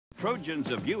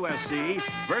Trojans of USC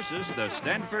versus the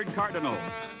Stanford Cardinals.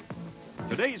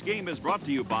 Today's game is brought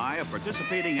to you by a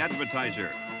participating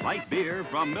advertiser. Light beer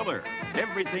from Miller.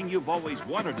 Everything you've always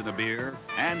wanted in a beer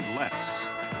and less.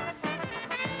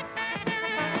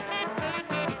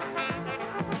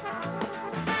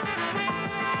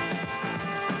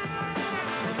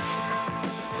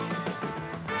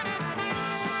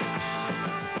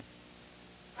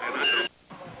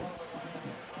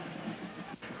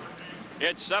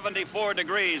 It's 74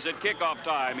 degrees at kickoff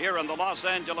time here in the Los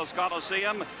Angeles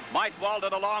Coliseum. Mike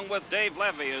Walden along with Dave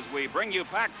Levy as we bring you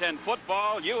Pac-10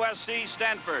 football, USC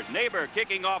Stanford. Neighbor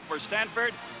kicking off for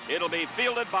Stanford. It'll be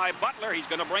fielded by Butler. He's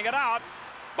going to bring it out.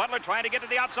 Butler trying to get to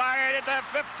the outside at the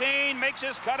 15, makes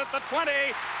his cut at the 20,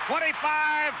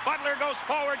 25. Butler goes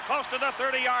forward close to the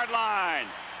 30-yard line.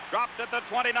 Dropped at the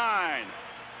 29.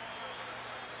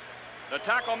 The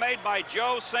tackle made by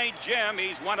Joe St. Jim.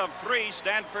 He's one of 3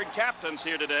 Stanford captains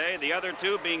here today. The other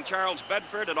 2 being Charles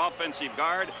Bedford, an offensive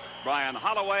guard, Brian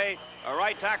Holloway, a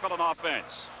right tackle on offense.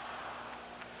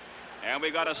 And we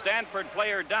got a Stanford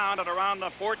player down at around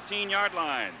the 14-yard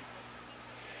line.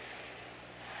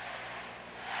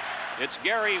 It's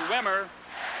Gary Wimmer,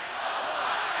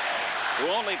 who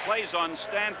only plays on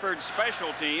Stanford's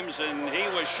special teams, and he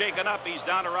was shaken up. He's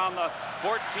down around the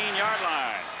 14-yard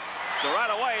line. So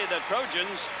right away, the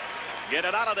Trojans get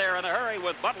it out of there in a hurry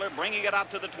with Butler bringing it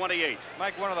out to the 28.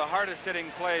 Mike, one of the hardest hitting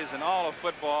plays in all of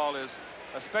football is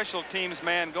a special teams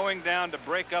man going down to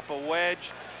break up a wedge.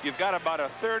 You've got about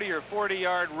a 30 or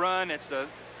 40-yard run. It's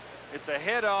a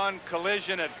head-on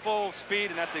collision at full speed,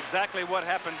 and that's exactly what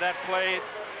happened that play.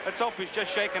 Let's hope he's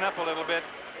just shaken up a little bit.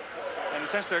 And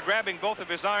since they're grabbing both of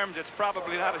his arms, it's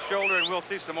probably not a shoulder, and we'll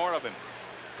see some more of him.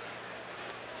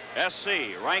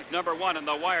 SC ranked number 1 in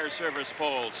the wire service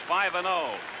polls,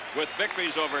 5-0, with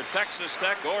victories over Texas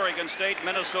Tech, Oregon State,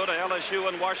 Minnesota, LSU,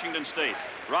 and Washington State.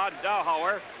 Rod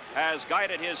Dowhauer has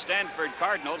guided his Stanford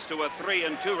Cardinals to a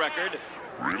 3-2 record.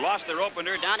 Lost their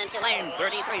opener down in Tulane,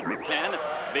 33-10.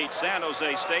 Beat San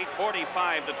Jose State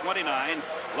 45-29.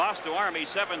 Lost to Army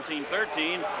 17-13.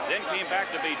 Then came back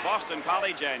to beat Boston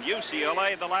College and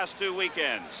UCLA the last 2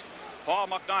 weekends. Paul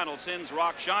McDonald sends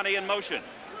Rock Shawnee in motion.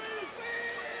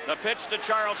 The pitch to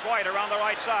Charles White around the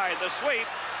right side. The sweep.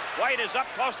 White is up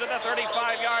close to the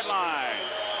 35-yard line.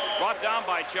 Brought down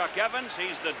by Chuck Evans.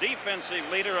 He's the defensive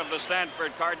leader of the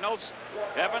Stanford Cardinals.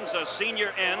 Evans, a senior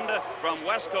end from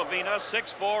West Covina,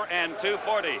 6'4" and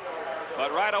 240.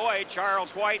 But right away,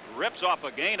 Charles White rips off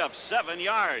a gain of 7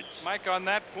 yards. Mike, on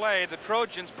that play, the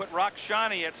Trojans put Rock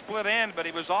Shawnee at split end, but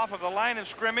he was off of the line of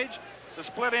scrimmage. The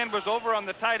split end was over on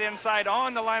the tight end side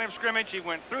on the line of scrimmage. He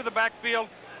went through the backfield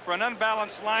for an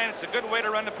unbalanced line. It's a good way to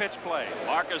run the pitch play.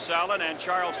 Marcus Allen and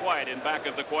Charles White in back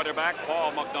of the quarterback.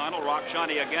 Paul McDonald, Rock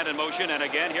Shawnee again in motion, and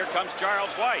again here comes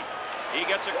Charles White. He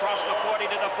gets across the 40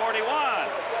 to the 41,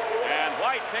 and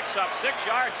White picks up 6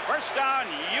 yards. First down,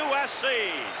 USC.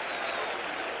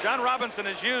 John Robinson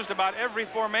has used about every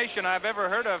formation I've ever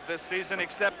heard of this season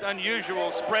except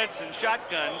unusual spreads and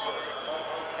shotguns,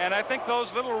 and I think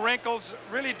those little wrinkles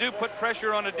really do put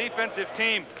pressure on a defensive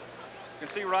team. You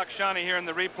can see Rock Shawnee here in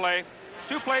the replay.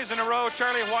 2 plays in a row.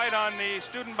 Charlie White on the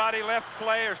student body left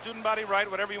play, or student body right,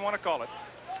 whatever you want to call it.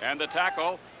 And the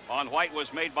tackle on White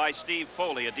was made by Steve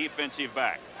Foley, a defensive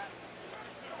back.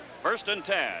 1st and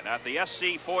 10 at the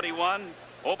SC 41,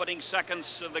 opening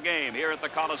seconds of the game here at the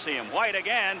Coliseum. White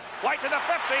again. White to the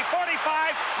 50,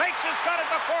 45, makes his cut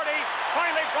at the 40,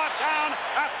 finally brought down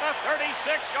at the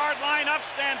 36-yard line of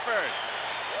Stanford.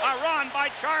 A run by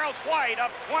Charles White of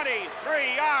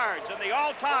 23 yards, and the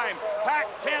all-time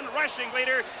Pac-10 rushing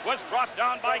leader was brought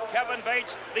down by Kevin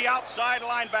Bates, the outside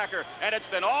linebacker. And it's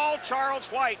been all Charles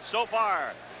White so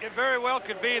far. It very well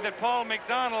could be that Paul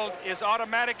McDonald is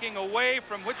automaticking away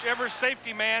from whichever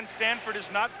safety man Stanford is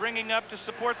not bringing up to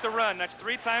support the run. That's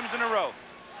 3 times in a row.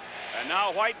 And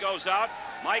now White goes out.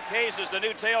 Mike Hayes is the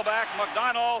new tailback.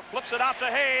 McDonald flips it out to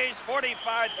Hayes,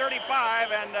 45,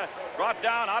 35, and brought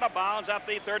down out of bounds at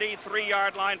the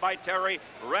 33-yard line by Terry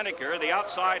Reniker, the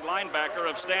outside linebacker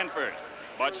of Stanford.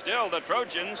 But still, the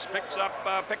Trojans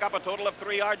pick up a total of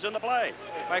 3 yards in the play.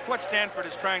 Like what Stanford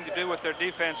is trying to do with their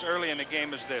defense early in the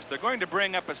game is this. They're going to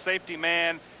bring up a safety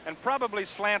man and probably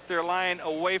slant their line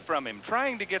away from him,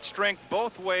 trying to get strength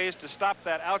both ways to stop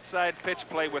that outside pitch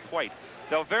play with White.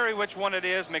 They'll vary which one it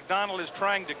is. McDonald is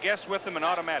trying to guess with them and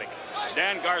automatic.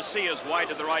 Dan Garcia's wide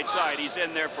to the right side. He's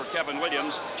in there for Kevin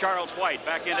Williams. Charles White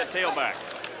back in at tailback.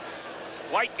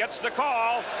 White gets the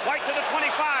call. White to the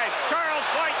 25. Charles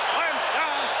White slams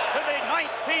down to the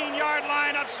 19-yard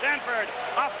line of Stanford.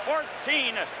 A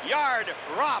 14-yard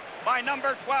drop by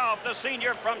number 12, the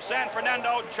senior from San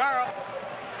Fernando, Charles.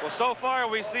 Well, Well, so far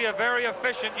we see a very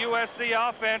efficient USC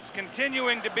offense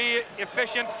continuing to be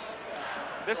efficient.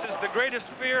 This is the greatest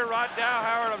fear Rod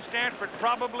Dowhauer of Stanford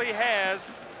probably has,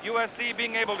 USC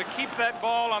being able to keep that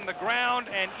ball on the ground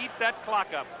and eat that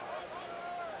clock up.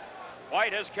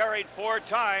 White has carried 4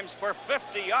 times for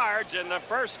 50 yards in the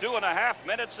first 2.5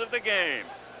 minutes of the game.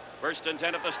 First and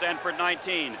 10 at the Stanford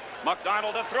 19.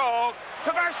 McDonald to throw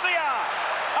to Garcia.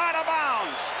 Out of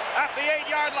bounds at the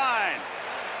 8-yard line.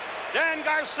 Dan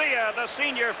Garcia, the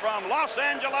senior from Los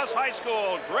Angeles High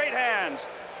School. Great hands.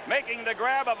 Making the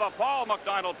grab of a Paul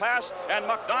McDonald pass, and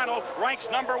McDonald ranks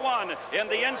 #1 in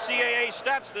the NCAA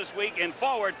stats this week in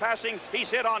forward passing. He's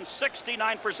hit on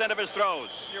 69% of his throws.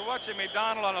 You're watching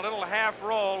McDonald on a little half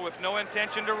roll with no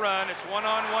intention to run. It's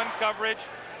one-on-one coverage.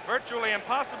 Virtually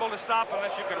impossible to stop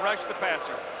unless you can rush the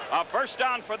passer. A first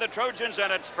down for the Trojans,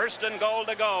 and it's 1st and goal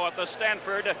to go at the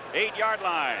Stanford 8-yard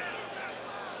line.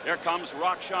 Here comes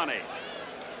Rakshani.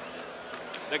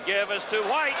 The give is to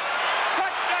White.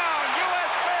 Touchdown,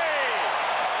 USC!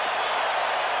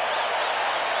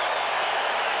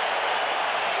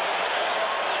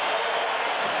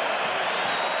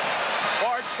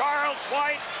 For Charles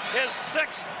White, his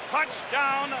 6th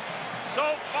touchdown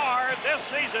so far this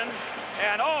season.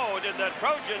 And oh, did the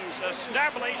Trojans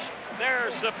establish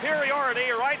their superiority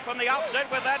right from the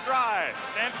outset with that drive.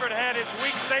 Stanford had his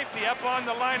weak safety up on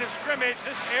the line of scrimmage.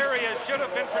 This area should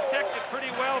have been protected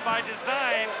pretty well by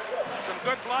design. Some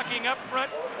good blocking up front.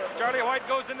 Charlie White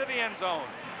goes into the end zone.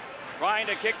 Trying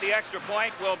to kick the extra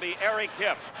point will be Eric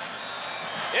Hipp.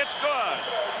 It's good.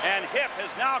 And Hipp has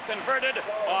now converted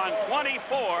on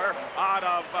 24 out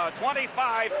of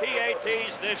 25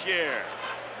 PATs this year.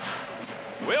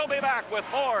 We'll be back with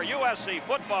more USC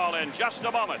football in just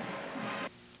a moment.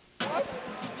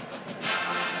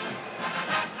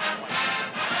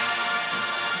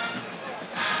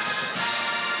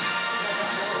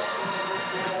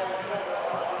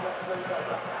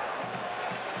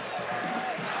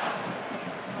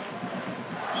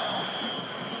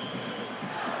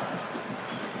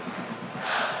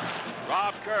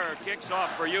 Rob Kerr kicks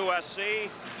off for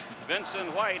USC.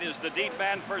 Vincent White is the deep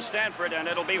man for Stanford, and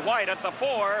it'll be White at the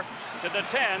 4 to the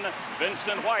 10.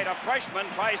 Vincent White, a freshman,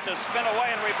 tries to spin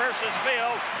away and reverse his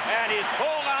field, and he's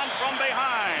pulled on from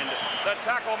behind. The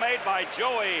tackle made by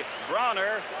Joey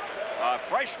Browner, a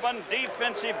freshman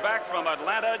defensive back from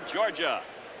Atlanta, Georgia.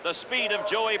 The speed of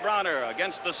Joey Browner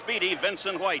against the speedy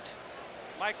Vincent White.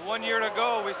 Mike, 1 year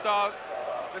ago, we saw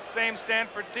the same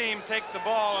Stanford team take the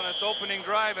ball on its opening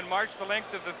drive and march the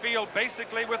length of the field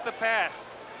basically with the pass.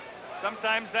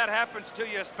 Sometimes that happens to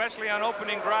you, especially on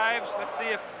opening drives. Let's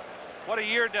see what a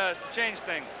year does to change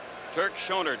things. Turk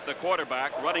Schonert, the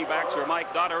quarterback. Running backs are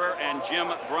Mike Dotterer and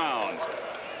Jim Brown.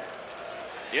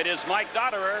 It is Mike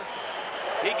Dotterer.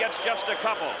 He gets just a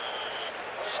couple.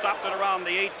 Stopped it around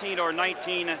the 18 or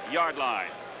 19-yard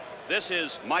line. This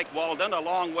is Mike Walden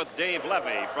along with Dave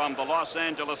Levy from the Los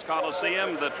Angeles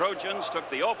Coliseum. The Trojans took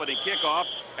the opening kickoff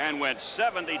and went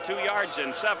 72 yards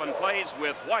in 7 plays,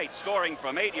 with White scoring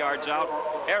from 8 yards out.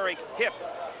 Eric Hipp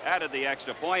added the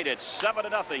extra point. It's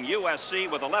 7-0 USC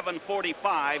with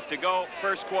 11:45 to go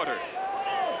first quarter.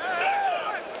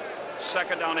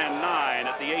 2nd down and 9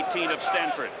 at the 18 of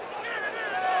Stanford.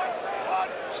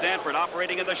 Stanford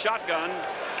operating in the shotgun.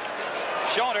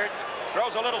 Schonert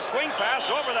throws a little swing pass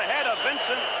over the head of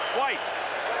Vincent White.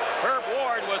 Herb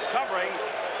Ward was covering,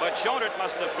 but Schonert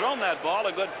must have thrown that ball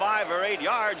a good 5 or 8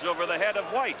 yards over the head of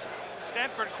White.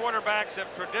 Stanford quarterbacks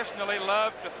have traditionally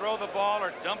loved to throw the ball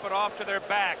or dump it off to their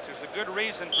backs. There's a good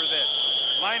reason for this.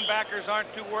 Linebackers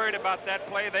aren't too worried about that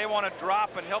play. They want to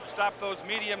drop and help stop those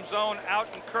medium zone out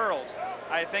and curls.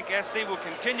 I think SC will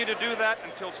continue to do that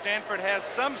until Stanford has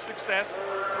some success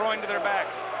throwing to their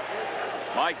backs.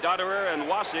 Mike Dotterer and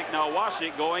Wasik. Now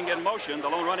Wasik going in motion. The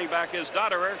lone running back is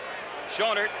Dotterer.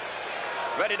 Schonert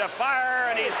ready to fire,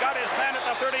 and he's got his man at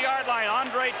the 30-yard line.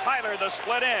 Andre Tyler, the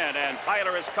split end, and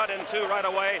Tyler is cut in two right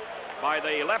away by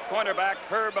the left cornerback,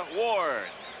 Herb Ward.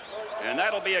 And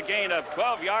that'll be a gain of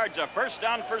 12 yards, a first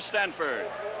down for Stanford.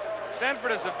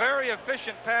 Stanford is a very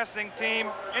efficient passing team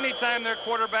anytime their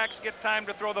quarterbacks get time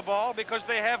to throw the ball, because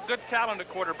they have good talent at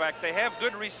quarterback. They have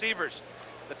good receivers.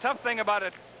 The tough thing about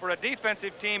it for a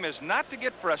defensive team is not to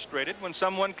get frustrated when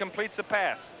someone completes a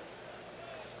pass.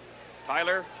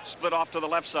 Tyler split off to the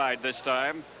left side this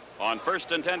time on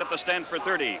 1st and 10 at the Stanford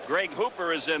 30. Greg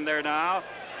Hooper is in there now.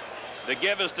 The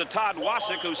give is to Todd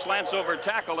Wasik, who slants over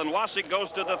tackle, and Wasik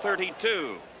goes to the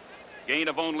 32. Gain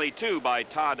of only 2 by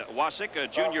Todd Wasik, a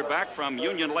junior back from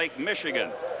Union Lake,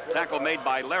 Michigan. Tackle made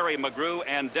by Larry McGrew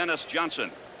and Dennis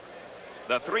Johnson.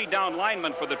 The 3 down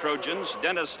linemen for the Trojans,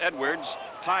 Dennis Edwards,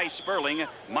 Ty Sperling,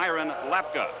 Myron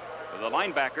Lapka. The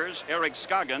linebackers, Eric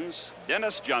Scoggins,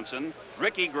 Dennis Johnson,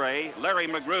 Ricky Gray, Larry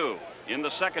McGrew. In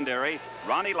the secondary,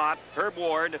 Ronnie Lott, Herb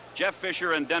Ward, Jeff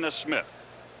Fisher, and Dennis Smith.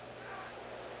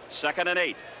 2nd and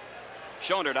 8.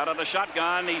 Schonert out of the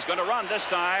shotgun. He's going to run this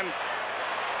time.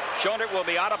 Schonert will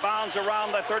be out of bounds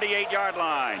around the 38-yard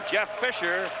line. Jeff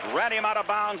Fisher ran him out of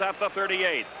bounds at the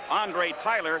 38. Andre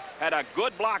Tyler had a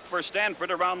good block for Stanford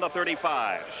around the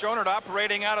 35. Schonert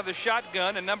operating out of the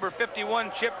shotgun, and number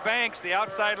 51, Chip Banks, the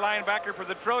outside linebacker for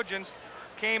the Trojans,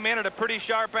 came in at a pretty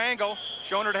sharp angle.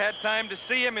 Schonert had time to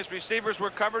see him. His receivers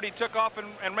were covered. He took off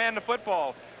and ran the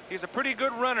football. He's a pretty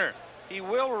good runner. He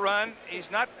will run. He's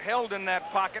not held in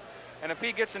that pocket. And if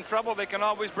he gets in trouble, they can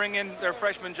always bring in their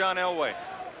freshman, John Elway.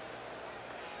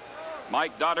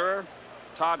 Mike Dodderer,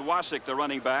 Todd Wasick, the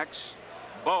running backs.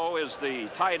 Bo is the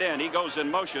tight end. He goes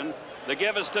in motion. The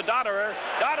give is to Dodderer.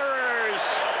 Dodderer's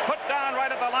put down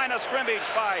right at the line of scrimmage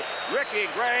by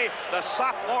Ricky Gray, the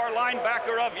sophomore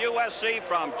linebacker of USC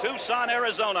from Tucson,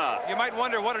 Arizona. You might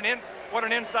wonder what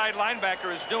an inside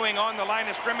linebacker is doing on the line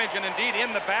of scrimmage and indeed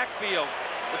in the backfield.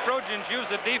 The Trojans use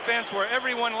a defense where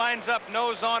everyone lines up,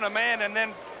 nose on a man, and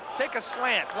then take a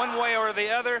slant one way or the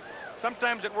other.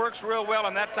 Sometimes it works real well,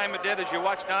 and that time it did, as you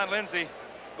watch Don Lindsay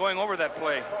going over that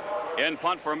play. In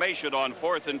punt formation on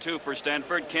 4th and 2 for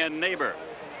Stanford, Ken Neighbor.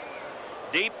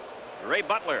 Deep, Ray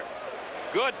Butler.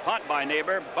 Good punt by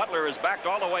Neighbor. Butler is backed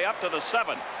all the way up to the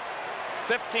 7.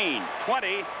 15,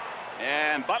 20,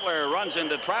 and Butler runs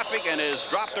into traffic and is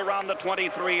dropped around the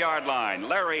 23-yard line.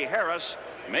 Larry Harris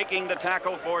making the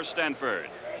tackle for Stanford.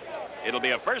 It'll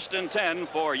be a 1st and 10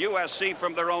 for USC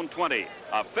from their own 20.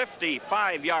 A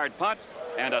 55-yard punt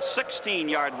and a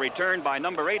 16-yard return by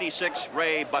number 86,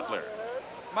 Ray Butler.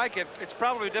 Mike, it's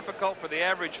probably difficult for the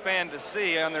average fan to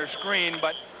see on their screen,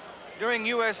 but during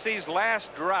USC's last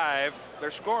drive,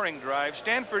 their scoring drive,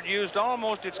 Stanford used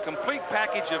almost its complete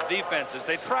package of defenses.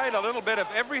 They tried a little bit of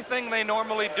everything they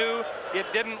normally do. It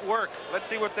didn't work. Let's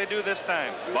see what they do this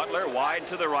time. Butler wide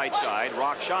to the right side.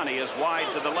 Rockshani is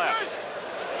wide to the left.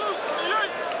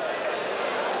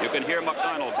 You can hear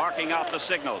McDonald barking out the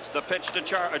signals. The pitch to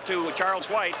Charles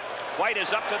White. White is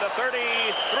up to the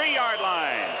 33-yard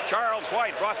line. Charles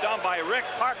White brought down by Rick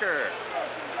Parker.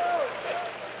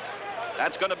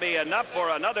 That's going to be enough for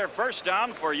another 1st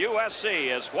down for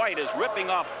USC as White is ripping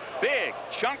off big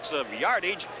chunks of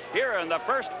yardage here in the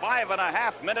first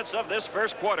 5.5 minutes of this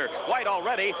first quarter. White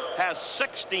already has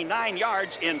 69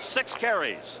 yards in 6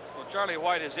 carries. Well, Charlie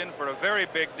White is in for a very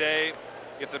big day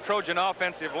if the Trojan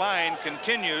offensive line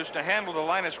continues to handle the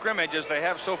line of scrimmage as they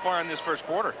have so far in this first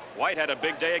quarter. White had a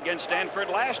big day against Stanford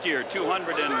last year,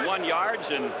 201 yards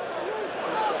and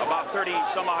about 30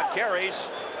 some odd carries.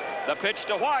 The pitch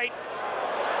to White.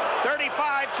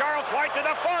 35, Charles White to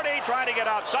the 40, trying to get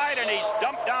outside, and he's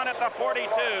dumped down at the 42.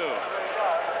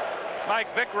 Mike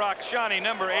Rockshani,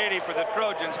 number 80 for the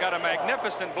Trojans, got a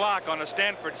magnificent block on a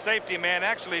Stanford safety man,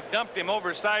 actually dumped him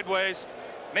over sideways.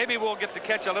 Maybe we'll get to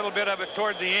catch a little bit of it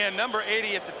toward the end. Number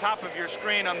 80 at the top of your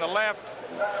screen on the left.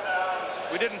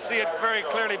 We didn't see it very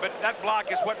clearly, but that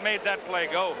block is what made that play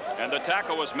go. And the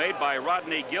tackle was made by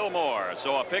Rodney Gilmore.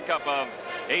 So a pickup of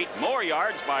 8 more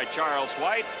yards by Charles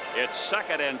White. It's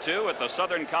 2nd and 2 at the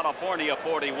Southern California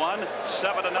 41.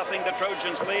 7-0 the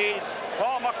Trojans lead.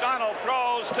 Paul McDonald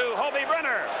throws to Hobie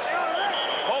Brenner.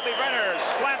 Hobie Brenner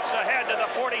slants ahead to the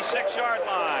 46-yard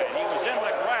line. He was in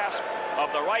the grasp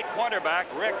of the right cornerback,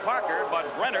 Rick Parker,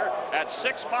 but Brenner at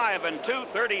 6'5" and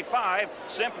 235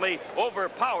 simply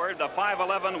overpowered the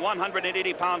 5'11",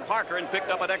 180-pound Parker and picked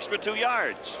up an extra 2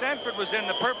 yards. Stanford was in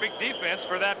the perfect defense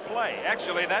for that play.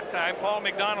 Actually, that time, Paul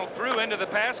McDonald threw into the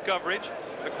pass coverage.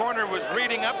 The corner was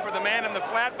reading up for the man in the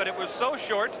flat, but it was so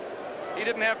short, he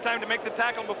didn't have time to make the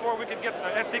tackle before we could get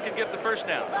SC could get the 1st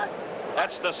down.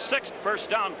 That's the 6th 1st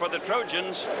down for the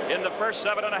Trojans in the first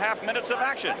 7.5 minutes of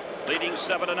action, leading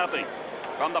 7-0.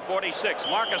 From the 46,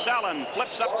 Marcus Allen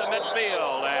flips up to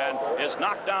midfield and is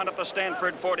knocked down at the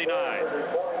Stanford 49.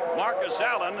 Marcus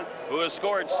Allen, who has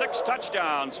scored 6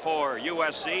 touchdowns for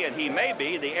USC, and he may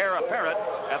be the heir apparent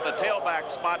at the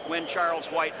tailback spot when Charles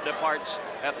White departs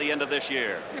at the end of this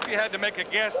year. If you had to make a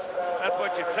guess, that's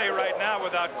what you'd say right now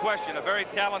without question. A very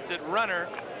talented runner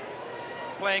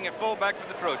playing at fullback for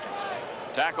the Trojans.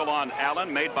 Tackle on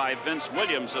Allen made by Vince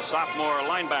Williams, a sophomore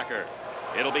linebacker.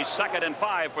 It'll be 2nd and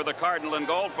 5 for the Cardinal and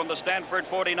Gold from the Stanford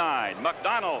 49.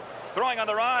 McDonald throwing on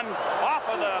the run off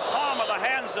of the palm of the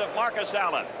hands of Marcus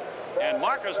Allen. And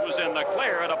Marcus was in the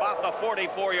clear at about the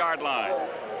 44-yard line.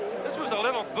 This was a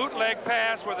little bootleg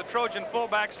pass where the Trojan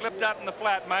fullback slipped out in the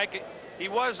flat, Mike. He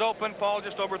was open. Paul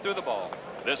just overthrew the ball.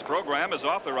 This program is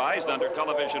authorized under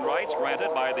television rights granted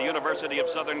by the University of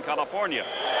Southern California.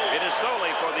 It is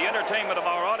solely for the entertainment of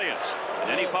our audience.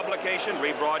 Any publication,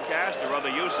 rebroadcast, or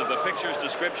other use of the pictures,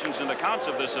 descriptions, and accounts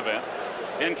of this event,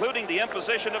 including the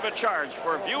imposition of a charge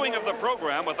for viewing of the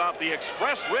program without the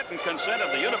express written consent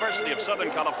of the University of Southern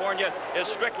California, is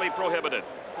strictly prohibited.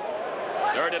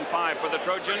 3rd and 5 for the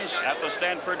Trojans at the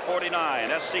Stanford 49.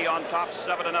 SC on top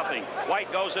 7-0.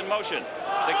 White goes in motion.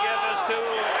 The give is to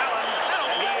Allen,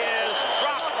 and he is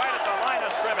dropped right at the line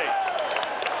of scrimmage.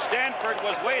 Stanford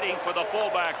was waiting for the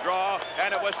fullback draw,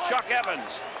 and it was Chuck Evans,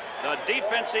 the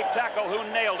defensive tackle, who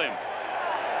nailed him.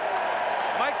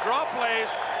 Mike, draw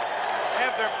plays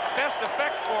have their best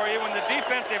effect for you when the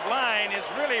defensive line is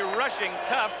really rushing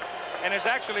tough and is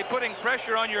actually putting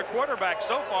pressure on your quarterback.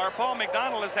 So far, Paul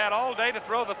McDonald has had all day to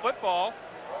throw the football.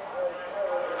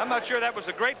 I'm not sure that was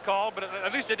a great call, but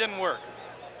at least it didn't work.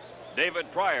 David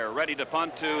Pryor ready to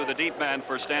punt to the deep man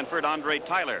for Stanford, Andre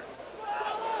Tyler.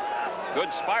 Good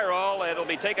spiral. It'll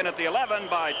be taken at the 11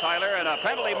 by Tyler, and a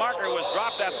penalty marker was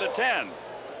dropped at the 10.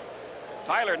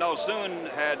 Tyler no soon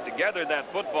had gathered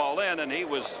that football in, and he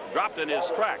was dropped in his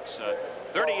tracks.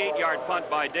 38-yard punt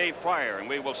by Dave Pryor, and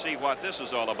we will see what this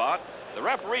is all about. The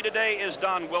referee today is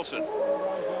Don Wilson.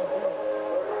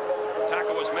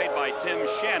 Tackle was made by Tim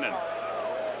Shannon.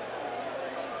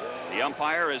 The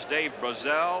umpire is Dave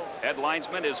Brazel. Head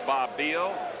linesman is Bob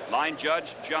Beal. Line judge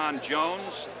John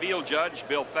Jones. Field judge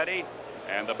Bill Fetty.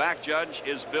 And the back judge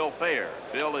is Bill Thayer.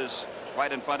 Bill is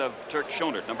right in front of Turk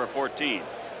Schonert, number 14.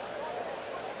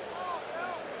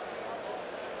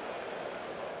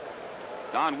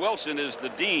 Don Wilson is the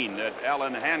dean at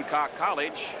Allen Hancock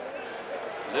College.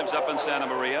 Lives up in Santa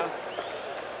Maria.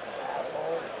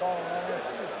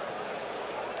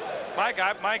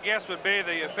 My guess would be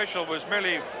the official was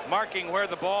merely marking where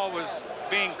the ball was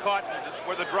being caught and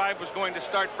where the drive was going to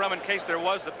start from in case there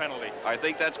was a penalty. I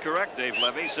think that's correct, Dave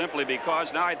Levy, simply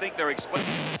because now I think they're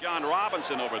explaining John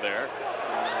Robinson over there,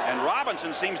 and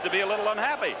Robinson seems to be a little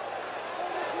unhappy.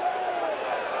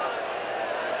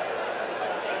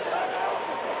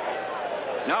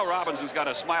 Now Robinson's got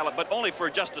a smile, but only for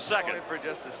just a second. Only for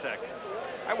just a second.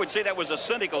 I would say that was a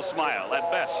cynical smile at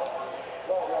best.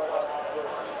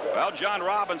 Well, John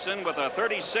Robinson with a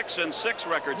 36-6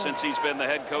 record since he's been the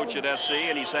head coach at SC,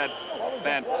 and he's had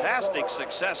fantastic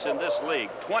success in this league,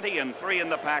 20-3 in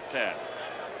the Pac-10.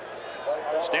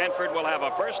 Stanford will have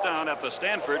a first down at the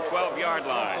Stanford 12-yard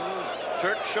line.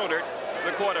 Turk Schonert,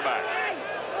 the quarterback.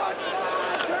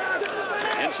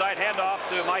 Inside handoff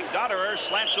to Mike Dotterer,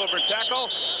 slants over tackle,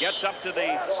 gets up to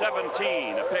the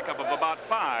 17, a pickup of about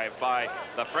 5 by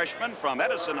the freshman from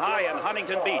Edison High in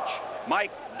Huntington Beach,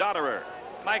 Mike Dotterer.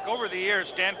 Mike, over the years,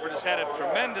 Stanford has had a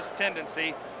tremendous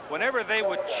tendency whenever they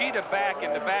would cheat a back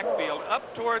in the backfield up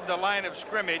toward the line of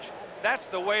scrimmage. That's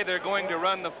the way they're going to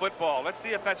run the football. Let's see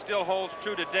if that still holds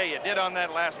true today. It did on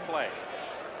that last play.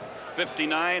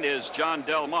 59 is John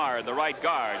Delmar, the right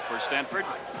guard for Stanford,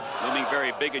 looming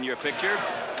very big in your picture.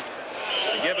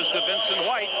 The give is to Vincent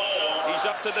White. He's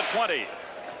up to the 20.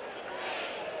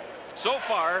 So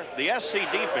far, the SC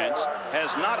defense has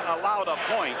not allowed a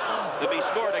point to be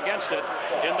scored against it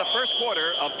in the first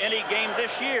quarter of any game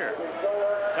this year.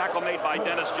 Tackle made by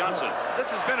Dennis Johnson. This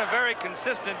has been a very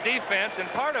consistent defense, and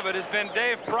part of it has been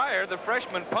Dave Pryor, the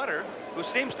freshman punter, who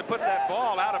seems to put that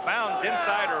ball out of bounds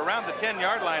inside or around the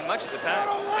 10-yard line much of the time.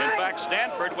 In fact,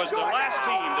 Stanford was the last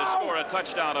team to score a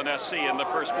touchdown on SC in the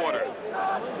first quarter.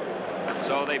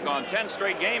 So they've gone 10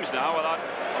 straight games now without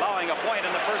allowing a point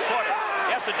in the first quarter.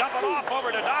 He has to dump it off over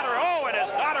to Dotterer. Oh, and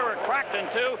his Dotterer cracked in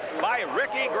two by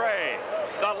Ricky Gray.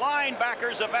 The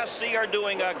linebackers of SC are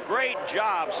doing a great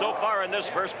job so far in this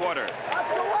first quarter.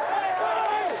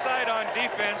 Decide on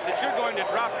defense that you're going to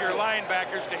drop your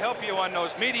linebackers to help you on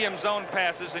those medium zone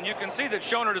passes, and you can see that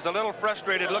Schonert is a little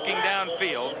frustrated looking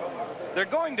downfield. They're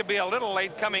going to be a little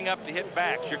late coming up to hit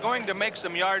backs. You're going to make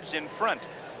some yards in front.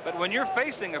 But when you're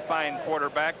facing a fine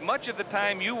quarterback, much of the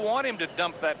time you want him to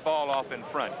dump that ball off in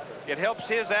front. It helps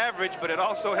his average, but it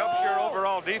also helps your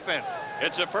overall defense.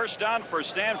 It's a first down for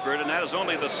Stanford, and that is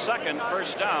only the second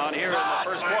first down here in the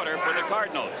first quarter for the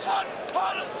Cardinals.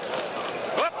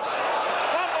 Whoops!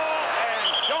 Fumble,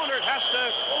 and Schonert has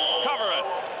to cover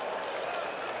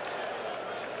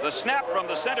it. The snap from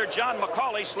the center, John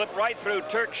McCauley, slipped right through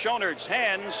Turk Schonert's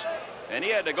hands, and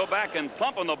he had to go back and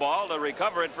plump on the ball to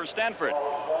recover it for Stanford.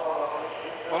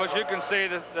 Well, as you can see,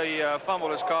 the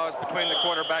fumble is caused between the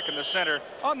quarterback and the center.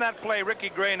 On that play, Ricky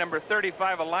Gray, number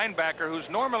 35, a linebacker who's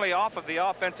normally off of the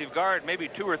offensive guard, maybe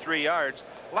 2 or 3 yards,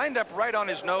 lined up right on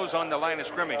his nose on the line of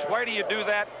scrimmage. Why do you do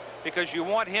that? Because you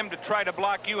want him to try to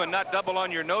block you and not double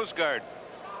on your nose guard.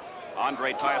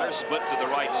 Andre Tyler split to the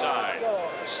right side.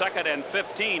 2nd and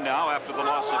 15 now after the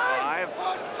loss of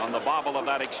 5 on the bobble of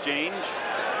that exchange.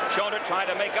 Schoenert trying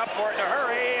to make up for it in a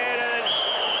hurry. It is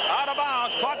out of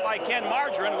bounds. Caught by Ken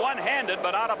Margarine, one-handed,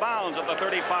 but out of bounds at the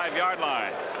 35-yard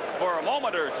line. For a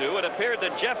moment or two, it appeared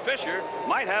that Jeff Fisher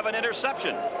might have an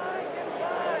interception.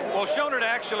 Well, Schoenert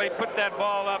actually put that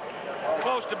ball up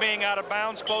close to being out of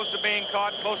bounds, close to being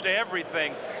caught, close to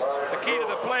everything. The key to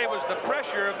the play was the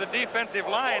pressure of the defensive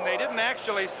line. They didn't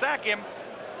actually sack him,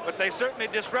 but they certainly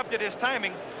disrupted his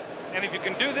timing. And if you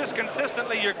can do this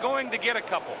consistently, you're going to get a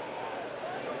couple.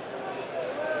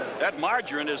 That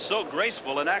Margarine is so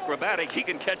graceful and acrobatic, he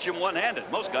can catch him one-handed.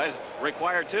 Most guys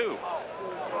require 2.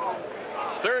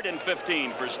 3rd and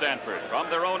 15 for Stanford from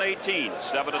their own 18.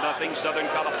 7-0, Southern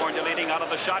California leading out of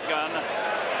the shotgun.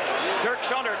 Dirk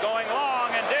Schoenert going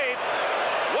long, and Dave,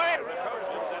 way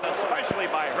and especially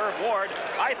by Herb Ward.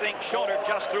 I think Schoenert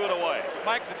just threw it away.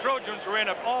 Mike, the Trojans were in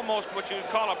almost what you'd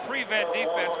call a prevent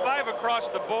defense. 5 across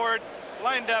the board,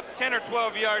 lined up 10 or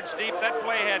 12 yards deep. That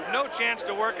play had no chance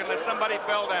to work unless somebody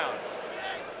fell down.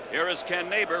 Here is Ken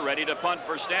Neighbor ready to punt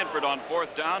for Stanford on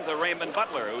 4th down to Raymond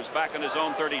Butler, who's back in his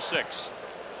own 36.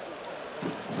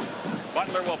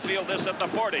 Butler will field this at the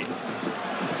 40.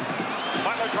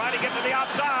 Butler trying to get to the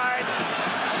outside.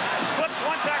 Slips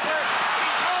one tackler.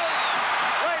 He's moved.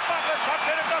 Ray Butler cuts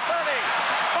it at the 30.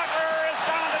 Butler is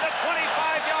down to the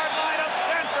 25-yard line of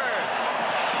Stanford.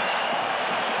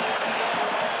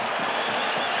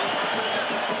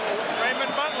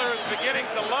 Raymond Butler is beginning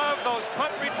to love those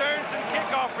punt returns and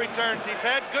kickoff returns. He's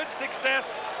had good success.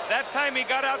 That time he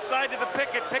got outside to the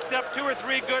picket, picked up 2 or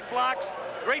 3 good blocks.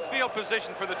 Great field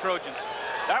position for the Trojans.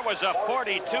 That was a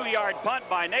 42-yard punt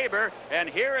by Neighbor, and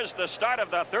here is the start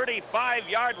of the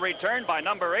 35-yard return by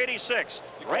number 86,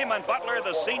 Raymond Butler,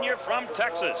 the senior from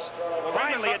Texas.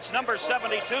 Finally, it's number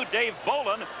 72, Dave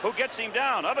Bolin, who gets him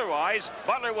down. Otherwise,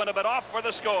 Butler would have been off for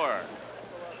the score.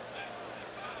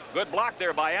 Good block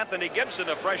there by Anthony Gibson,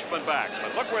 a freshman back.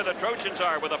 But look where the Trojans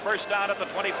are with a 1st down at the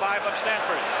 25 of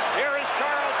Stanford. Here is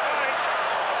Charles White.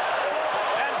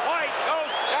 And White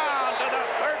goes down to the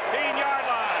 13-yard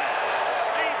line.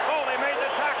 Steve Foley made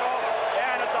the tackle,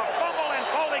 and it's a fumble, and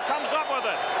Foley comes up with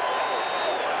it.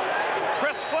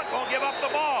 Chris Foot won't give up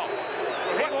the ball.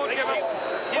 He won't give up.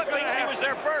 He was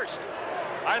there first.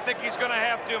 I think he's going to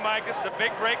have to, Mike. This is a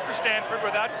big break for Stanford,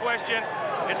 without question.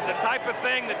 It's the type of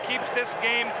thing that keeps this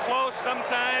game close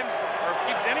sometimes, or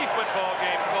keeps any football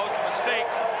game close,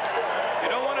 mistakes. You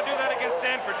don't want to do that against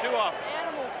Stanford too often.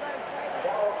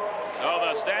 So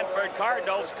the Stanford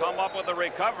Cardinals come up with the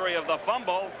recovery of the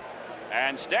fumble,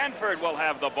 and Stanford will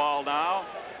have the ball now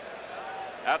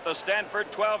at the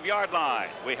Stanford 12-yard line.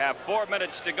 We have 4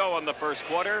 minutes to go in the first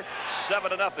quarter.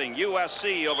 7-0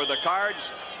 USC over the Cards.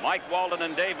 Mike Walden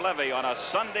and Dave Levy on a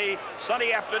sunny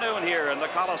afternoon here in the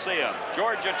Coliseum.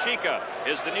 George Achika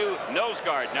is the new nose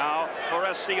guard now for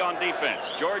SC on defense.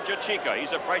 George Achika,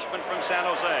 he's a freshman from San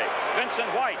Jose. Vincent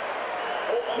White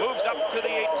moves up to the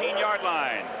 18-yard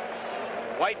line.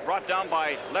 White brought down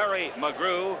by Larry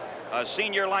McGrew, a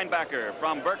senior linebacker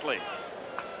from Berkeley.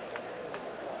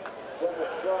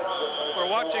 We're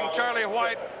watching Charlie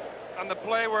White on the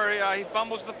play where he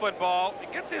fumbles the football.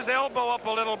 He gets his elbow up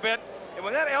a little bit, and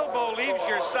when that elbow leaves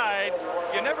your side,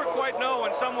 you never quite know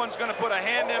when someone's going to put a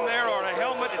hand in there or a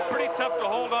helmet. It's pretty tough to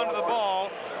hold onto the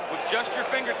ball with just your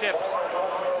fingertips.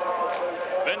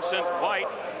 Vincent White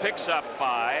picks up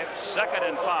 5. 2nd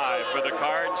and 5 for the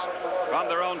Cards from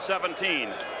their own 17.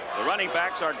 The running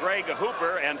backs are Greg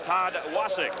Hooper and Todd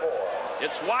Wasick.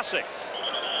 It's Wasick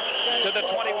to the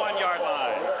 21-yard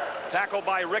line. Tackled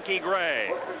by Ricky Gray.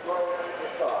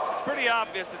 It's pretty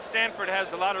obvious that Stanford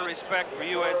has a lot of respect for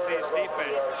USC's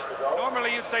defense.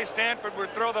 Normally you'd say Stanford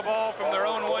would throw the ball from their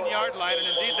own 1-yard line, and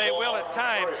indeed they will at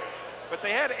times. But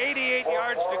they had 88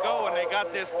 yards to go when they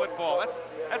got this football.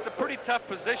 That's a pretty tough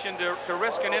position to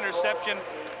risk an interception.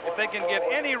 If they can get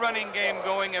any running game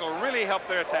going, it'll really help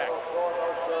their attack.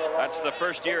 That's the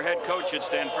first-year head coach at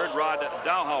Stanford, Rod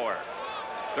Dowhauer.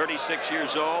 36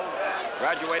 years old,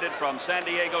 graduated from San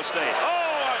Diego State.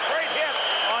 Oh, a great hit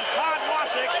on Todd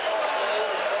Wasick,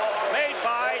 made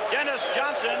by Dennis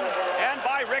Johnson and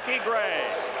by Ricky Gray.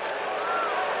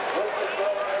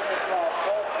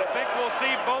 I think we'll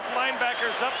see both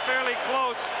linebackers up fairly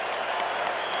close.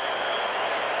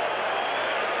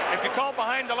 If you call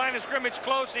behind the line of scrimmage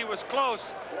close, he was close.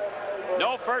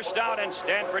 No first down, and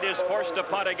Stanford is forced to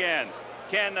punt again.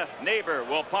 Ken Neighbor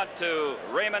will punt to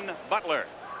Raymond Butler.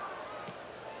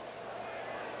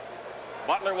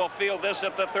 Butler will field this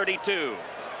at the 32.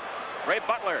 Ray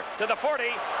Butler to the 40,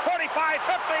 45,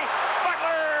 50.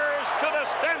 Butler's to the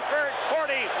Stanford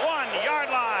 41-yard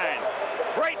line.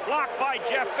 blocked by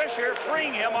Jeff Fisher,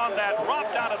 freeing him on that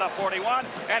romp down to the 41,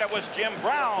 and it was Jim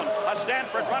Brown, a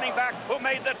Stanford running back, who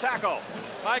made the tackle.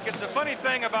 Mike, it's a funny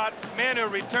thing about men who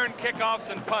return kickoffs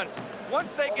and punts. Once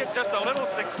they get just a little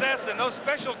success and those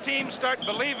special teams start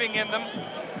believing in them,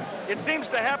 it seems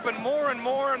to happen more and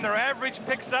more, and their average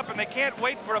picks up, and they can't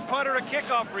wait for a punt or a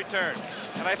kickoff return.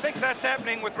 And I think that's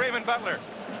happening with Raymond Butler.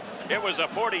 It was a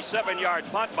 47-yard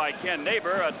punt by Ken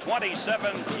Neighbor, a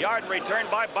 27-yard return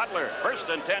by Butler. First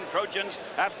and 10 Trojans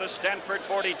at the Stanford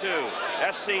 42.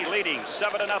 SC leading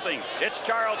 7-0. It's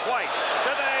Charles White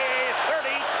to the 30,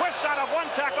 twists out of one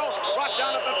tackle, brought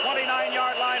down at the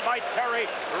 29-yard line by Terry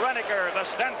Reniker, the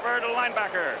Stanford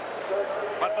linebacker.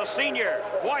 But the senior,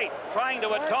 White, trying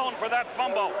to atone for that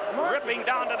fumble, ripping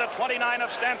down to the 29 of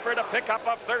Stanford, a pickup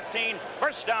of 13,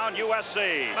 first down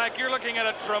USC. Mike, you're looking at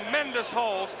a tremendous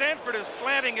hole. Stanford is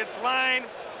slanting its line.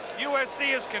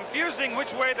 USC is confusing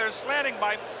which way they're slanting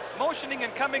by motioning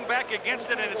and coming back against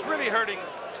it, and it's really hurting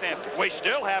Stanford. We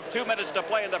still have 2 minutes to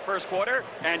play in the first quarter,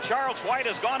 and Charles White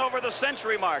has gone over the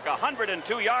century mark,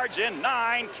 102 yards in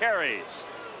 9 carries.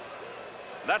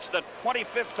 That's the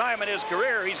 25th time in his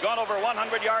career he's gone over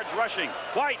 100 yards rushing.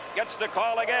 White gets the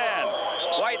call again.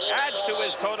 White adds to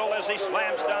his total as he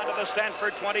slams down to the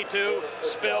Stanford 22,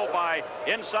 spilled by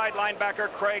inside linebacker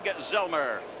Craig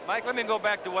Zellmer. Mike, let me go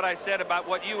back to what I said about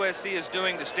what USC is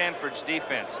doing to Stanford's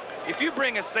defense. If you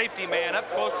bring a safety man up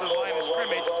close to the line of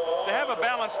scrimmage, to have a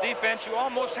balanced defense, you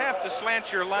almost have to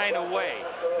slant your line away.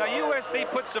 Now, USC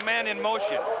puts a man in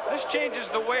motion. This changes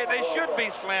the way they should be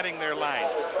slanting their line.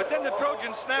 But then the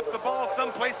Trojans snap the ball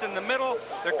someplace in the middle.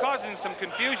 They're causing some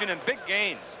confusion and big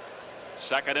gains.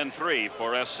 2nd and 3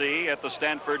 for SC at the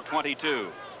Stanford 22.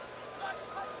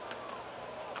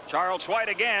 Charles White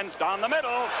again down the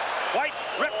middle. White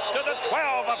rips to the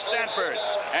 12 of Stanford.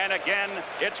 And again,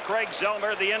 it's Craig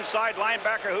Zellmer, the inside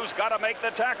linebacker, who's got to make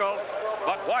the tackle.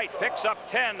 But White picks up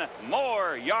 10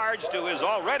 more yards to his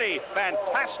already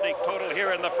fantastic total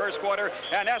here in the first quarter,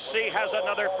 and SC has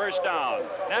another first down.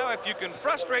 Now, if you can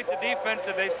frustrate the defense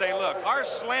and they say, look, our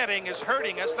slanting is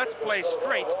hurting us, let's play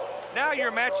straight. Now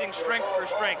you're matching strength for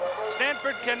strength.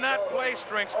 Stanford cannot play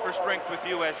strength for strength with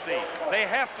USC. They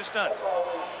have to stunt.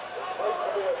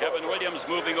 Kevin Williams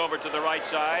moving over to the right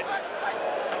side.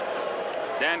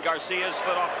 Dan Garcia's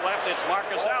foot off left. It's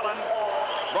Marcus Allen,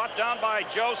 brought down by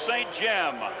Joe St.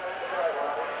 Jim.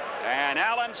 And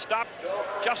Allen stopped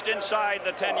just inside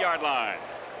the 10-yard line.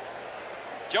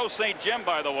 Joe St. Jim,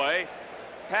 by the way,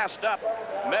 passed up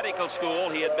medical school.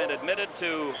 He had been admitted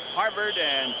to Harvard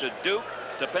and to Duke,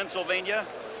 to Pennsylvania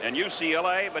and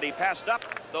UCLA, but he passed up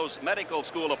those medical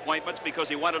school appointments because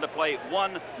he wanted to play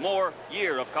one more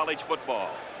year of college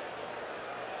football.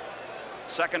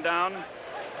 2nd down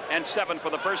and 7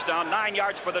 for the first down, 9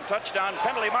 yards for the touchdown.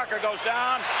 Penalty marker goes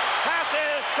down. Pass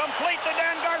is complete to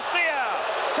Dan Garcia.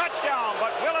 Touchdown,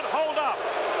 but will it hold up?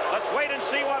 Let's wait and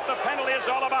see what the penalty is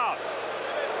all about.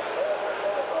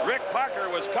 Rick Parker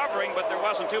was covering, but there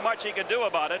wasn't too much he could do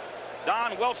about it.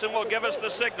 Don Wilson will give us the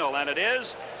signal, and it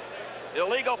is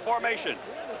illegal formation.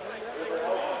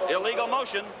 Illegal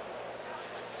motion.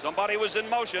 Somebody was in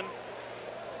motion.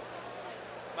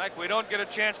 Mike, we don't get a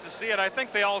chance to see it. I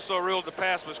think they also ruled the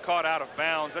pass was caught out of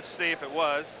bounds. Let's see if it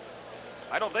was.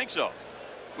 I don't think so.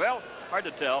 Well, hard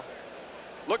to tell.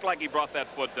 Looked like he brought that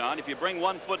foot down. If you bring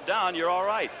 1 foot down, you're all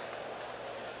right.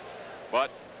 But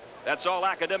that's all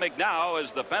academic now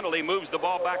as the penalty moves the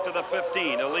ball back to the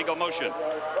 15. Illegal motion.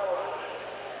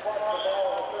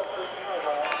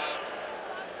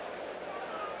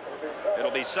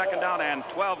 It'll be 2nd down and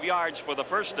 12 yards for the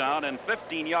first down and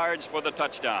 15 yards for the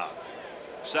touchdown.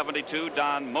 72,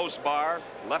 Don Mosbar,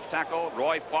 left tackle.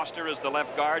 Roy Foster is the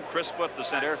left guard. Chris Foote, the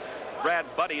center. Brad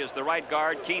Buddy is the right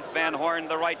guard. Keith Van Horn,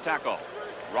 the right tackle.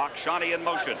 Rock Shawnee in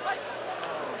motion.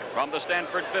 From the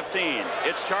Stanford 15,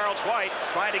 it's Charles White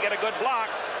trying to get a good block.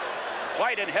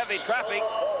 White in heavy traffic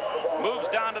moves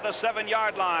down to the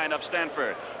 7-yard line of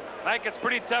Stanford. Mike, it's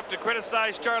pretty tough to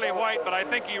criticize Charlie White, but I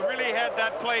think he really had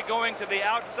that play going to the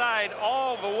outside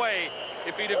all the way.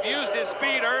 If he'd have used his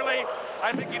speed early,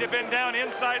 I think he'd have been down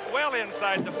inside, well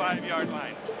inside the 5-yard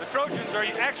line. The Trojans are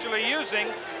actually using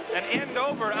an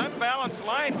end-over unbalanced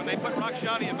line when they put Rock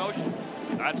Shawnee in motion.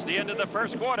 That's the end of the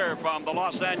first quarter from the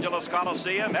Los Angeles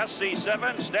Coliseum. SC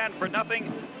 7, Stanford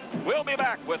nothing. We'll be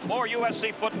back with more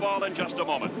USC football in just a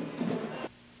moment.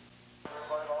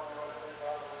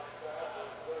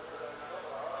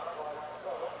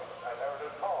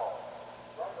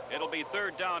 It'll be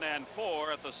 3rd down and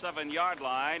 4 at the 7-yard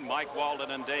line. Mike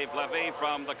Walden and Dave Levy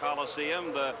from the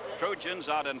Coliseum. The Trojans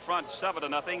out in front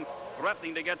 7-0,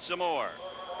 threatening to get some more.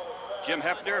 Jim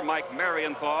Hefner, Mike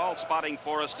Marienthal spotting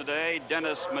for us today.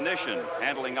 Dennis Mnuchin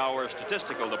handling our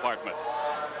statistical department.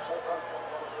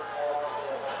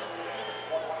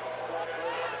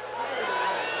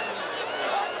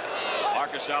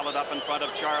 Marcus Allen up in front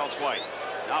of Charles White.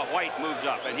 Now White moves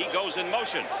up and he goes in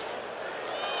motion.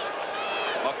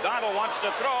 McDonald wants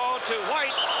to throw to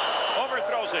White.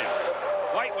 Overthrows him.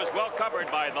 White was well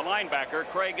covered by the linebacker,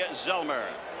 Craig Zellmer.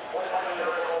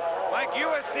 Mike,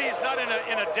 USC is not in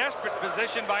a desperate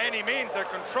position by any means. They're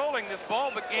controlling this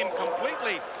ball game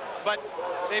completely, but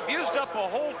they've used up a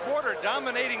whole quarter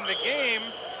dominating the game.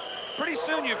 Pretty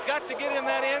soon you've got to get in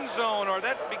that end zone or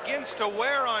that begins to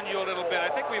wear on you a little bit. I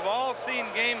think we've all seen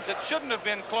games that shouldn't have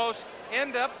been close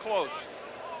end up close.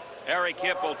 Eric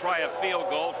Hipp will try a field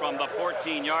goal from the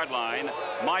 14-yard line.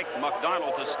 Mike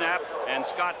McDonald to snap and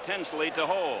Scott Tinsley to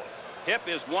hold. Hipp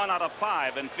is 1 out of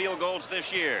 5 in field goals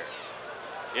this year.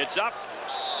 It's up.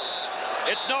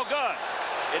 It's no good.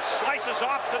 It slices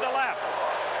off to the left.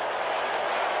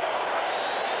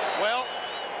 Well,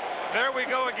 there we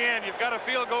go again. You've got a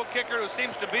field goal kicker who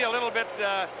seems to be a little bit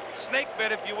snake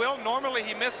bit, if you will. Normally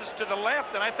he misses to the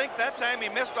left, and I think that time he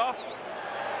missed off.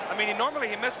 I mean, normally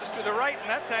he misses to the right, and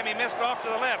that time he missed off to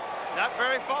the left. Not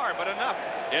very far, but enough.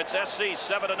 It's SC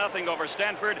 7-0 over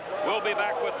Stanford. We'll be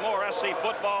back with more SC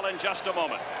football in just a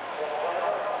moment.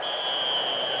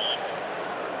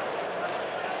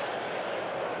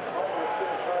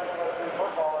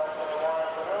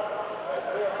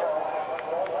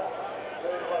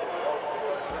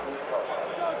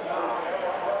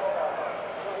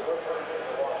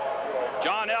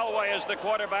 The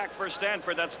quarterback for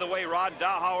Stanford. That's the way Rod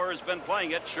Dowhauer has been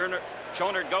playing it.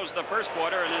 Schonert goes the first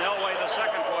quarter and then Elway the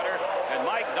second quarter, and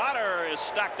Mike Dotter is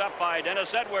stacked up by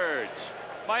Dennis Edwards.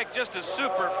 Mike, just a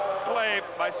super play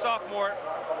by sophomore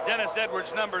Dennis Edwards,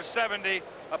 number 70.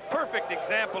 A perfect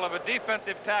example of a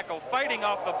defensive tackle fighting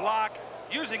off the block,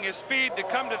 using his speed to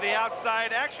come to the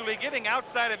outside, actually getting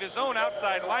outside of his own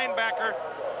outside linebacker,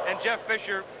 and Jeff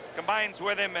Fisher combines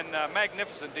with him in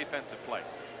magnificent defensive play.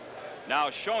 Now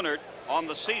Schonert on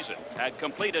the season had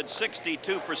completed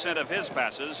 62% of his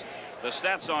passes. The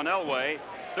stats on Elway,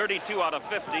 32 out of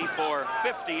 50 for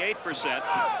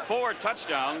 58%, 4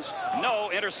 touchdowns, no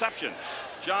interceptions.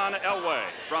 John Elway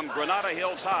from Granada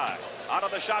Hills High out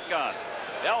of the shotgun.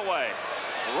 Elway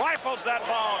rifles that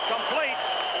ball complete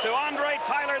to Andre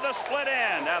Tyler, the split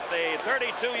end at the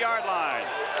 32-yard line.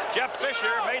 Jeff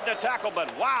Fisher made the tackle,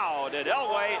 but wow, did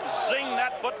Elway zing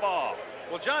that football.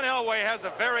 Well, John Elway has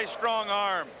a very strong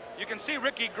arm. You can see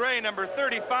Ricky Gray, number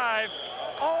 35,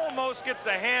 almost gets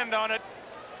a hand on it.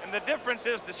 And the difference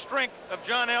is the strength of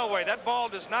John Elway. That ball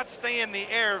does not stay in the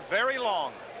air very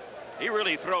long. He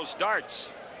really throws darts,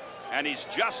 and he's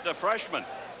just a freshman.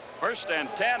 1st and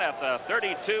 10 at the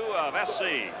 32 of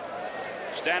SC.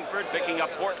 Stanford picking up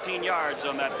 14 yards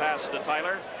on that pass to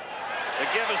Tyler. The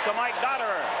give is to Mike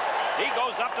Dotterer. He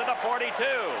goes up to the 42,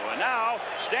 and now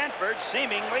Stanford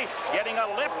seemingly getting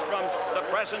a lift from the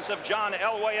presence of John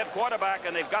Elway at quarterback,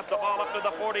 and they've got the ball up to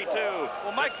the 42.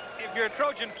 Well, Mike, if you're a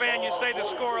Trojan fan, you say the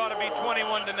score ought to be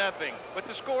 21-0, but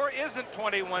the score isn't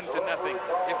 21-0.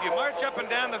 If you march up and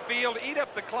down the field, eat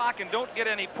up the clock, and don't get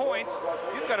any points,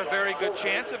 you've got a very good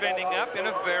chance of ending up in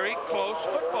a very close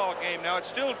football game. Now, it's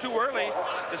still too early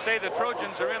to say the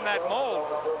Trojans are in that mold,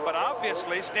 but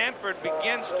obviously Stanford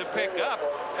begins to pick up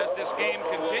as this game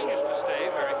continues to stay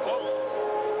very close.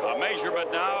 A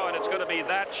measurement now, and it's going to be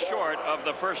that short of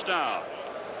the first down.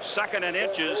 2nd and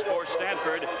inches for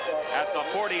Stanford at the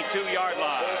 42-yard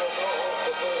line.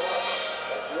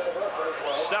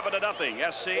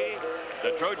 7-0 SC.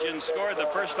 The Trojans scored the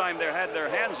first time they had their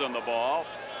hands on the ball,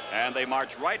 and they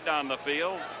marched right down the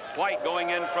field. White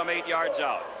going in from 8 yards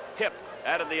out. Hipp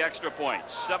added the extra point.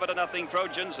 7-0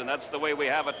 Trojans, and that's the way we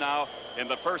have it now in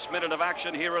the first minute of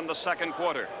action here in the second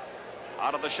quarter.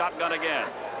 Out of the shotgun again.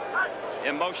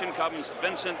 In motion comes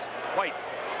Vincent White.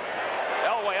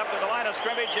 Elway up to the line of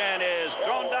scrimmage and is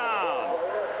thrown down.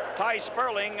 Ty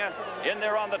Sperling in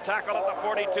there on the tackle at the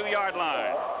 42-yard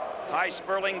line. Ty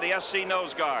Sperling, the SC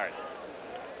nose guard.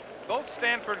 Both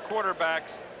Stanford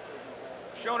quarterbacks,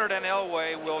 Schonert and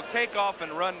Elway, will take off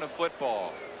and run the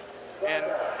football. And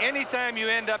anytime you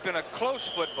end up in a close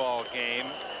football game,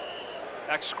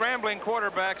 a scrambling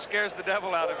quarterback scares the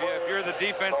devil out of you if you're the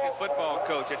defensive football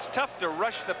coach. It's tough to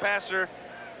rush the passer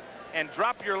and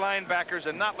drop your linebackers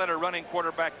and not let a running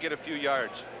quarterback get a few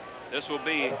yards. This will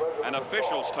be an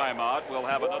official's timeout. We'll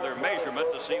have another measurement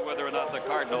to see whether or not the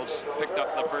Cardinals picked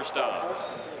up the first down.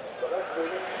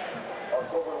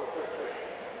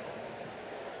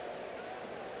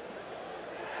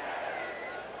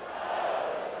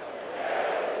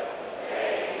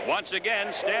 Once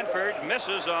again, Stanford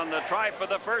misses on the try for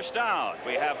the first down.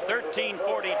 We have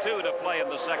 13:42 to play in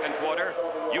the second quarter.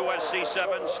 USC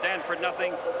 7, Stanford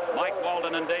nothing. Mike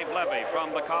Walden and Dave Levy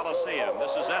from the Coliseum.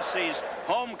 This is SC's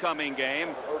homecoming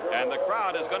game, and the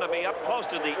crowd is going to be up close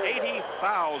to the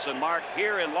 80,000 mark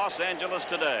here in Los Angeles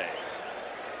today.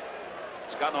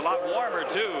 It's gotten a lot warmer,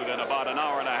 too, than about an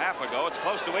hour and a half ago. It's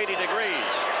close to 80 degrees.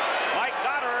 Mike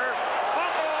Dotterer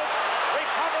fumbled,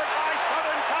 recovered by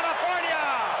Southern California.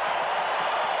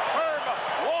 Herb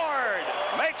Ward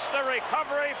makes the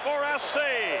recovery for SC.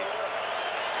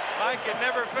 Mike, it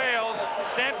never fails.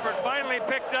 Stanford finally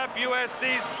picked up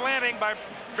USC's slanting by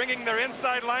bringing their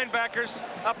inside linebackers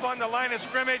up on the line of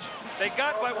scrimmage. They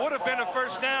got what would have been a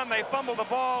first down. They fumbled the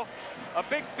ball. A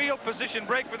big field position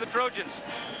break for the Trojans.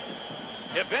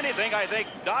 If anything, I think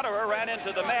Dotterer ran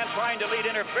into the man trying to lead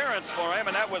interference for him,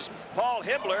 and that was Paul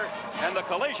Hibbler, and the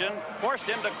collision forced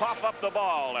him to cough up the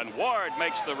ball, and Ward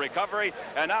makes the recovery,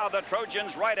 and now the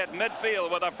Trojans right at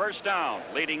midfield with a first down,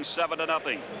 leading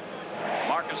 7-0.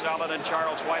 Marcus Allen and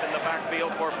Charles White in the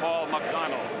backfield for Paul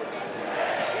McDonald.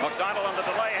 McDonald on the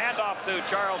delay handoff to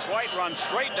Charles White, runs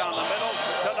straight down the middle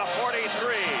to the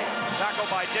 43. Tackled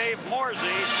by Dave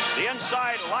Morsey, the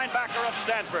inside linebacker of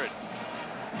Stanford.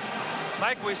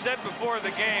 Like we said before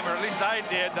the game, or at least I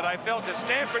did, that I felt if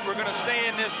Stanford were going to stay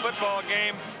in this football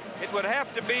game, it would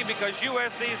have to be because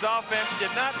USC's offense did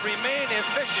not remain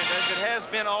efficient as it has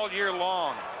been all year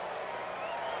long.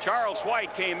 Charles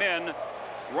White came in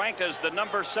ranked as the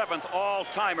number 7th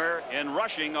all-timer in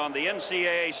rushing on the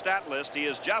NCAA stat list. He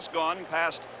has just gone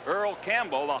past Earl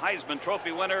Campbell, the Heisman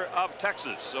Trophy winner of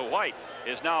Texas. So White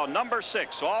is now number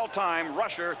 6 all-time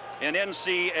rusher in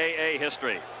NCAA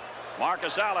history.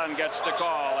 Marcus Allen gets the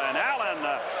call, and Allen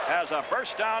has a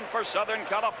first down for Southern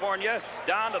California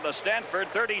down to the Stanford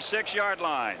 36-yard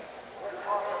line.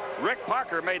 Rick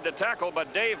Parker made the tackle,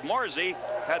 but Dave Morsey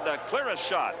had the clearest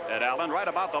shot at Allen right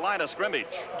about the line of scrimmage.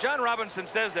 John Robinson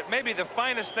says that maybe the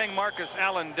finest thing Marcus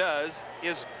Allen does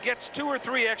is gets 2 or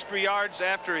 3 extra yards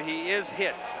after he is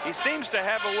hit. He seems to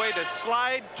have a way to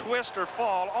slide, twist, or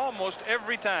fall almost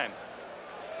every time.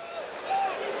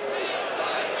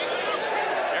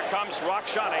 Here comes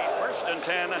Rockshani, 1st and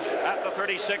 10 at the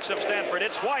 36 of Stanford.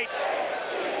 It's White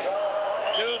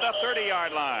to the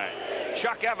 30-yard line.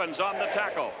 Chuck Evans on the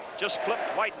tackle. Just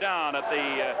flipped White down at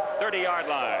the 30-yard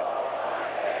line.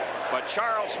 But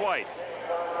Charles White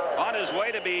on his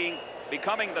way to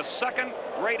becoming the 2nd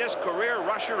greatest career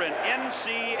rusher in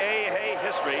NCAA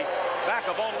history, back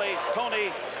of only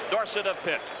Tony Dorsett of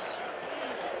Pitt.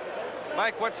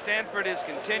 Mike, what Stanford is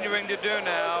continuing to do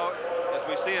now, as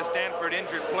we see a Stanford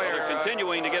injured player. They're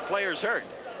continuing to get players hurt.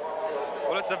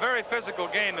 Well, it's a very physical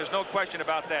game. There's no question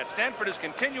about that. Stanford is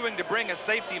continuing to bring a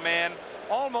safety man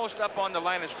almost up on the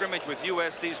line of scrimmage with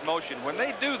USC's motion. When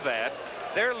they do that,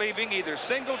 they're leaving either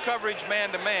single coverage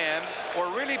man-to-man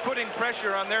or really putting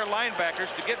pressure on their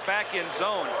linebackers to get back in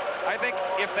zone. I think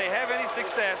if they have any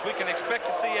success, we can expect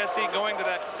to see SC going to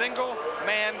that single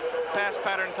man pass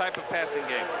pattern type of passing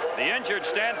game. The injured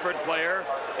Stanford player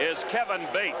is Kevin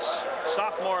Bates,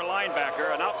 sophomore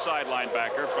linebacker, an outside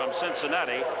linebacker from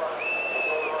Cincinnati.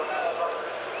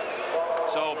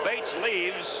 So Bates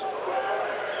leaves,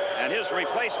 and his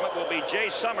replacement will be Jay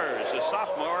Summers, a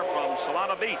sophomore from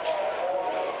Solana Beach.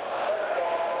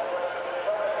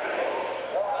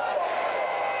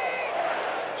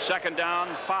 Second down,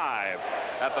 5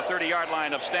 at the 30-yard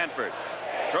line of Stanford.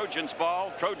 Trojans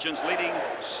ball, Trojans leading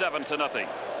 7-0.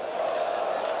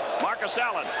 Marcus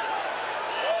Allen.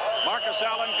 Marcus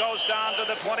Allen goes down to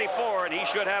the 24, and he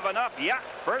should have enough. Yeah,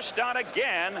 first down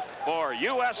again for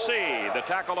USC. The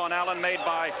tackle on Allen made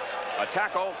by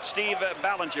Steve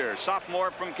Ballinger,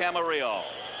 sophomore from Camarillo.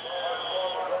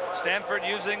 Stanford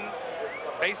using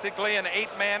basically an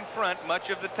 8-man front much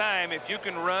of the time. If you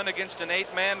can run against an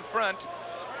 8-man front,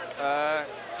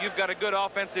 you've got a good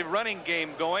offensive running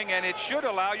game going, and it should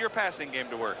allow your passing game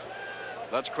to work.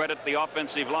 Let's credit the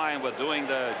offensive line with doing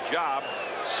the job,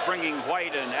 springing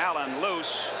White and Allen loose.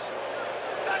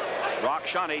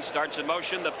 Rockshani starts in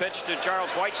motion. The pitch to Charles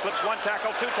White, slips 1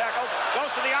 tackle, 2 tackles, goes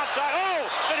to the outside. Oh,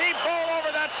 did he bowl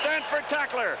over that Stanford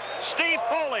tackler? Steve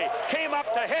Foley came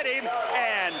up to hit him,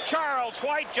 and Charles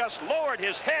White just lowered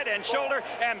his head and shoulder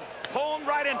and pulled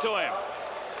right into him.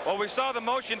 Well, we saw the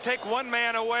motion take 1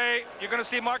 man away. You're going to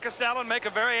see Marcus Allen make a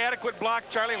very adequate block.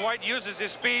 Charlie White uses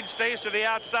his speed, stays to the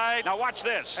outside. Now watch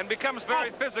this. And becomes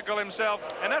very physical himself.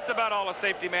 And that's about all a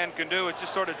safety man can do, is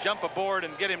just sort of jump aboard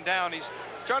and get him down.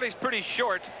 Charlie's pretty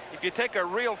short. If you take a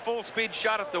real full-speed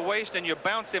shot at the waist and you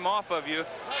bounce him off of you,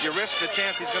 you risk the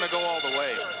chance he's going to go all the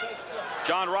way.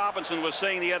 John Robinson was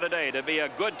saying the other day, to be a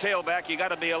good tailback, you got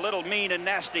to be a little mean and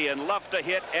nasty and love to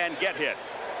hit and get hit.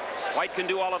 White can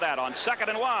do all of that. On 2nd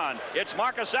and 1, it's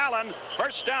Marcus Allen.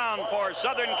 First down for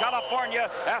Southern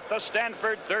California at the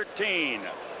Stanford 13.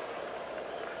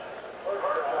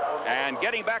 And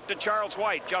getting back to Charles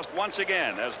White just once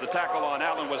again, as the tackle on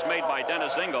Allen was made by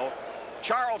Dennis Engel.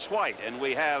 Charles White, and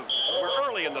we're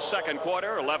early in the second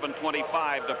quarter,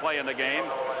 11:25 to play in the game,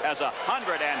 has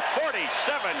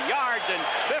 147 yards and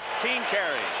 15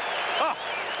 carries. Oh.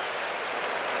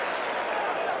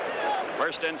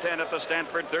 First and 10 at the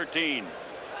Stanford 13.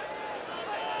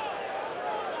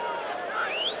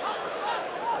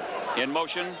 In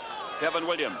motion, Kevin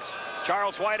Williams.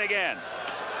 Charles White again.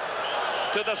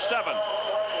 To the 7.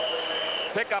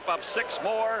 Pickup of 6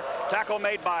 more. Tackle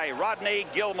made by Rodney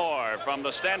Gilmore from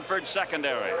the Stanford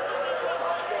secondary.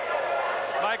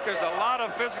 Mike, there's a lot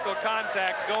of physical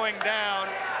contact going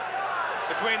down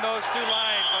between those two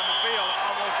lines on the field.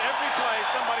 Almost every play,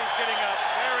 somebody's getting up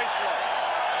very slow.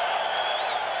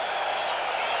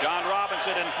 John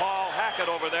Robinson and Paul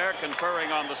Hackett over there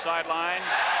conferring on the sideline.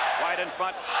 White in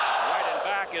front, right in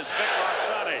back is Vic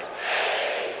Roxani.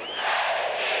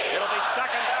 It'll be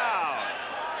second down.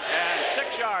 And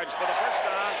 6 yards for the first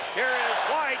down. Here is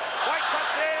White. White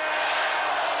cuts in.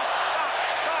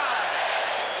 Outside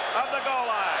of the goal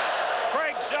line.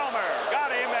 Craig Zellmer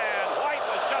got him, and White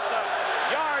was just a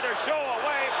yard or so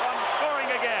away from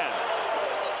scoring again.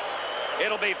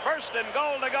 It'll be first and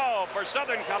goal to go for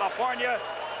Southern California.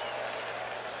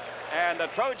 And the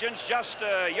Trojans just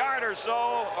a yard or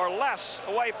so or less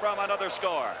away from another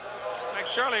score. Like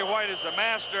Charlie White is a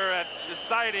master at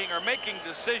deciding or making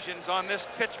decisions on this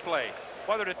pitch play,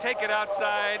 whether to take it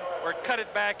outside or cut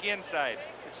it back inside.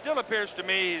 It still appears to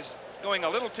me he's going a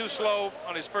little too slow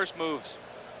on his first moves.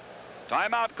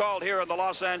 Timeout called here in the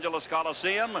Los Angeles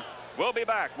Coliseum. We'll be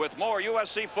back with more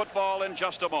USC football in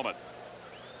just a moment.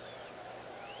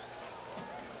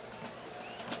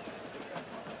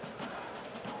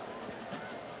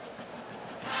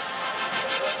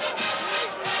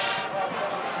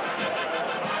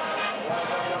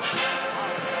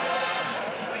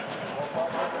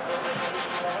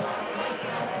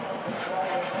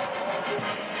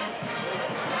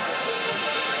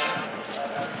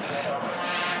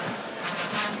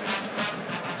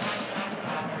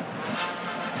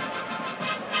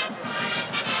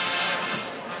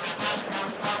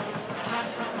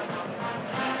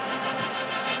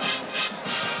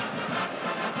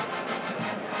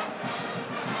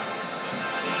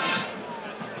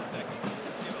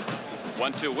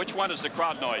 One, two. Which one is the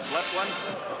crowd noise? Left one?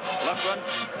 Left one?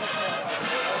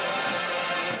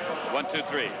 1, 2,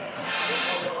 3.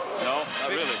 No, not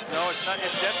really. No, it's not.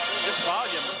 It's just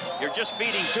volume. You're just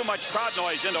feeding too much crowd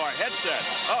noise into our headset.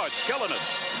 Oh, it's killing us.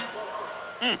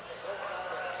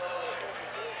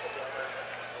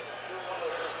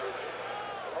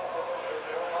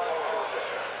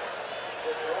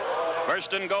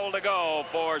 First and goal to go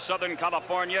for Southern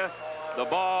California. The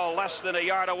ball less than a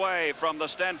yard away from the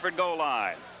Stanford goal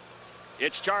line.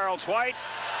 It's Charles White.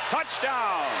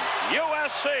 Touchdown,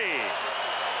 USC.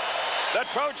 The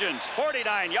Trojans,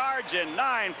 49 yards in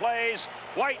 9 plays.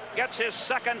 White gets his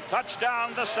second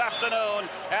touchdown this afternoon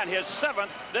and his 7th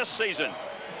this season.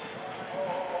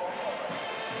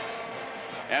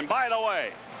 And by the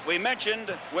way, we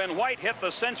mentioned when White hit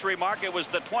the century mark, it was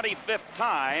the 25th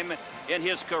time in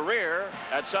his career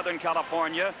at Southern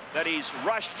California that he's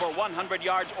rushed for 100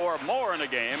 yards or more in a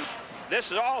game.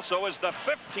 This also is the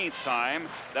 15th time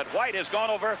that White has gone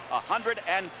over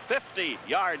 150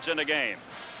 yards in a game.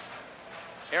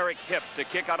 Eric Hipp to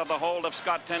kick out of the hold of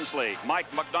Scott Tinsley.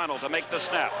 Mike McDonald to make the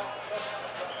snap.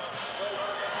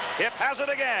 Hipp has it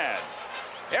again.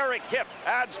 Eric Hipp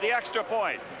adds the extra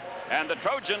point. And the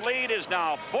Trojan lead is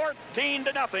now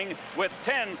 14-0 with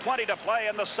 10:20 to play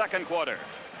in the second quarter.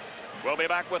 We'll be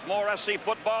back with more SC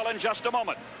football in just a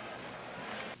moment.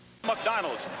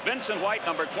 McDonald's, Vincent White,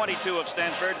 number 22 of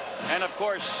Stanford, and of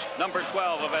course, number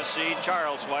 12 of SC,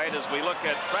 Charles White, as we look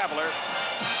at Traveler.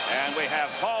 And we have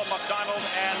Paul McDonald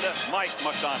and Mike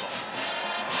McDonald.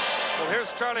 Well, here's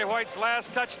Charlie White's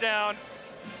last touchdown.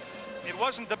 It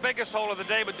wasn't the biggest hole of the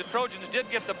day, but the Trojans did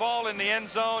get the ball in the end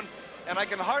zone. And I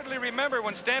can hardly remember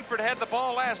when Stanford had the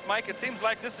ball last, Mike. It seems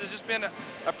like this has just been a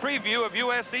preview of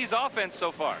USC's offense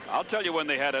so far. I'll tell you when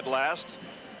they had it last.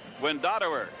 When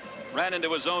Dotterer ran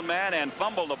into his own man and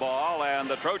fumbled the ball, and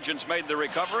the Trojans made the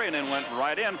recovery and then went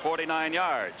right in 49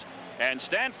 yards. And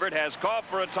Stanford has called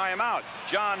for a timeout.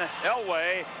 John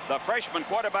Elway, the freshman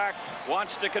quarterback,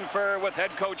 wants to confer with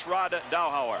head coach Rod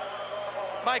Dowhauer.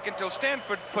 Mike, until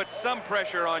Stanford puts some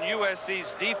pressure on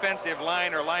USC's defensive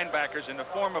line or linebackers in the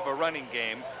form of a running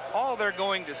game, all they're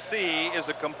going to see is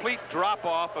a complete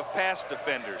drop-off of pass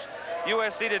defenders.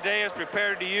 USC today is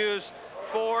prepared to use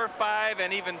 4, 5,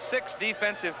 and even 6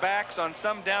 defensive backs on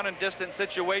some down and distance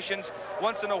situations.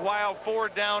 Once in a while, 4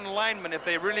 down linemen if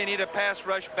they really need a pass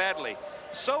rush badly.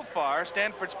 So far,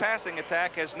 Stanford's passing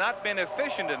attack has not been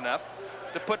efficient enough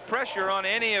to put pressure on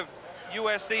any of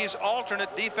USC's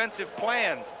alternate defensive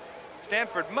plans.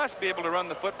 Stanford must be able to run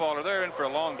the football or they're in for a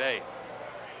long day.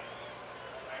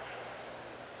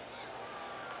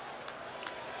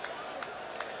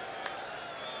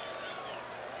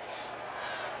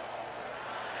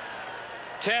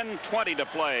 .10:20 to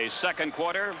play, second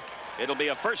quarter. It'll be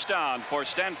a first down for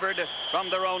Stanford from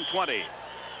their own 20.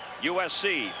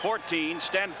 USC 14,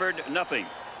 Stanford nothing.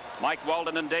 Mike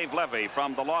Walden and Dave Levy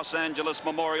from the Los Angeles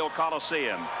Memorial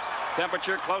Coliseum.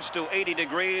 Temperature close to 80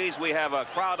 degrees. We have a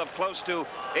crowd of close to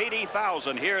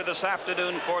 80,000 here this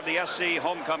afternoon for the SC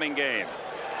homecoming game.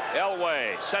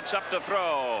 Elway sets up to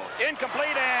throw.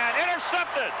 Incomplete and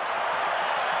intercepted.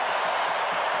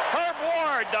 Herb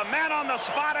Ward, the man on the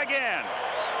spot again.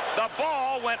 The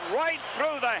ball went right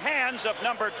through the hands of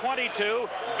number 22,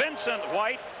 Vincent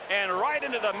White, and right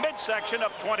into the midsection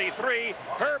of 23,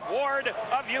 Herb Ward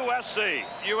of USC.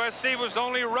 USC was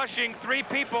only rushing 3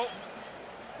 people,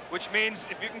 which means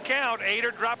if you can count, 8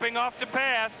 are dropping off to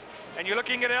pass, and you're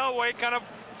looking at Elway kind of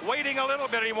waiting a little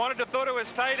bit. He wanted to throw to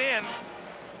his tight end.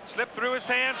 Slipped through his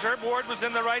hands. Herb Ward was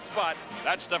in the right spot.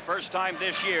 That's the first time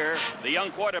this year the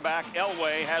young quarterback,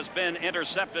 Elway, has been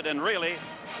intercepted, and really,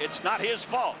 it's not his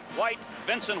fault.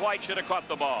 Vincent White should have caught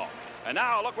the ball. And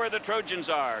now look where the Trojans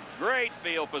are. Great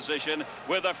field position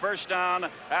with a first down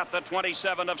at the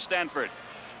 27 of Stanford.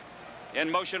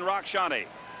 In motion, Rockshani.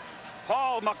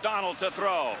 Paul McDonald to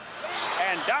throw.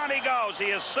 And down he goes. He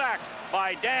is sacked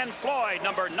by Dan Floyd,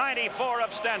 number 94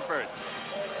 of Stanford.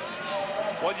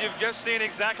 Well, you've just seen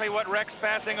exactly what wrecks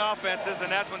passing offenses,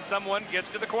 and that's when someone gets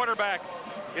to the quarterback.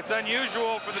 It's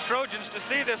unusual for the Trojans to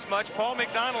see this much. Paul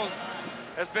McDonald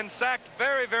has been sacked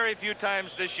very, very few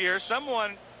times this year.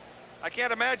 Someone, I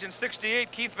can't imagine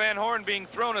 68 Keith Van Horn being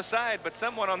thrown aside, but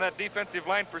someone on that defensive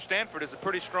line for Stanford is a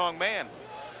pretty strong man.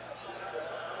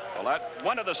 Well,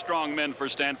 one of the strong men for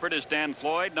Stanford is Dan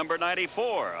Floyd, number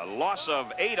 94. A loss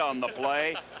of 8 on the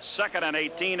play. Second and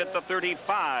 18 at the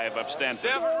 35 of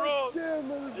Stanford.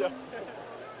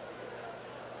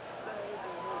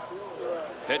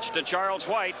 Pitch to Charles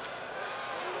White.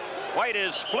 White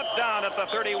is flipped down at the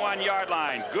 31-yard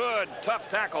line. Good, tough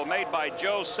tackle made by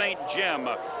Joe St. Jim,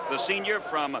 the senior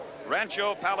from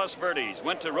Rancho Palos Verdes.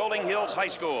 Went to Rolling Hills High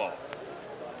School.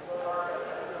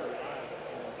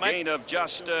 Gain of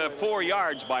just 4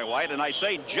 yards by White, and I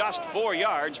say just 4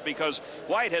 yards because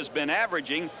White has been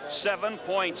averaging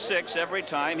 7.6 every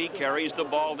time he carries the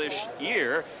ball this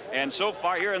year, and so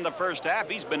far here in the first half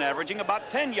he's been averaging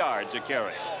about 10 yards a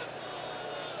carry.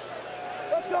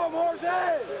 Let's go,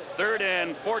 Morgan! Third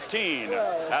and 14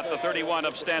 at the 31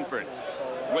 of Stanford.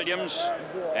 Williams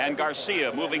and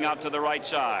Garcia moving out to the right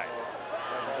side.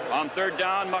 On third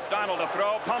down, McDonald to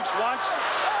throw, pumps once.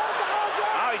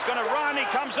 Now he's going to run. He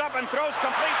comes up and throws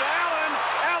complete to Allen.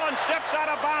 Allen steps out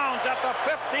of bounds at the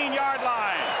 15-yard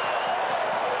line.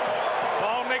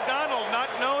 Paul McDonald, not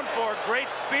known for great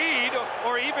speed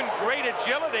or even great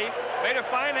agility, made a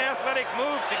fine athletic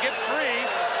move to get free,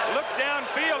 looked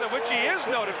downfield, at which he is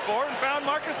noted for, and found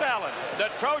Marcus Allen.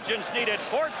 The Trojans needed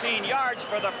 14 yards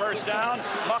for the first down.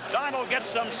 McDonald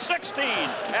gets them 16,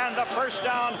 and the first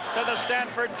down to the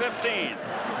Stanford 15.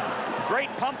 Great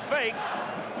pump fake.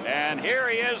 And here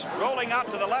he is rolling out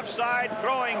to the left side,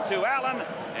 throwing to Allen,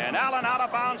 and Allen out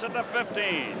of bounds at the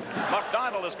 15.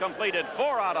 McDonald has completed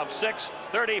 4 out of 6,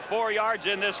 34 yards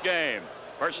in this game.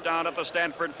 First down at the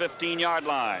Stanford 15-yard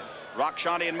line.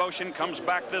 Rockshani in motion, comes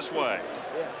back this way.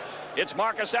 It's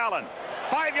Marcus Allen.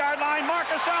 5-yard line,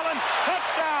 Marcus Allen,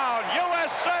 touchdown,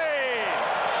 USC!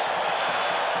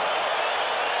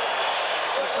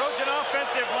 The Trojan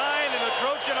offensive line and the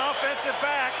Trojan offensive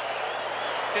backs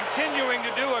continuing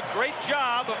to do a great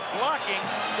job of blocking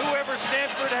whoever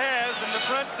Stanford has in the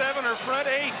front 7 or front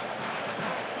 8.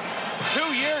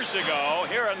 2 years ago,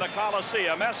 here in the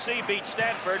Coliseum, SC beat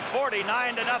Stanford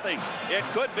 49-0. It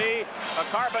could be a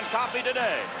carbon copy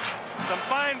today. Some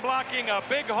fine blocking, a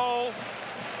big hole.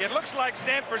 It looks like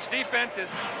Stanford's defense is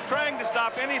trying to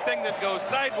stop anything that goes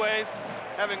sideways,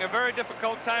 having a very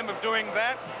difficult time of doing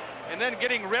that, and then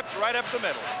getting ripped right up the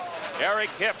middle.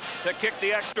 Eric Hipp to kick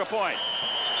the extra point.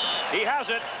 He has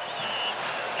it,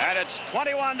 and it's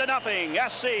 21-0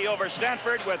 SC over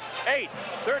Stanford with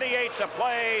 8:38 to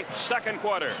play, second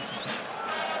quarter.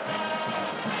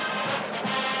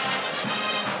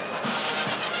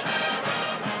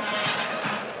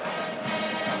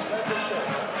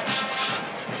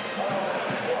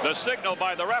 The signal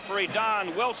by the referee,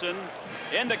 Don Wilson,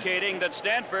 indicating that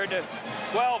Stanford,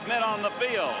 12 men on the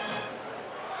field.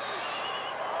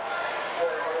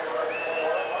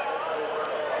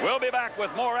 We'll be back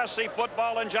with more SC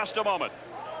football in just a moment.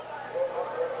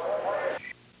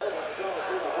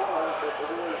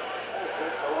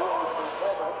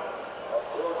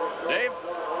 Dave?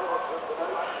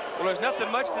 Well, there's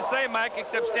nothing much to say, Mike,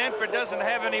 except Stanford doesn't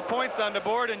have any points on the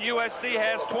board and USC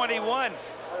has 21.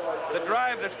 The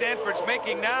drive that Stanford's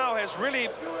making now has really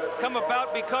come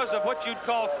about because of what you'd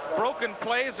call broken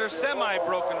plays or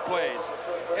semi-broken plays.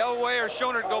 Elway or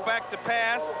Schonert go back to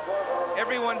pass.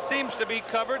 Everyone seems to be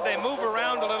covered. They move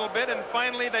around a little bit, and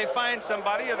finally they find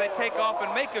somebody or they take off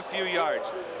and make a few yards.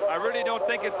 I really don't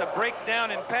think it's a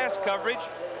breakdown in pass coverage.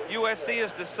 USC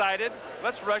has decided,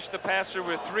 let's rush the passer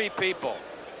with 3 people.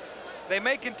 They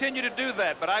may continue to do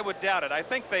that, but I would doubt it. I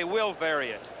think they will vary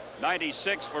it.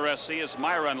 96 for SC is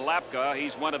Myron Lapka.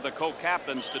 He's one of the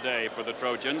co-captains today for the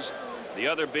Trojans. The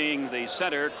other being the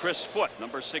center, Chris Foote,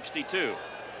 number 62.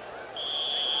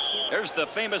 There's the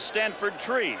famous Stanford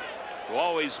tree, who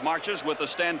always marches with the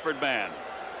Stanford band.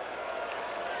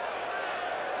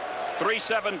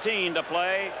 3:17 to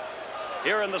play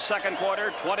here in the second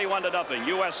quarter. 21-0.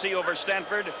 USC over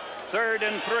Stanford. 3rd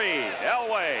and 3.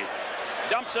 Elway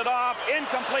dumps it off,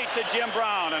 incomplete to Jim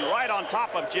Brown, and right on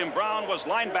top of Jim Brown was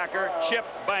linebacker Chip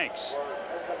Banks.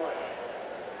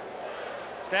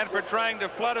 Stanford trying to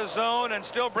flood a zone and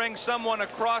still bring someone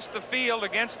across the field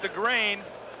against the grain.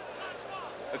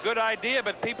 A good idea,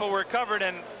 but people were covered,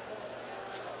 and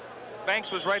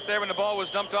Banks was right there when the ball was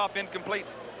dumped off, incomplete.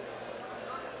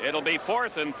 It'll be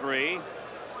 4th and 3,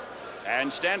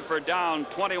 and Stanford down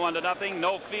 21-0.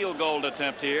 No field goal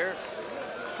attempt here.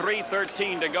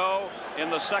 3:13 to go in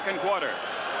the second quarter.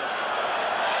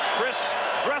 Chris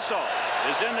Dressel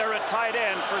is in there at tight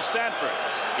end for Stanford.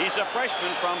 He's a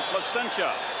freshman from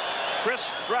Placentia. Chris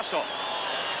Dressel.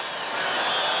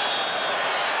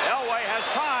 Elway has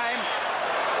time.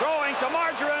 Throwing to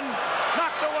Margarine.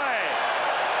 Knocked away.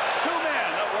 2 men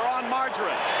that were on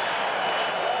Margarine.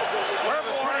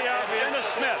 Dennis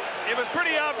Smith. It was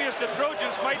pretty obvious the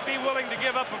Trojans might be willing to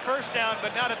give up a first down,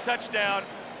 but not a touchdown.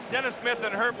 Dennis Smith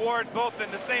and Herb Ward both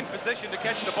in the same position to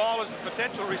catch the ball as the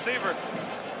potential receiver.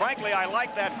 Frankly, I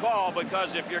like that call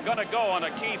because if you're going to go on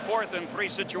a key 4th and 3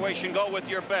 situation, go with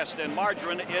your best, and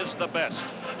Margarine is the best.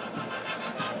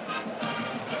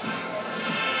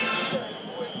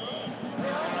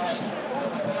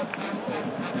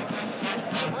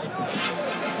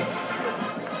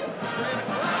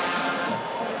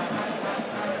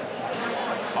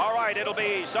 It'll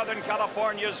be Southern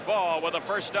California's ball with a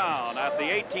first down at the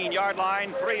 18-yard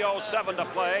line. 3:07 to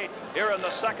play here in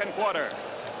the second quarter.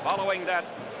 Following that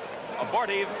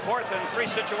abortive 4th and 3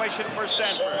 situation for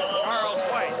Stanford. Charles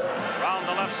White around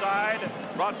the left side,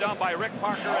 brought down by Rick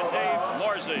Parker and Dave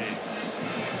Morsey.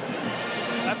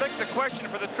 I think the question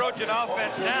for the Trojan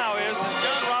offense now is, does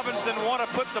John Robinson want to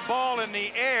put the ball in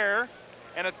the air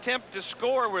and attempt to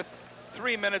score with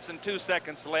 3 minutes and 2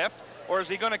 seconds left? Or is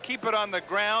he going to keep it on the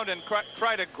ground and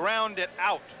try to ground it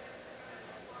out?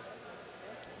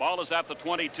 Ball is at the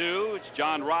 22. It's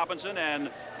John Robinson and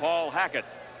Paul Hackett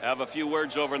have a few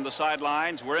words over in the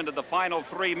sidelines. We're into the final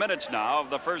 3 minutes now of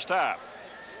the first half.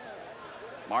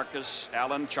 Marcus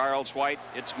Allen, Charles White.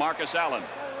 It's Marcus Allen.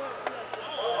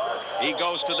 He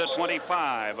goes to the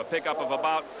 25, a pickup of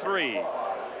about 3.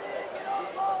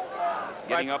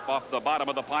 Getting up off the bottom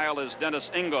of the pile is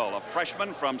Dennis Engel, a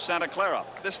freshman from Santa Clara.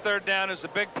 This 3rd down is a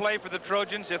big play for the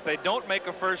Trojans. If they don't make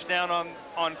a first down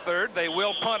on 3rd, they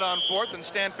will punt on 4th, and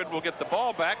Stanford will get the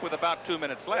ball back with about 2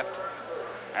 minutes left.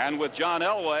 And with John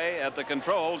Elway at the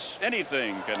controls,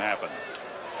 anything can happen.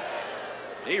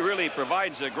 He really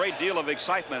provides a great deal of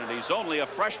excitement, and he's only a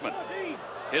freshman.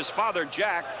 His father,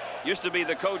 Jack, used to be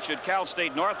the coach at Cal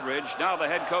State Northridge, now the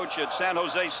head coach at San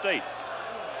Jose State.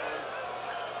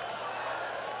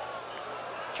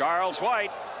 Charles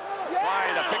White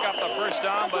trying to pick up the first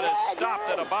down, but it's stopped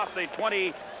at about the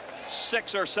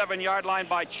 26 or 7-yard line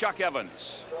by Chuck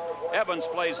Evans. Evans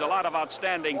plays a lot of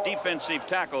outstanding defensive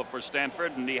tackle for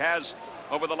Stanford, and he has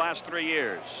over the last 3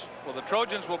 years. Well, the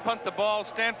Trojans will punt the ball.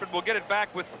 Stanford will get it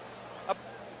back with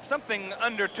something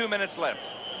under 2 minutes left.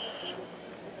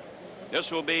 This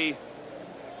will be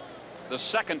the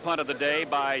second punt of the day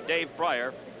by Dave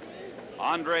Pryor.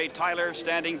 Andre Tyler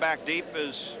standing back deep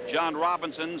as John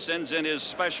Robinson sends in his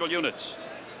special units.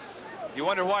 You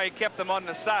wonder why he kept them on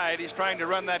the side. He's trying to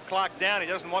run that clock down. He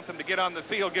doesn't want them to get on the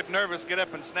field, get nervous, get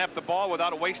up and snap the ball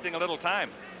without wasting a little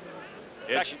time.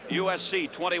 It's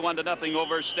USC 21-0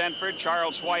 over Stanford.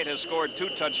 Charles White has scored 2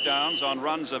 touchdowns on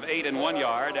runs of 8 and 1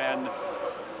 yard, and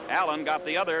Allen got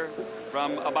the other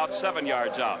from about 7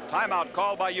 yards out. Timeout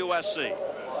called by USC.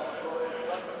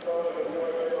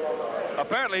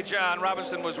 Apparently, John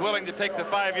Robinson was willing to take the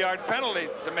 5-yard penalty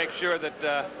to make sure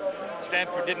that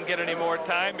Stanford didn't get any more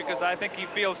time, because I think he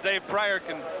feels Dave Pryor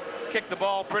can kick the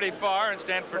ball pretty far, and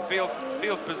Stanford feels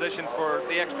position for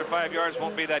the extra 5 yards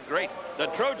won't be that great. The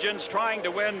Trojans trying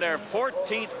to win their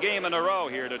 14th game in a row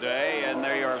here today, and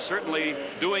they are certainly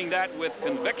doing that with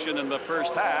conviction in the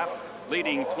first half,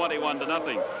 leading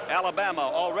 21-0. Alabama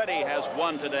already has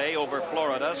won today over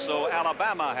Florida, so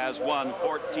Alabama has won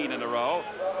 14 in a row.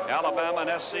 Alabama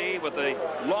and SC with the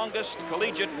longest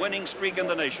collegiate winning streak in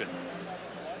the nation.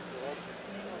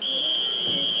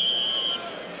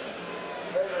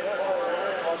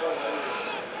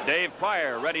 Dave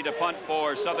Pryor ready to punt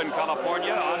for Southern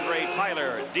California. Andre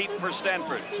Tyler deep for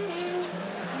Stanford.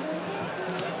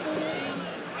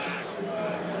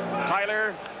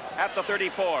 Tyler at the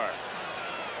 34.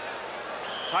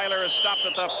 Tyler is stopped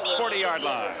at the 40-yard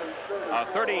line. A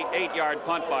 38-yard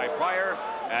punt by Pryor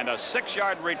and a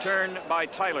 6-yard return by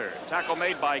Tyler. Tackle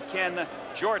made by Ken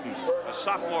Jordan, a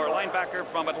sophomore linebacker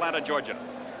from Atlanta, Georgia.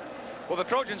 Well, the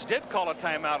Trojans did call a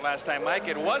timeout last time, Mike.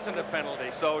 It wasn't a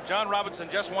penalty, so John Robinson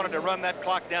just wanted to run that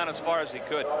clock down as far as he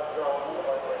could.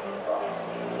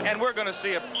 And we're going to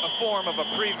see a form of a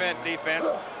prevent defense.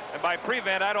 And by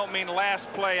prevent, I don't mean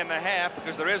last play in the half,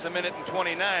 because there is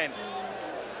 1:29.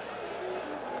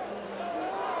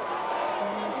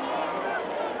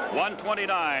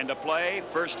 1:29 to play,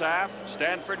 first half.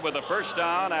 Stanford with a first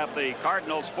down at the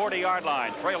Cardinals' 40-yard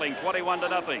line, trailing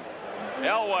 21-0.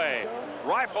 Elway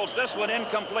rifles this one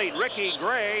incomplete. Ricky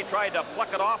Gray tried to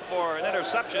pluck it off for an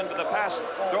interception, but the pass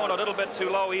thrown a little bit too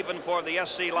low even for the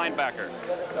SC linebacker.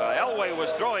 Elway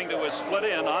was throwing to his split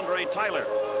in, Andre Tyler.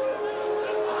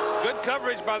 Good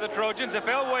coverage by the Trojans. If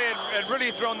Elway had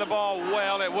really thrown the ball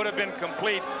well, it would have been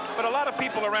complete. But a lot of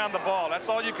people around the ball. That's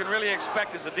all you can really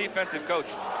expect as a defensive coach.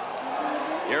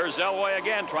 Here's Elway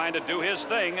again trying to do his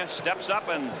thing. Steps up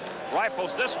and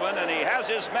rifles this one, and he has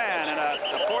his man. And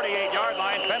the 48-yard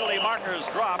line, penalty markers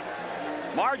drop.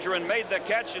 Margarine made the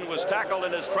catch and was tackled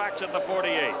in his tracks at the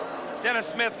 48. Dennis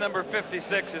Smith, number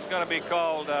 56, is going to be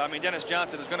called, Dennis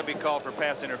Johnson is going to be called for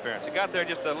pass interference. He got there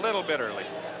just a little bit early.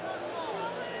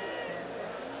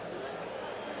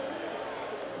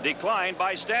 Declined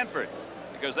by Stanford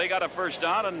because they got a first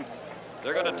down, and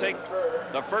they're going to take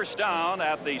the first down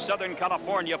at the Southern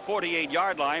California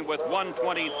 48-yard line with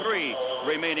 1:23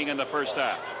 remaining in the first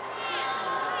half.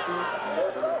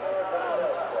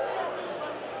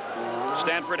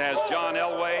 Stanford has John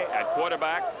Elway at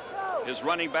quarterback. His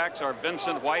running backs are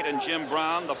Vincent White and Jim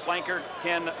Brown. The flanker,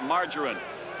 Ken Margarine.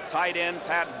 Tight end,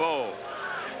 Pat Bowe.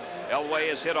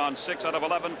 Elway is hit on 6 out of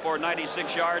 11 for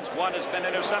 96 yards. One has been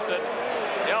intercepted.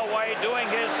 Elway doing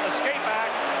his escape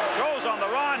act, throws on the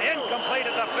run, incomplete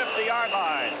at the 50-yard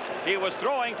line. He was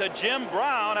throwing to Jim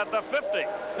Brown at the 50.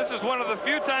 This is one of the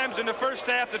few times in the first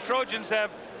half the Trojans have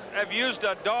used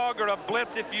a dog or a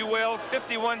blitz, if you will.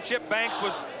 51 Chip Banks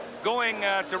was going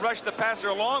to rush the passer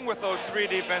along with those 3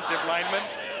 defensive linemen,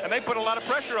 and they put a lot of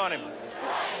pressure on him.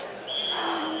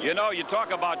 You know, you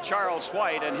talk about Charles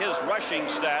White and his rushing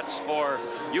stats for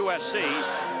USC.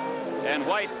 And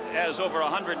White has over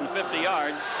 150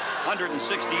 yards,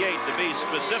 168 to be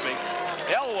specific.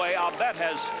 Elway, I'll bet,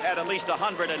 has had at least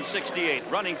 168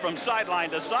 running from sideline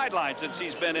to sideline since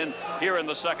he's been in here in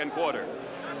the second quarter.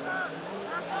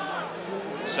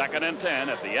 2nd and 10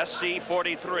 at the SC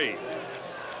 43.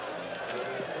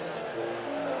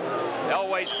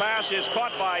 Elway's pass is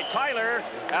caught by Tyler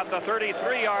at the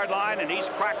 33-yard line, and he's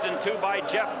cracked in 2 by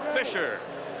Jeff Fisher.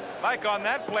 Mike, on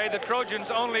that play, the Trojans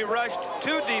only rushed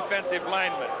 2 defensive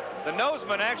linemen. The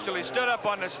noseman actually stood up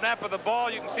on the snap of the ball.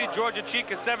 You can see Georgia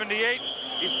Chica 78.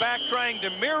 He's back trying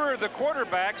to mirror the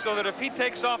quarterback so that if he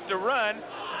takes off to run,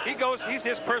 he's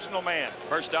his personal man.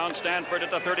 First down, Stanford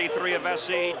at the 33 of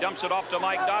SC. Dumps it off to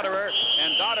Mike Dotterer,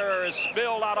 and Dotterer is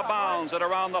spilled out of bounds at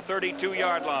around the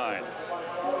 32-yard line.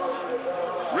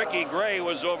 Ricky Gray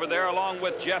was over there along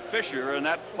with Jeff Fisher, and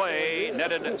that play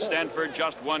netted Stanford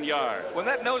just 1 yard. When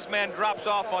that noseman drops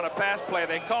off on a pass play,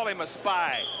 they call him a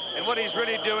spy. And what he's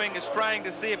really doing is trying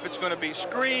to see if it's going to be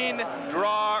screen,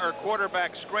 draw, or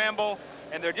quarterback scramble.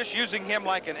 And they're just using him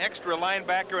like an extra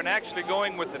linebacker and actually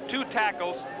going with the 2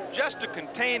 tackles just to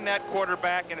contain that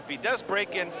quarterback. And if he does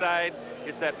break inside,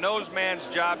 it's that noseman's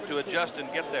job to adjust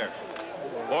and get there.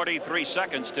 43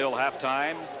 seconds till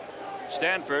halftime.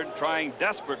 Stanford trying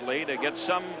desperately to get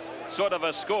some sort of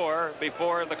a score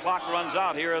before the clock runs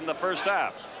out here in the first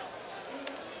half.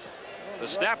 The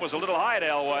snap was a little high to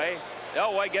Elway.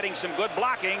 Elway getting some good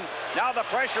blocking. Now the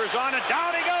pressure is on, and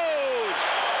down he goes.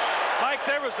 Mike,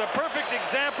 there was the perfect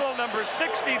example. Number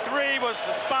 63 was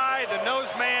the spy, the nose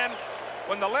man.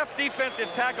 When the left defensive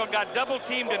tackle got double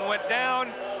teamed and went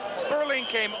down, Sperling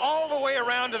came all the way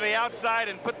around to the outside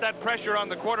and put that pressure on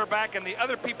the quarterback, and the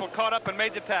other people caught up and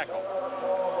made the tackle.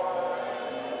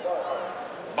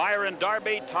 Byron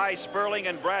Darby, Ty Sperling,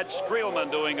 and Brad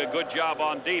Streelman doing a good job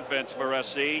on defense for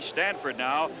SC. Stanford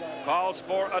now calls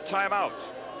for a timeout.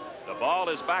 The ball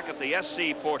is back at the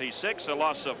SC 46, a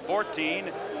loss of 14.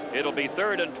 It'll be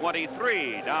 3rd and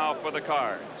 23 now for the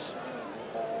Cards.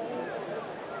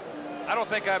 I don't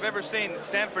think I've ever seen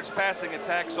Stanford's passing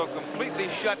attack so completely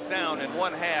shut down in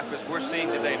one half as we're seeing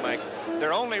today, Mike.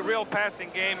 Their only real passing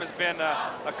game has been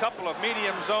a couple of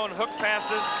medium zone hook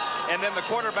passes, and then the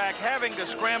quarterback having to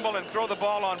scramble and throw the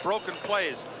ball on broken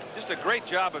plays. Just a great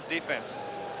job of defense.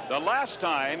 The last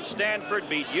time Stanford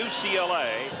beat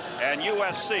UCLA and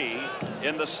USC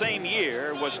in the same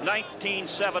year was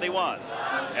 1971.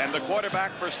 And the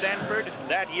quarterback for Stanford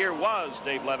that year was,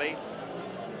 Dave Levy,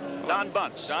 Don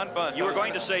Bunce. Don Bunce. You were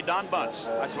going to say Don Bunce.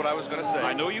 That's what I was going to say.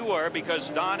 I knew you were, because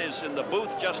Don is in the booth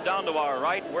just down to our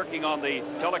right, working on the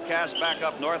telecast back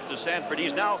up north to Stanford.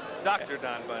 He's now Dr.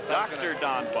 Don Bunce. Dr.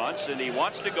 Don Bunce, and he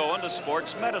wants to go into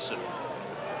sports medicine.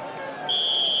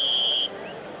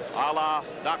 A la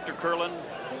Dr. Curlin,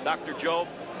 Dr. Jobe,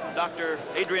 Dr.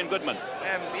 Adrian Goodman.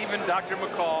 And even Dr.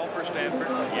 McCall for Stanford.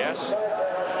 Yes.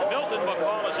 Milton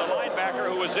McCall is a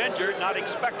linebacker who was injured, not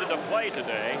expected to play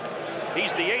today.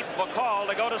 He's the 8th McCall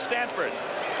to go to Stanford.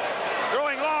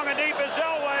 Throwing long and deep is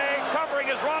Elway. Covering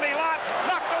is Ronnie Lott.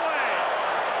 Knocked away.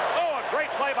 Oh, a great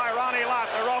play by Ronnie Lott,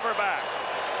 the rover back.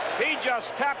 He just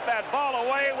tapped that ball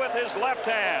away with his left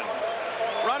hand.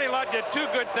 Ronnie Lott did two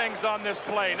good things on this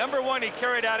play. Number one, he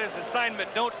carried out his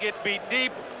assignment, don't get beat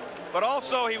deep. But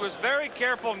also, he was very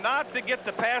careful not to get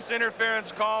the pass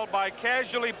interference called by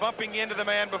casually bumping into the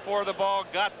man before the ball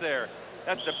got there.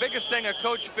 That's the biggest thing a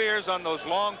coach fears on those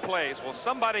long plays. Will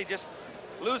somebody just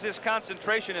lose his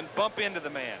concentration and bump into the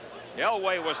man?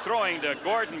 Elway was throwing to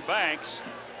Gordon Banks,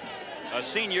 a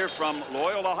senior from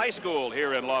Loyola High School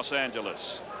here in Los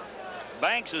Angeles.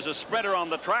 Banks is a sprinter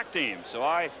on the track team, so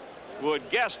I would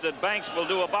guess that Banks will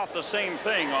do about the same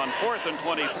thing on 4th and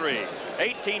 23.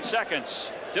 18 seconds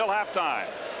till halftime.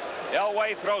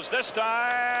 Elway throws this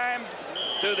time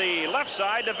to the left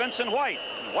side to Vincent White.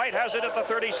 White has it at the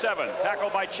 37,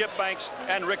 tackled by Chip Banks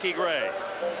and Ricky Gray.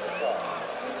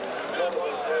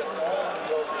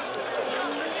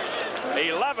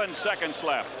 11 seconds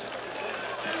left.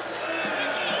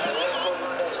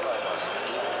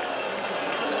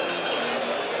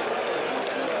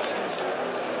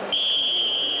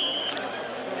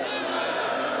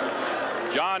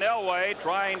 John Elway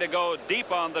trying to go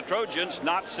deep on the Trojans,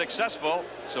 not successful.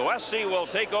 So SC will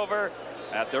take over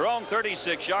at their own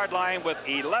 36-yard line with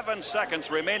 11 seconds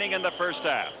remaining in the first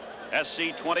half.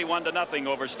 SC 21-0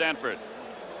 over Stanford.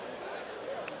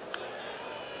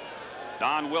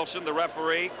 Don Wilson, the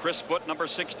referee. Chris Foote, number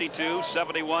 62.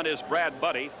 71 is Brad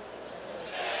Buddy.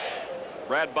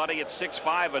 Brad Buddy at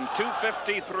 6'5" and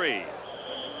 253.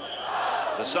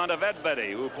 The son of Ed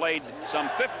Buddy, who played some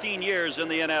 15 years in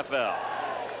the NFL.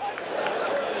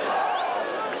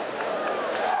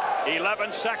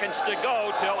 11 seconds to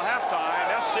go till halftime.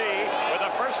 SC with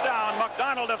a first down.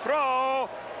 McDonald to throw,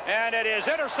 and it is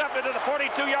intercepted to the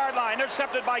 42-yard line.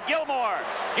 Intercepted by Gilmore.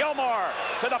 Gilmore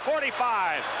to the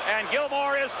 45, and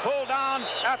Gilmore is pulled down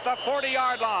at the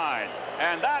 40-yard line.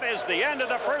 And that is the end of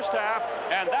the first half,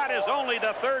 and that is only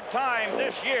the 3rd time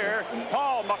this year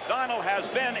Paul McDonald has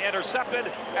been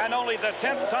intercepted, and only the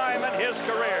 10th time in his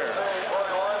career.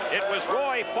 It was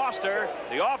Roy Foster,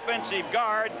 the offensive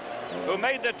guard, who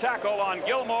made the tackle on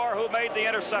Gilmore, who made the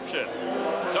interception.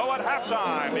 So at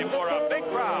halftime, before a big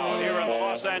crowd here in the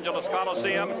Los Angeles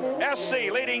Coliseum,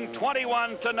 SC leading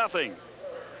 21-0.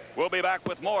 We'll be back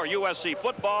with more USC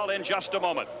football in just a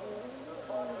moment.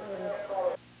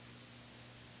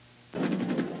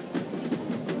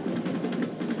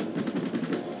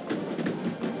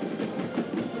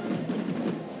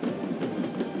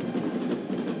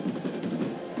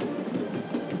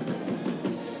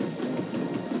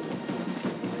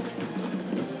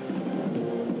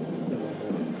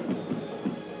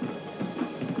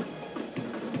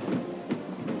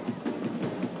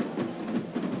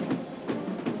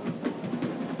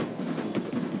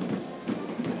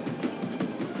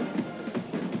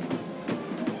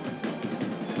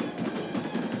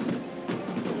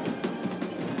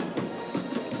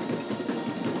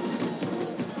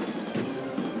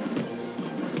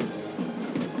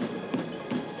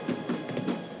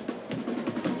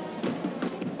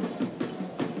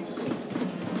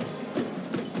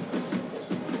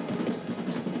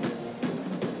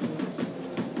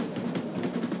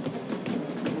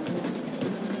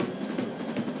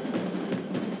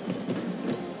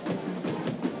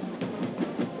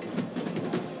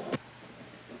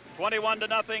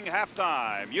 21-0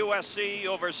 halftime. USC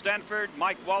over Stanford.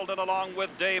 Mike Walden along with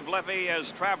Dave Levy as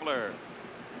traveler.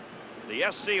 The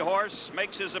SC horse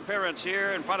makes his appearance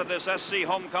here in front of this SC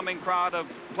homecoming crowd of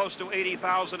close to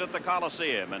 80,000 at the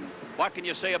Coliseum. And what can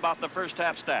you say about the first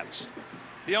half stats?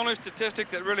 The only statistic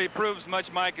that really proves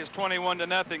much, Mike, is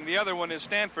 21-0. The other one is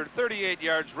Stanford 38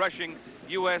 yards rushing,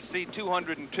 USC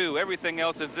 202. Everything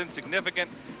else is insignificant.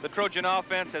 The Trojan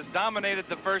offense has dominated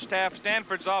the first half.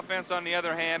 Stanford's offense, on the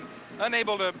other hand,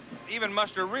 unable to even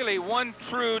muster really one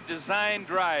true design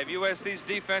drive. USC's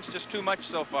defense just too much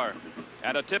so far.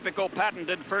 And a typical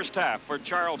patented first half for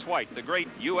Charles White, the great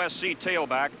USC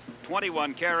tailback.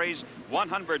 21 carries,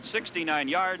 169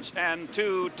 yards, and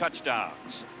 2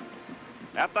 touchdowns.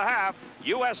 At the half,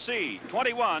 USC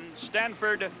 21,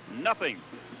 Stanford nothing.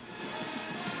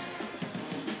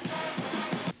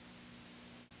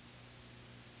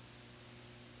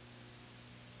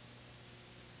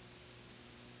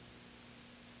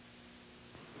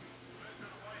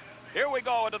 Here we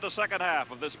go into the second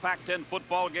half of this Pac-10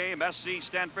 football game. SC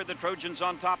Stanford, the Trojans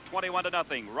on top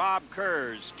 21-0. Rob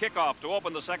Kerr's kickoff to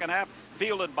open the second half,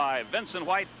 fielded by Vincent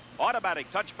White.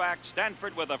 Automatic touchback,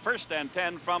 Stanford with a 1st and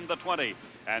 10 from the 20.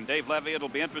 And Dave Levy, it'll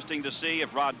be interesting to see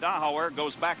if Rod Dahauer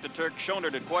goes back to Turk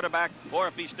Schonert at quarterback or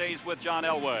if he stays with John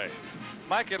Elway.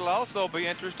 Mike, it'll also be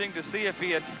interesting to see if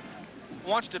he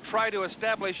wants to try to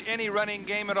establish any running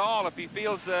game at all, if he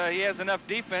feels he has enough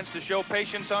defense to show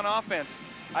patience on offense.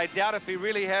 I doubt if he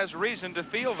really has reason to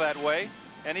feel that way.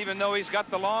 And even though he's got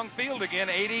the long field again,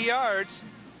 80 yards,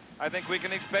 I think we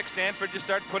can expect Stanford to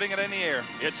start putting it in the air.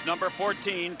 It's number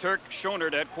 14, Turk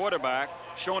Schonert at quarterback.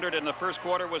 Schonert in the first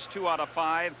quarter was 2 out of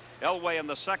 5. Elway in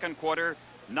the second quarter,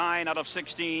 9 out of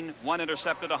 16. 1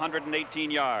 intercepted,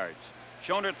 118 yards.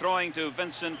 Schonert throwing to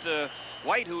Vincent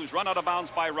White, who's run out of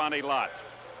bounds by Ronnie Lott.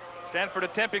 Stanford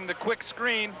attempting the quick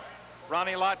screen.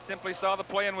 Ronnie Lott simply saw the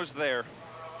play and was there.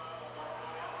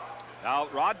 Now,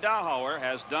 Rod Dahauer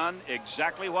has done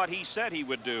exactly what he said he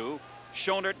would do.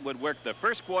 Schonert would work the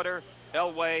first quarter,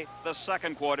 Elway the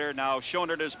second quarter. Now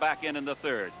Schonert is back in the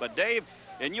third. But Dave,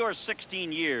 in your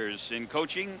 16 years in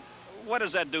coaching, what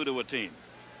does that do to a team?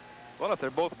 Well, if they're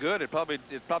both good, it probably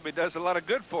does a lot of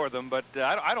good for them. But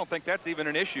I don't think that's even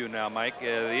an issue now, Mike.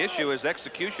 The issue is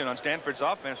execution on Stanford's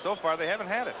offense. So far, they haven't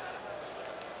had it.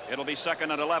 It'll be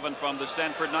 2nd and 11 from the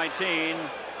Stanford 19.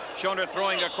 Schonert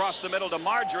throwing across the middle to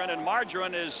Margarine, and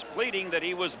Margarine is pleading that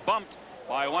he was bumped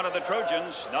by one of the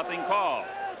Trojans. Nothing called.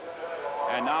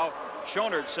 And now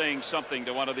Schonert saying something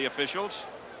to one of the officials.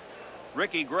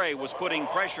 Ricky Gray was putting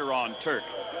pressure on Turk.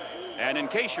 And in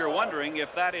case you're wondering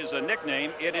if that is a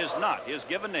nickname, it is not. His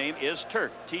given name is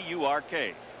Turk,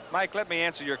 T-U-R-K. Mike, let me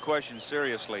answer your question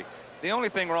seriously. The only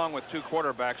thing wrong with 2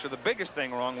 quarterbacks, or the biggest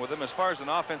thing wrong with them, as far as an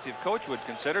offensive coach would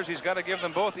consider, is he's got to give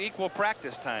them both equal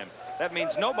practice time. That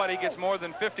means nobody gets more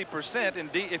than 50%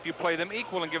 if you play them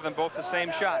equal and give them both the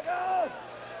same shot.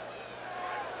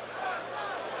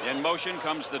 In motion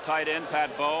comes the tight end,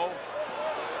 Pat Bowe.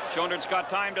 Schonert's got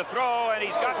time to throw, and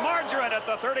he's got Margarine at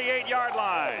the 38-yard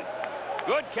line.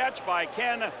 Good catch by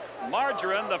Ken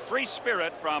Margarine, the free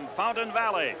spirit from Fountain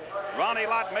Valley. Ronnie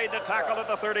Lott made the tackle at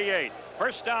the 38.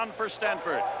 First down for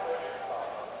Stanford.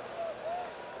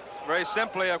 Very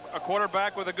simply, a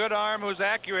quarterback with a good arm who's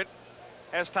accurate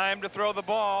has time to throw the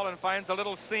ball and finds a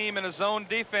little seam in his zone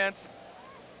defense.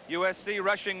 USC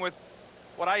rushing with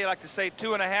what I like to say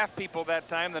 2.5 people that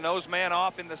time. The nose man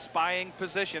off in the spying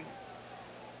position.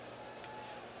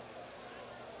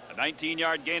 A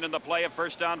 19-yard gain in the play, a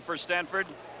first down for Stanford.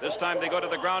 This time they go to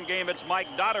the ground game. It's Mike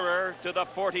Dotterer to the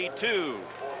 42.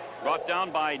 Brought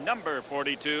down by number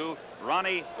 42,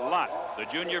 Ronnie Lott, the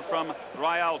junior from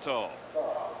Rialto.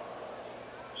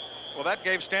 Well, that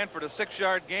gave Stanford a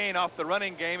 6-yard gain off the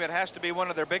running game. It has to be one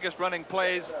of their biggest running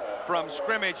plays from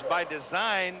scrimmage by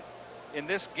design in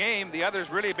this game. The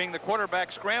others really being the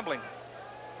quarterback scrambling.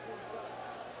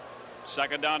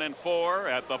 2nd down and 4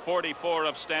 at the 44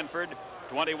 of Stanford.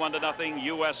 21-0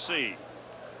 USC.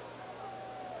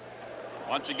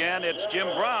 Once again, it's Jim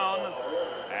Brown,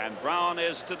 and Brown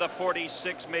is to the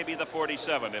 46, maybe the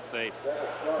 47. If they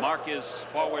mark his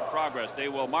forward progress, they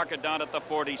will mark it down at the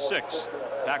 46.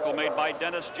 Tackle made by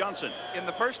Dennis Johnson. In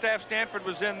the first half, Stanford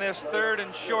was in this 3rd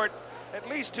and short at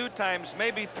least 2 times,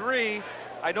 maybe 3.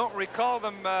 I don't recall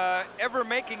them ever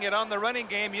making it on the running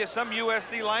game. Some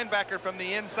USC linebacker from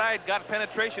the inside got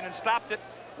penetration and stopped it.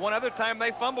 One other time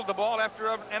they fumbled the ball after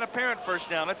an apparent first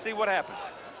down. Let's see what happens.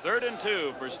 3rd and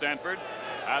 2 for Stanford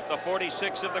at the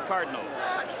 46 of the Cardinals.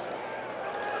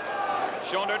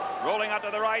 Schonert rolling out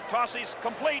to the right, tosses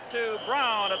complete to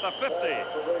Brown at the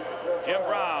 50. Jim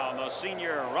Brown, the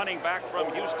senior running back from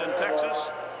Houston, Texas.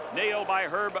 nailed by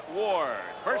Herb Ward.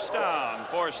 First down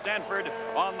for Stanford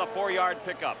on the 4-yard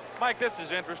pickup. Mike, this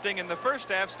is interesting. In the first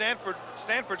half,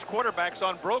 Stanford's quarterbacks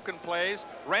on broken plays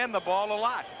ran the ball a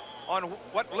lot. On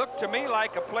what looked to me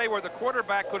like a play where the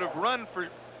quarterback could have run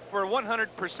for a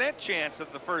 100% chance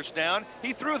at the first down,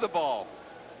 he threw the ball.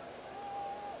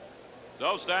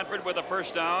 So Stanford with a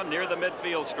first down near the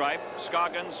midfield stripe.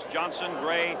 Scoggins, Johnson,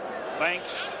 Gray,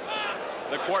 Banks,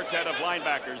 the quartet of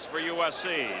linebackers for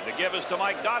USC. The give is to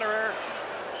Mike Dotterer.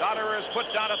 Dotterer is put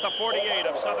down at the 48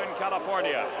 of Southern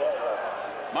California.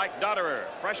 Mike Dotterer,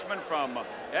 freshman from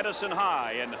Edison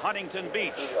High in Huntington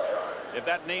Beach. If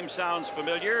that name sounds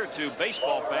familiar to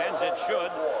baseball fans, it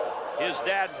should. His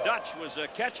dad, Dutch, was a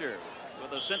catcher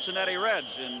with the Cincinnati Reds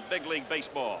in big league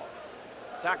baseball.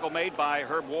 Tackle made by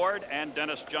Herb Ward and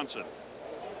Dennis Johnson.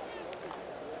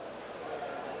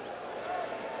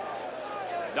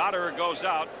 Dotterer goes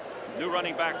out. New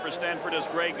running back for Stanford is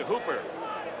Greg Hooper,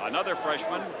 another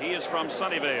freshman. He is from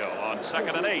Sunnyvale on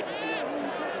 2nd and 8.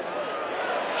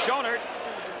 Schonert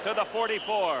to the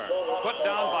 44, put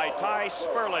down by Ty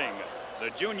Sperling, the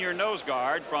junior nose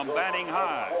guard from Banning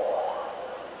High.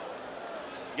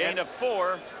 Gain of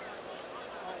 4.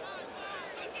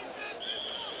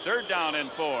 3rd down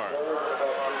and 4.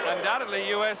 Undoubtedly,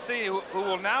 USC, who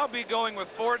will now be going with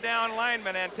 4 down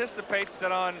linemen, anticipates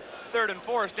that on 3rd and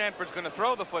 4, Stanford's going to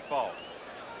throw the football.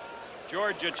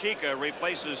 George Achika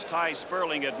replaces Ty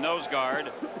Sperling at nose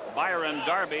guard. Byron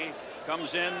Darby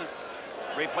comes in,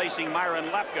 replacing Myron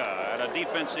Lapka at a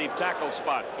defensive tackle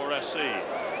spot for SC.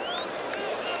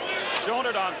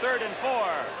 Schonert on 3rd and 4.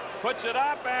 Puts it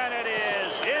up, and it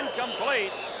is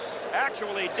incomplete.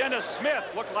 Actually, Dennis Smith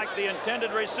looked like the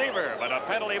intended receiver, but a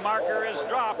penalty marker is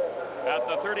dropped at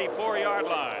the 34-yard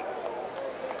line.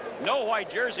 No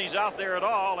white jerseys out there at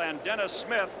all, and Dennis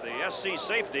Smith, the SC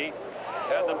safety,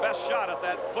 had the best shot at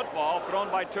that football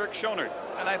thrown by Turk Schonert.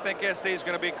 And I think SC is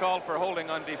going to be called for holding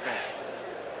on defense.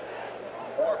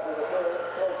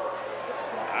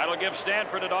 That'll give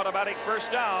Stanford an automatic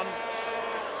first down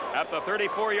at the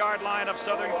 34-yard line of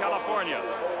Southern California.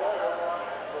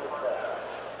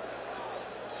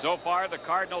 So far, the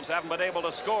Cardinals haven't been able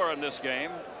to score in this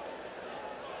game.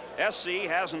 SC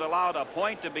hasn't allowed a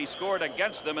point to be scored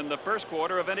against them in the first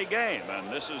quarter of any game,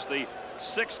 and this is the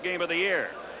 6th game of the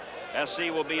year. SC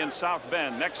will be in South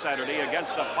Bend next Saturday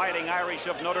against the Fighting Irish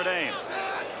of Notre Dame.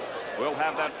 We'll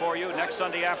have that for you next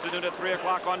Sunday afternoon at 3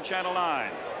 o'clock on Channel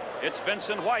 9. It's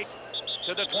Vincent White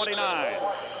to the 29.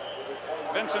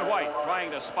 Vincent White trying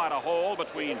to spot a hole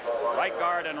between right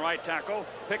guard and right tackle.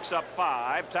 Picks up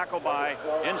 5. Tackled by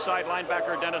inside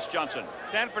linebacker Dennis Johnson.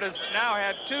 Stanford has now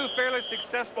had 2 fairly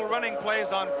successful running plays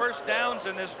on first downs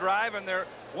in this drive, and they're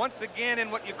once again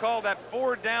in what you call that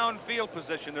 4-down field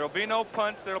position. There will be no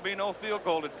punts. There will be no field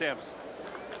goal attempts.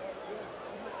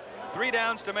 3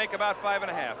 downs to make about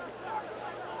 5.5.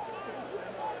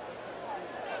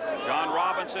 John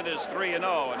Robinson is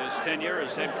 3-0 in his tenure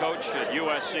as head coach at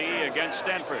USC against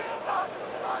Stanford.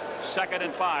 2nd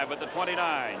and 5 at the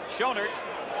 29. Schonert,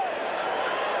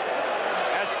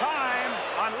 as time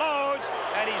unloads,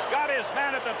 and he's got his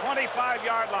man at the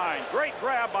 25-yard line. Great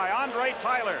grab by Andre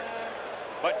Tyler.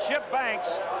 But Chip Banks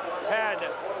had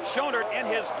Schonert in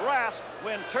his grasp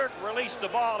when Turk released the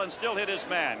ball and still hit his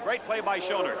man. Great play by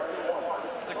Schonert.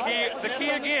 The key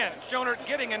again, Schonert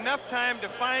getting enough time to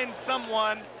find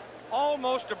someone.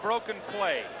 Almost a broken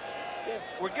play.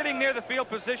 We're getting near the field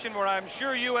position where I'm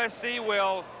sure USC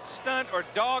will stunt or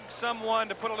dog someone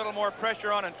to put a little more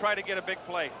pressure on and try to get a big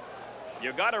play.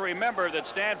 You got to remember that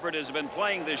Stanford has been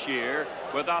playing this year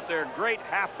without their great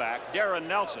halfback, Darren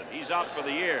Nelson. He's out for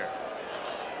the year.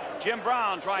 Jim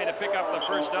Brown trying to pick up the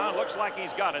first down. Looks like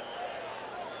he's got it.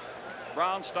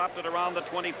 Brown stopped it around the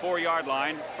 24-yard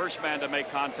line. First man to make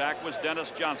contact was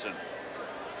Dennis Johnson.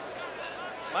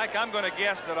 Mike, I'm going to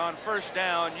guess that on first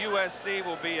down, USC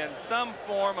will be in some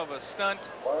form of a stunt.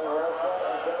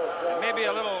 And maybe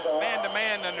a little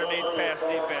man-to-man underneath pass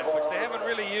defense, which they haven't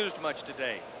really used much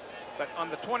today. But on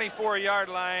the 24-yard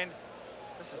line,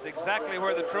 this is exactly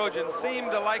where the Trojans seem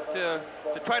to like to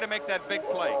try to make that big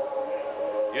play.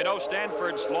 You know,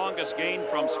 Stanford's longest gain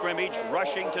from scrimmage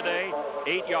rushing today,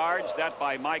 8 yards. That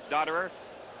by Mike Dotterer.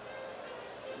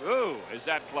 Ooh, is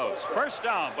that close? First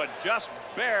down, but just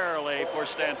barely for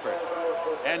Stanford.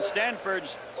 And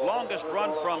Stanford's longest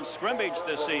run from scrimmage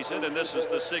this season, and this is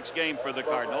the 6th game for the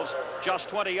Cardinals, just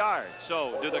 20 yards.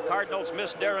 So do the Cardinals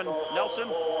miss Darren Nelson?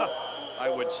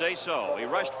 I would say so. He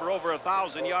rushed for over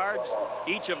 1,000 yards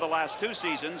each of the last 2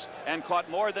 seasons and caught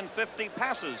more than 50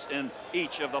 passes in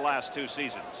each of the last 2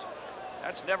 seasons.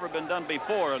 That's never been done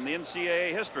before in the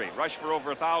NCAA history. Rush for over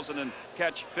 1,000 and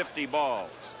catch 50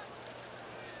 balls.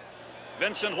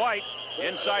 Vincent White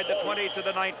inside the 20 to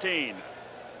the 19.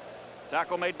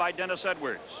 Tackle made by Dennis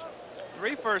Edwards.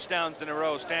 3 first downs in a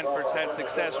row. Stanford's had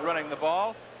success running the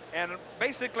ball and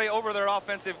basically over their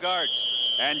offensive guards.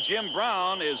 And Jim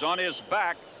Brown is on his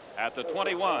back at the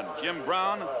 21. Jim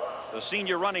Brown, the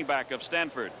senior running back of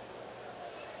Stanford.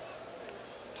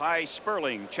 Ty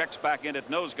Sperling checks back in at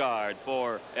nose guard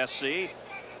for SC.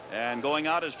 And going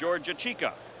out is George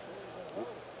Achika.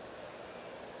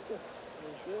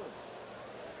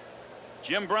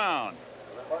 Jim Brown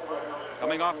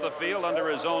coming off the field under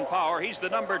his own power. He's the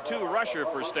number 2 rusher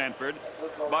for Stanford.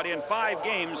 But in 5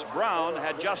 games, Brown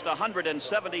had just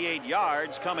 178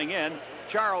 yards coming in.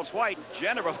 Charles White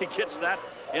generally gets that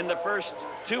in the first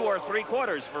 2 or 3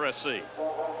 quarters for SC.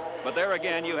 But there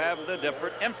again, you have the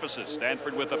different emphasis.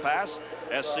 Stanford with the pass,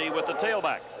 SC with the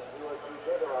tailback.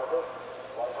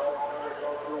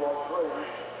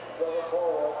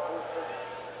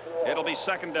 It'll be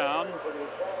second down,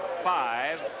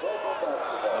 5.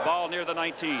 The ball near the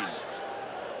 19.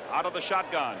 Out of the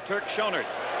shotgun, Turk Schonert.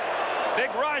 Big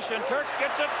rush, and Turk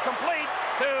gets it complete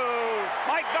to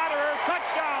Mike Dotterer.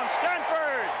 Touchdown,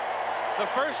 Stanford! The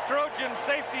first Trojan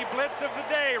safety blitz of the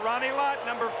day. Ronnie Lott,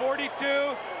 number 42,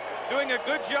 doing a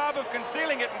good job of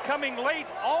concealing it and coming late,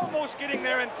 almost getting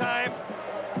there in time.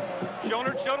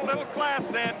 Schonert showed a little class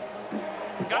then.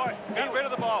 Got rid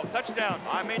of the ball. Touchdown.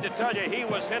 I mean to tell you, he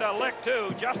was hit a lick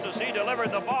too just as he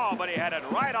delivered the ball, but he had it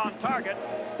right on target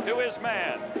to his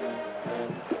man,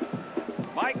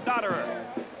 Mike Dotterer.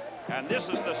 And this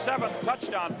is the 7th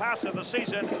touchdown pass of the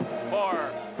season for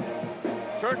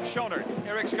Turk Schonert.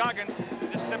 Eric Scoggins,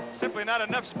 just simply not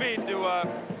enough speed to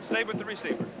stay with the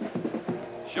receiver.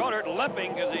 Schonert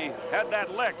limping because he had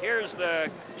that lick. Here's the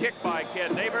kick by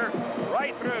Ken Neighbor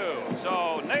right through.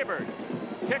 So Neighbor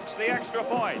kicks the extra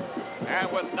point.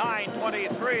 And with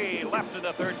 9:23 left in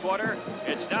the third quarter,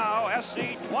 it's now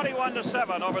SC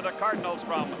 21-7 over the Cardinals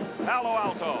from Palo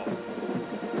Alto.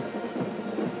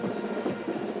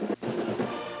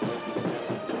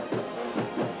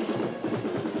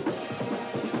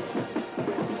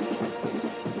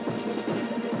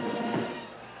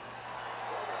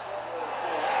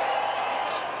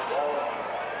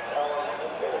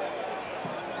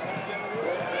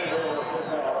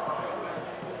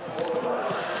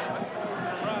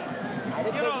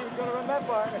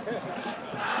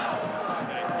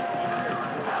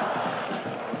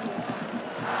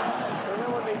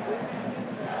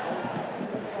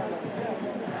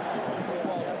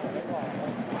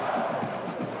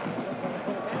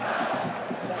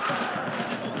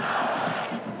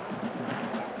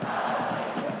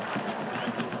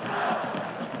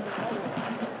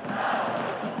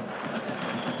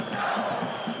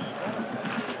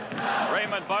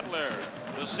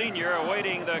 Senior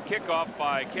awaiting the kickoff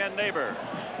by Ken Neighbor.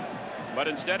 But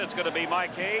instead it's going to be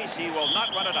Mike Hayes. He will not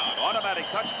run it out. Automatic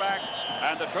touchback,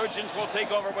 and the Trojans will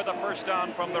take over with a first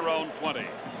down from their own 20.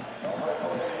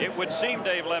 It would seem,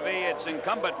 Dave Levy, it's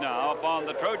incumbent now upon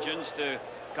the Trojans to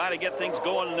kind of get things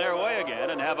going their way again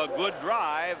and have a good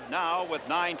drive now with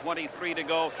 9:23 to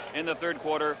go in the third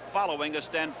quarter following a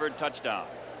Stanford touchdown.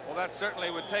 Well, that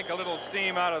certainly would take a little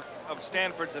steam out of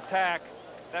Stanford's attack.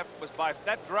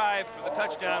 That drive for the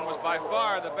touchdown was by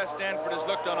far the best Stanford has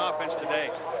looked on offense today.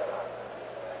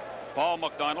 Paul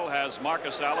McDonald has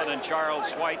Marcus Allen and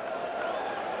Charles White.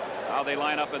 How they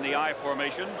line up in the I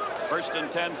formation. First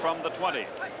and 10 from the 20.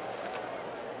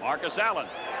 Marcus Allen,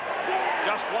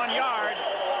 just 1 yard.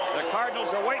 The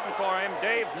Cardinals are waiting for him.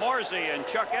 Dave Morsey and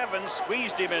Chuck Evans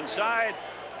squeezed him inside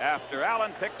after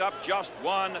Allen picked up just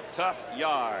 1 tough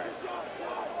yard.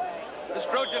 This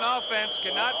Trojan offense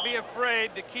cannot be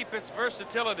afraid to keep its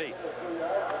versatility.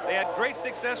 They had great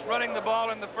success running the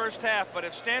ball in the first half, but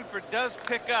if Stanford does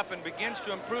pick up and begins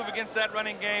to improve against that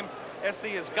running game, SC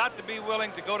has got to be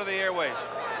willing to go to the airways.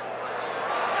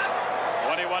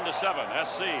 21-7,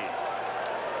 SC.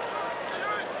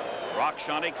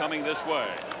 Rockshani coming this way.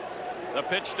 The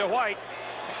pitch to White.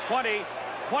 20,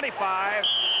 25,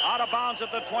 out of bounds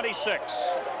at the 26.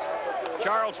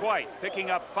 Charles White picking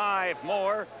up 5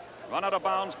 more. Run out of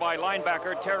bounds by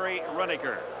linebacker Terry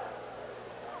Reniker.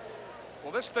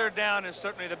 Well, this third down is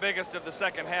certainly the biggest of the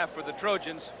second half for the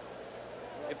Trojans.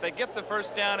 If they get the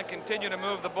first down and continue to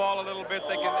move the ball a little bit,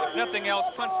 they can, if nothing else,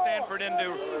 punt Stanford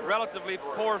into relatively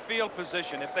poor field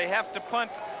position. If they have to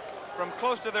punt from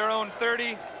close to their own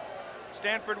 30,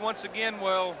 Stanford once again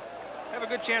will have a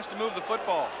good chance to move the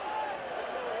football.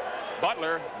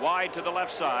 Butler wide to the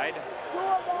left side.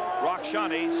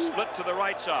 Rockshani split to the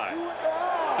right side.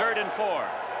 3rd and 4.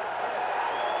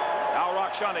 Now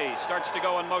Rockshani starts to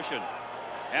go in motion.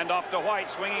 And off to White,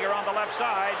 swinging around the left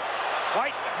side.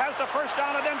 White has the first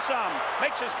down and then some.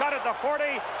 Makes his cut at the 40.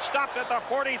 Stopped at the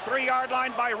 43-yard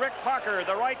line by Rick Parker,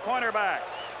 the right cornerback.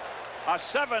 A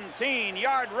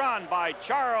 17-yard run by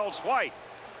Charles White.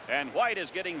 And White is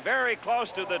getting very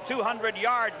close to the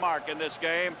 200-yard mark in this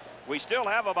game. We still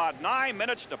have about 9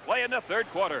 minutes to play in the third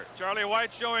quarter. Charlie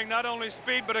White showing not only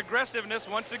speed but aggressiveness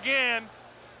once again,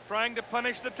 trying to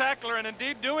punish the tackler, and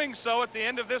indeed doing so at the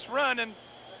end of this run, and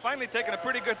finally taking a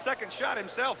pretty good second shot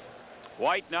himself.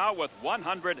 White now with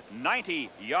 190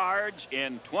 yards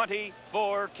in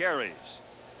 24 carries.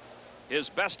 His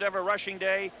best ever rushing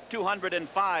day,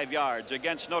 205 yards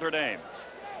against Notre Dame.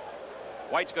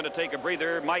 White's going to take a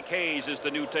breather. Mike Hayes is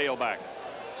the new tailback.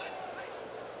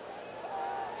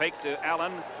 Fake to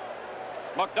Allen.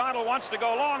 McDonald wants to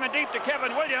go long and deep to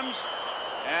Kevin Williams.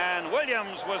 And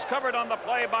Williams was covered on the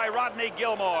play by Rodney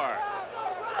Gilmore.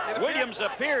 Williams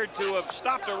appeared to have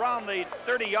stopped around the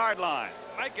 30-yard line.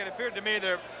 Mike, it appeared to me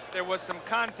there was some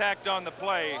contact on the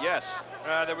play. Yes.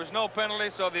 There was no penalty,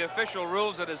 so the official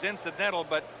rules it as incidental,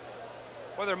 but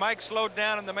whether Mike slowed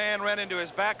down and the man ran into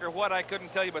his back or what, I couldn't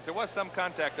tell you, but there was some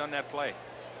contact on that play.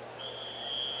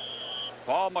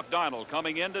 Paul McDonald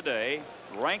coming in today,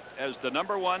 ranked as the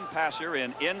 #1 passer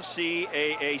in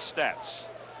NCAA stats.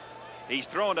 He's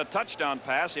thrown a touchdown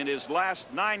pass in his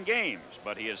last 9 games,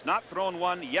 but he has not thrown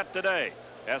one yet today.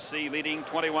 SC leading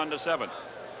 21-7.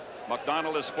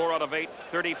 McDonald is 4 out of 8,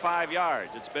 35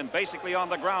 yards. It's been basically on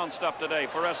the ground stuff today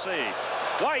for SC.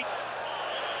 White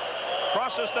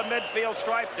crosses the midfield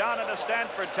stripe down into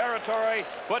Stanford territory,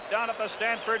 put down at the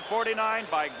Stanford 49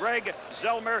 by Greg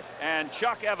Zelmer and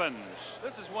Chuck Evans.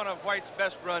 This is one of White's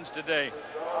best runs today.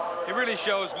 He really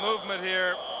shows movement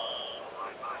here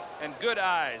and good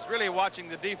eyes, really watching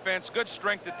the defense, good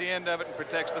strength at the end of it, and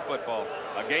protects the football.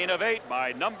 A gain of 8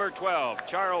 by number 12,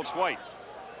 Charles White.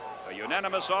 A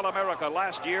unanimous All-America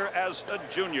last year as a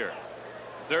junior.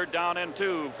 3rd down and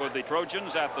 2 for the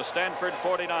Trojans at the Stanford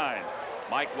 49.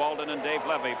 Mike Walden and Dave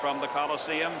Levy from the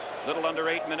Coliseum. Little under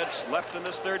 8 minutes left in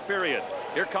this third period.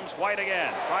 Here comes White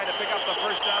again, trying to pick up the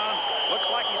first down. Looks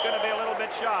like he's going to be a little bit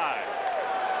shy.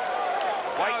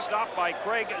 White stopped by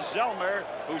Craig Zelmer,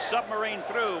 who submarined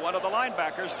through one of the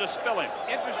linebackers to spill him.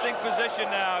 Interesting position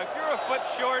now. If you're a foot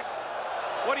short,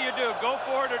 what do? Go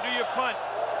for it or do you punt?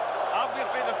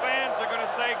 Obviously the fans are going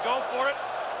to say go for it.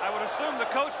 I would assume the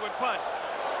coach would punt.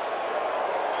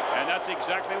 And that's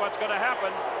exactly what's going to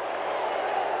happen.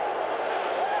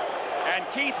 And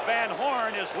Keith Van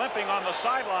Horn is limping on the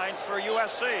sidelines for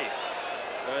USC.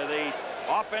 The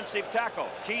offensive tackle,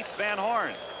 Keith Van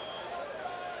Horn.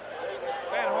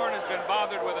 Van Horn has been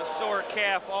bothered with a sore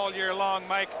calf all year long,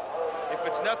 Mike. If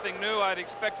it's nothing new, I'd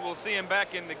expect we'll see him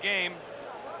back in the game.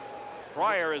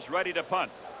 Pryor is ready to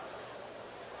punt.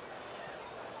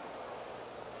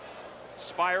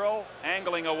 Spiral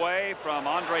angling away from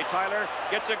Andre Tyler,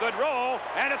 gets a good roll,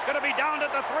 and it's going to be down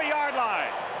at the 3-yard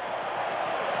line.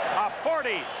 A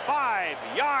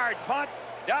 45-yard punt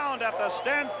down at the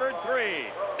Stanford 3.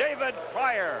 David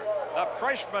Pryor, the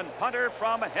freshman punter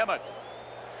from Hemet.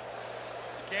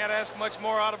 Can't ask much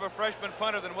more out of a freshman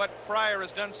punter than what Pryor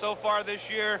has done so far this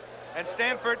year. And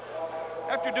Stanford,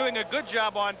 after doing a good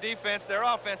job on defense, their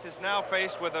offense is now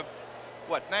faced with a,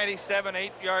 97,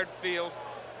 8-yard field.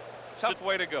 Tough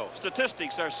way to go.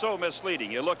 Statistics are so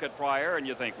misleading. You look at Pryor and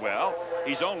you think, well,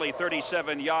 he's only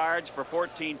 37 yards for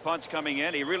 14 punts coming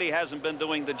in. He really hasn't been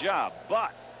doing the job.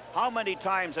 But how many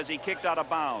times has he kicked out of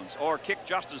bounds or kicked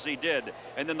just as he did,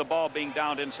 and then the ball being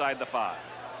downed inside the 5?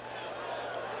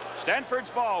 Stanford's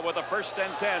ball with a 1st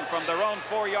and 10 from their own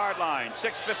 4-yard line.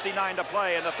 6:59 to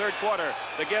play in the third quarter.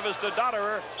 The give is to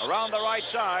Dotterer around the right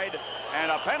side, and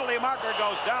a penalty marker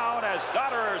goes down as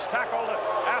Dotterer's tackled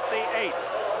at the 8.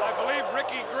 I believe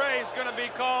Ricky Gray is going to be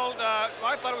called.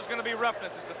 I thought it was going to be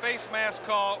roughness. It's a face mask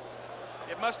call.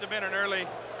 It must have been an early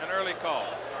call.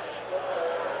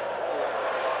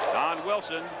 Don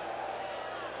Wilson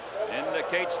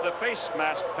indicates the face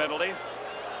mask penalty.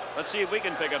 Let's see if we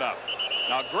can pick it up.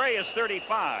 Now Gray is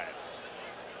 35.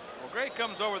 Well, Gray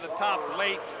comes over the top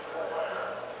late.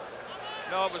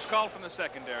 No, it was called from the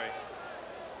secondary.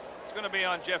 It's going to be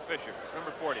on Jeff Fisher,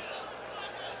 number 40.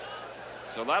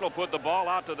 So that'll put the ball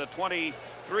out to the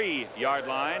 23-yard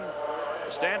line.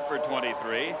 Stanford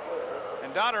 23.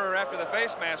 And Dotterer, after the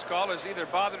face mask call, is either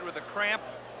bothered with a cramp.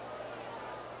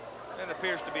 It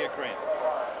appears to be a cramp.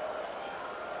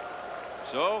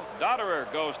 So Dotterer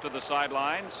goes to the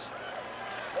sidelines.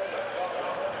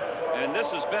 And this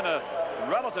has been a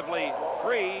relatively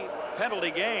free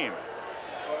penalty game.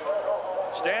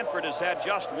 Stanford has had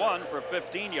just one for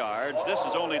 15 yards. This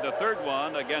is only the 3rd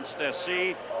one against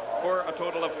SC for a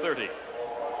total of 30.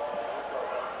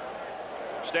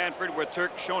 Stanford with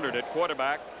Turk Schonert at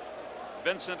quarterback,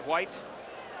 Vincent White,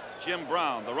 Jim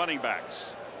Brown, the running backs.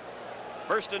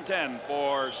 1st and 10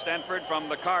 for Stanford from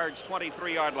the Cards'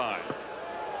 23-yard line.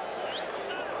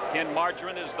 Ken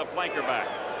Margarine is the flanker back.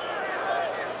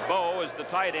 Bo is the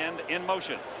tight end in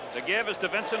motion. The give is to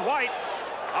Vincent White,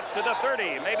 up to the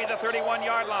 30, maybe the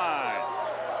 31-yard line.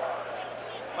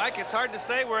 Mike, it's hard to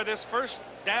say where this first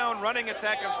down running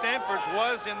attack of Stanford's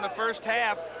was in the first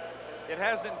half. It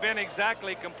hasn't been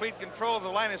exactly complete control of the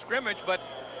line of scrimmage, but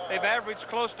they've averaged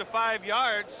close to 5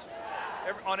 yards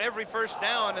on every first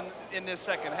down in this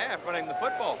second half running the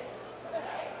football.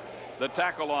 The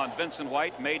tackle on Vincent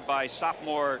White made by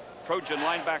sophomore Trojan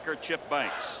linebacker Chip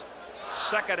Banks.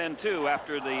 2nd and 2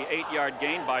 after the 8-yard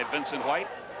gain by Vincent White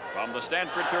from the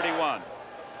Stanford 31.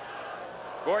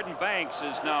 Gordon Banks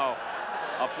is now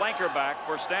a flanker back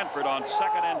for Stanford on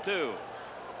 2nd and 2.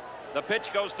 The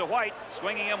pitch goes to White,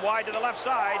 swinging him wide to the left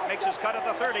side, makes his cut at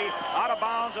the 30, out of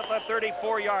bounds at the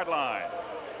 34-yard line.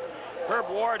 Herb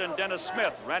Ward and Dennis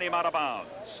Smith ran him out of bounds.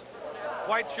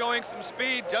 White showing some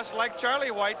speed, just like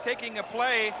Charlie White, taking a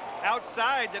play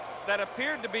outside that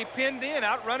appeared to be pinned in,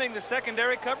 outrunning the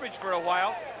secondary coverage for a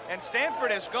while. And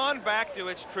Stanford has gone back to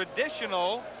its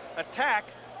traditional attack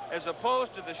as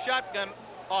opposed to the shotgun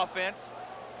offense,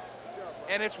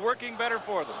 and it's working better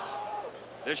for them.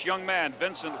 This young man,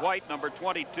 Vincent White, number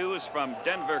 22, is from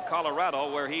Denver,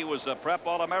 Colorado, where he was a prep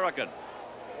All-American.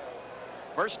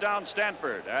 1st down,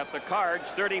 Stanford at the Cards'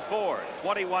 34.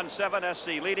 21-7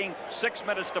 SC leading. 6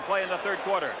 minutes to play in the 3rd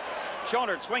quarter.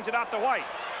 Schonert swings it out to White.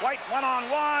 White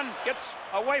one-on-one, gets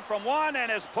away from one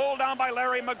and is pulled down by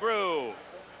Larry McGrew.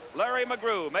 Larry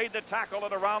McGrew made the tackle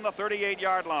at around the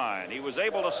 38-yard line. He was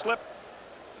able to slip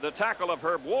the tackle of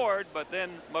Herb Ward, but then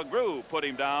McGrew put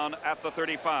him down at the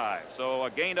 35. So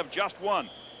a gain of just 1.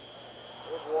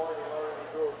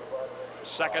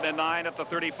 2nd and 9 at the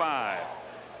 35.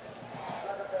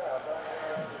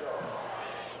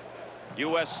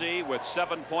 USC with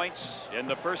 7 points in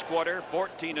the 1st quarter,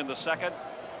 14 in the 2nd.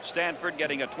 Stanford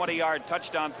getting a 20-yard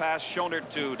touchdown pass,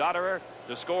 Schonert to Dotterer,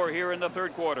 to score here in the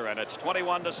 3rd quarter, and it's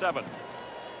 21-7.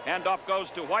 Handoff goes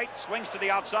to White, swings to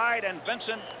the outside, and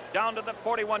Vincent down to the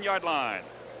 41-yard line.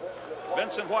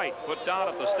 Vincent White put down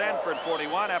at the Stanford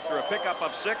 41 after a pickup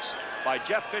of 6 by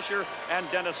Jeff Fisher and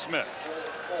Dennis Smith.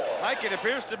 Mike, it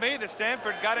appears to me that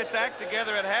Stanford got its act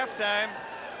together at halftime,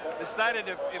 decided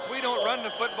if we don't run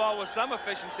the football with some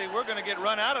efficiency, we're going to get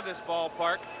run out of this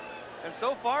ballpark. And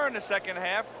so far in the second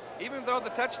half, even though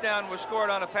the touchdown was scored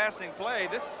on a passing play,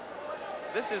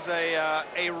 this is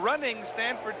a running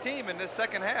Stanford team in this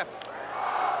second half.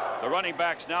 The running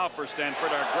backs now for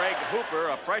Stanford are Greg Hooper,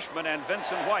 a freshman, and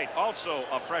Vincent White, also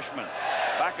a freshman,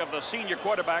 back of the senior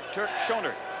quarterback Turk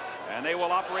Schonert. And they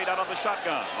will operate out of the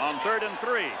shotgun on 3rd and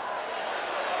 3.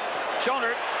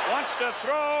 Schonert wants to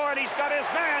throw, and he's got his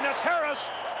man. It's Harris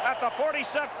at the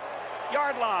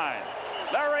 47-yard line.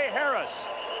 Larry Harris.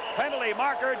 Penalty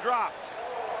marker dropped.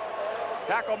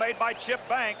 Tackle made by Chip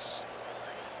Banks.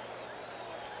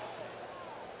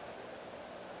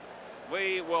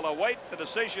 We will await the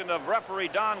decision of referee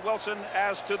Don Wilson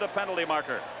as to the penalty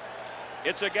marker.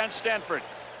 It's against Stanford.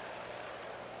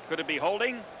 Could it be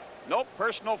holding? Nope,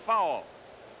 personal foul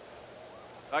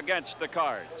against the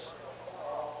Cards.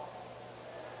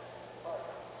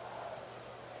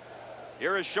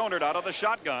 Here is Schonert out of the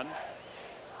shotgun.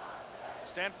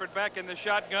 Stanford back in the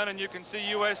shotgun, and you can see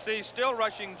USC still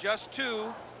rushing just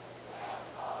 2.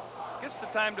 Gets the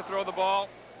time to throw the ball.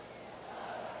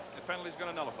 The penalty's going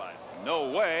to nullify it.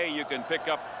 No way you can pick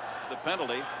up the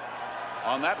penalty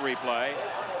on that replay.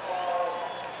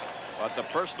 But the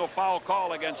personal foul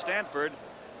call against Stanford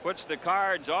puts the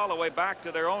Cards all the way back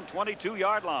to their own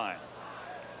 22-yard line.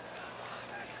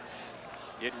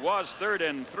 It was 3rd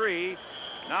and 3.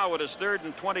 Now it is 3rd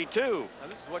and 22. Now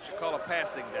this is what you call a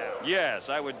passing down. Yes,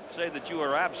 I would say that you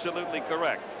are absolutely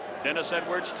correct. Dennis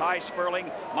Edwards, Ty Sperling,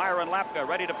 Myron Lapka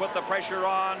ready to put the pressure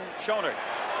on Schonert.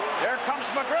 Here comes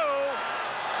McGrew.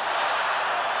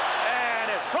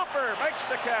 And Hooper makes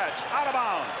the catch out of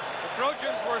bounds. The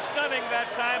Trojans were stunning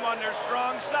that time on their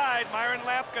strong side. Myron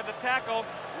Lapka, the tackle,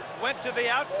 went to the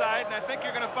outside, and I think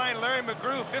you're going to find Larry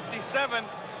McGrew, 57,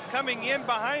 coming in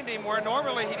behind him, where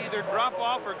normally he'd either drop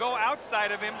off or go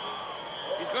outside of him.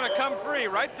 He's going to come free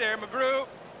right there. McGrew,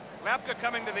 Lapka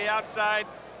coming to the outside.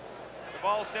 The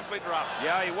ball simply dropped.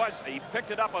 Yeah, he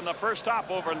picked it up on the first stop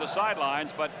over in the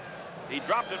sidelines, but he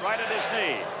dropped it right at his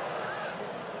knee.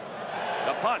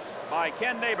 The punt by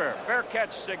Ken Neighbor. Fair catch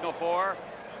signal for.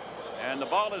 And the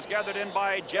ball is gathered in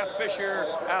by Jeff Fisher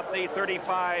at the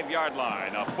 35-yard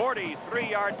line. A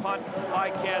 43-yard punt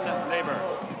by Ken Neighbor.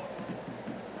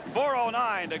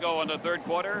 4:09 to go in the third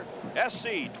quarter.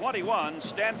 SC 21,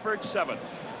 Stanford 7.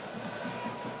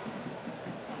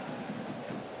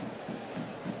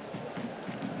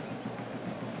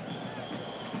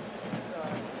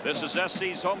 This is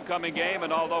SC's homecoming game,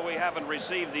 and although we haven't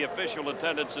received the official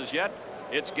attendances yet,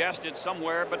 it's guessed it's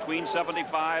somewhere between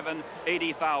 75 and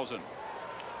 80,000.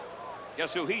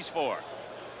 Guess who he's for?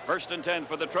 1st and 10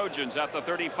 for the Trojans at the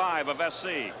 35 of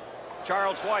SC.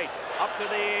 Charles White up to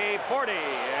the 40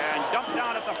 and dumped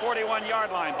down at the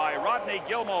 41-yard line by Rodney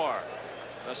Gilmore.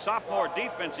 The sophomore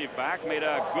defensive back made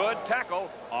a good tackle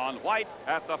on White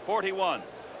at the 41.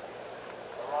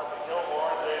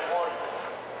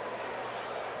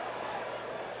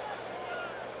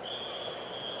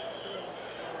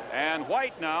 And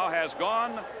White now has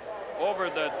gone over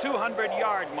the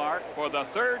 200-yard mark for the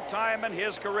 3rd time in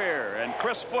his career. And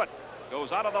Chris Foot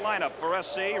goes out of the lineup for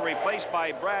SC, replaced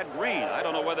by Brad Green. I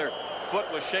don't know whether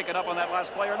Foot was shaken up on that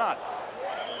last play or not.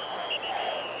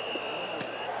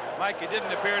 Mike, he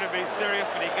didn't appear to be serious,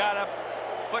 but he got up.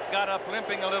 Foot got up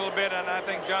limping a little bit, and I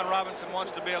think John Robinson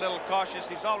wants to be a little cautious.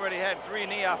 He's already had 3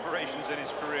 knee operations in his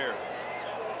career.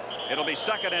 It'll be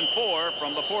 2nd and 4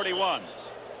 from the 41.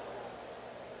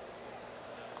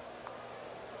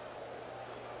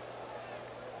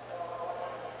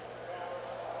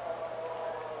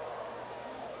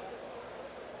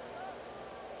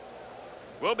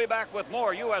 We'll be back with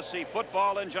more USC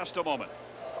football in just a moment.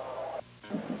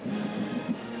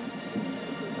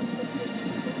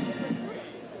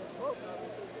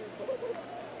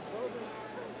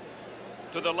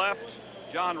 To the left,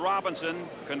 John Robinson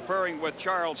conferring with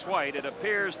Charles White. It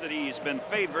appears that he's been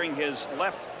favoring his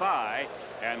left thigh,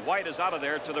 and White is out of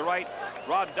there. To the right,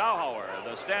 Rod Dowhauer,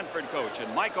 the Stanford coach,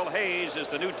 and Michael Hayes is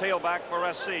the new tailback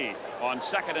for SC on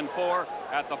 2nd and 4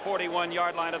 at the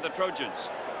 41-yard line of the Trojans.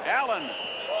 Allen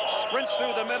sprints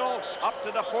through the middle up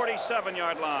to the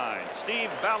 47-yard line. Steve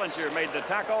Ballinger made the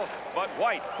tackle, but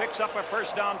White picks up a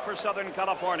 1st down for Southern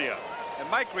California. And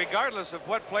Mike, regardless of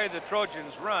what play the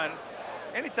Trojans run,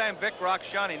 anytime Vic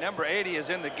Rockshani, number 80, is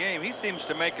in the game, he seems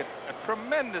to make a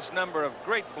tremendous number of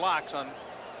great blocks on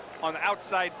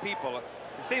outside people. It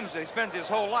seems he spends his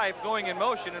whole life going in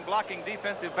motion and blocking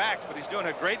defensive backs, but he's doing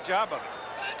a great job of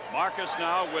it. Marcus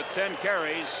now with 10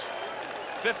 carries,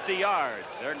 50 yards.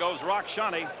 There goes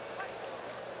Rockshani.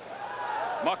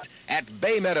 At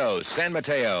Bay Meadows, San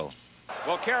Mateo.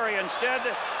 Will carry instead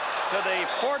to the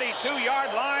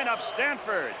 42-yard line of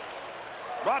Stanford.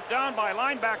 Brought down by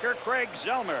linebacker Craig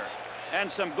Zelmer.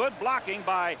 And some good blocking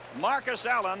by Marcus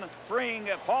Allen, freeing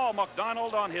Paul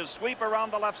McDonald on his sweep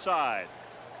around the left side.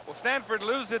 Well, Stanford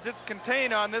loses its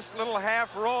contain on this little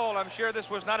half roll. I'm sure this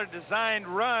was not a designed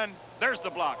run. There's the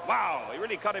block. Wow, he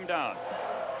really cut him down.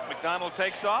 McDonald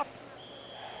takes off.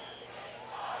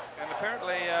 And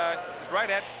apparently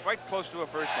right close to a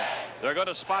 1st down. They're going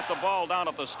to spot the ball down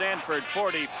at the Stanford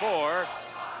 44.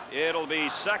 It'll be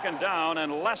 2nd down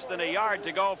and less than a yard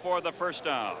to go for the 1st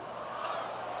down.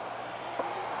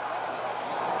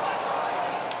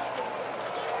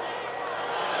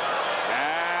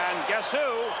 And guess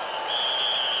who?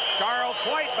 Charles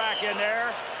White back in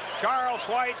there. Charles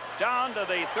White down to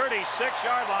the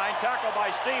 36-yard line, tackled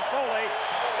by Steve Foley,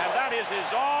 and that is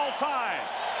his all-time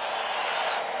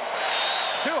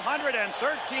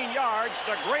 213 yards,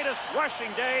 the greatest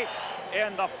rushing day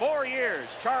in the 4 years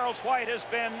Charles White has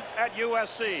been at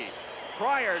USC.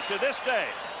 Prior to this day,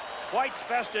 White's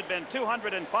best had been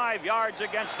 205 yards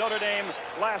against Notre Dame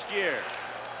last year.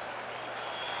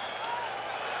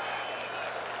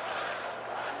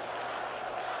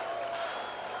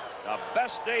 The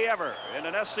best day ever in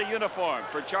an SC uniform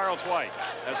for Charles White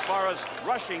as far as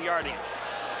rushing yardage.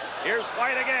 Here's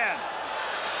White again.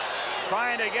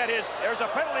 Trying to get his, there's a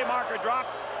penalty marker drop,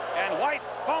 and White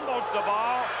fumbles the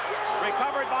ball,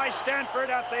 recovered by Stanford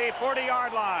at the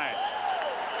 40-yard line.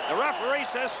 The referee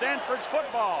says Stanford's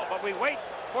football, but we wait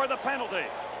for the penalty.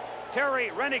 Terry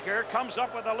Reniker comes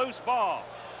up with a loose ball.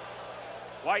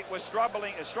 White was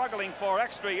struggling for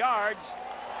extra yards.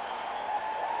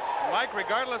 Mike,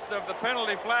 regardless of the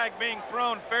penalty flag being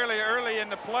thrown fairly early in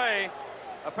the play,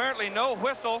 apparently no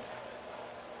whistle.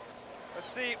 Let's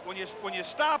see, when you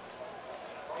stop,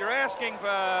 you're asking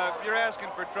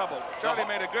for trouble. Charlie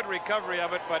made a good recovery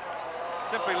of it, but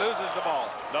simply loses the ball.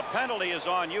 The penalty is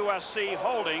on USC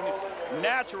holding,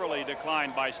 naturally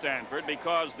declined by Stanford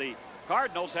because the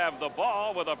Cardinals have the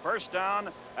ball with a 1st down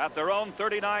at their own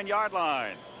 39-yard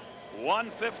line.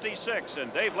 1:56,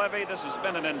 and Dave Levy, this has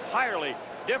been an entirely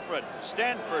different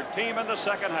Stanford team in the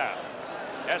 2nd half.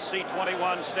 SC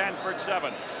 21, Stanford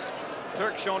 7.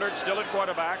 Turk Schonert still at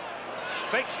quarterback.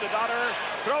 Fakes to Dotter,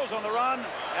 throws on the run,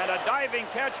 and a diving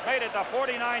catch made at the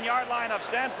 49-yard line of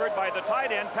Stanford by the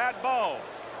tight end, Pat Bowe.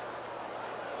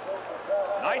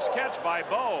 Nice catch by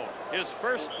Bowe, his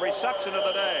first reception of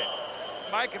the day.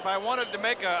 Mike, if I wanted to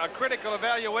make a critical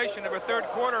evaluation of a third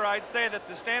quarter, I'd say that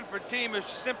the Stanford team is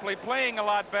simply playing a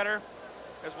lot better,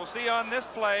 as we'll see on this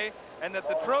play, and that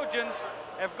the Trojans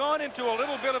have gone into a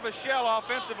little bit of a shell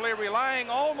offensively, relying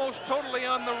almost totally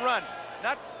on the run,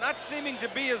 not seeming to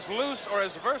be as loose or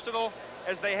as versatile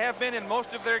as they have been in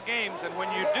most of their games. And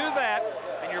when you do that,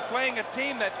 and you're playing a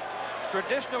team that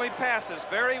traditionally passes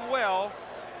very well,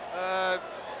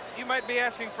 you might be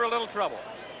asking for a little trouble.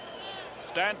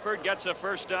 Stanford gets a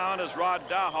first down as Rod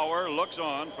Dowhauer looks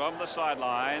on from the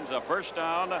sidelines. A first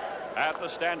down at the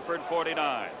Stanford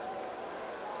 49.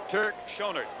 Turk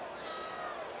Schonert.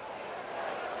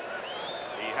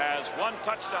 He has one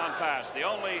touchdown pass, the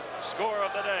only score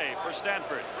of the day for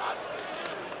Stanford.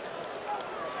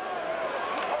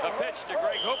 The pitch to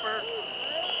Greg Hooper.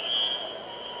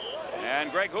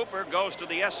 And Greg Hooper goes to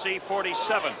the SC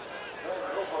 47.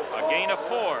 A gain of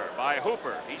 4 by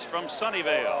Hooper. He's from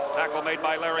Sunnyvale. Tackle made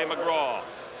by Larry McGraw.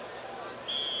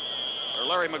 Or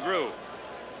Larry McGrew.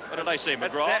 What did I say,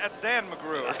 McGraw? That's Dan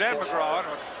McGrew. Or Dan McGraw.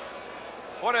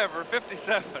 Whatever,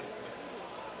 57.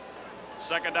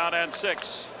 Second down and 6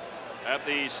 at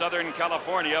the Southern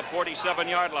California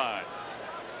 47-yard line.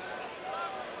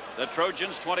 The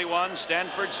Trojans 21,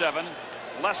 Stanford 7.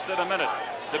 Less than a minute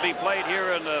to be played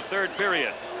here in the third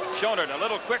period. Schonert, a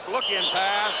little quick look-in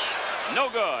pass. No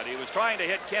good. He was trying to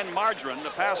hit Ken Margarine.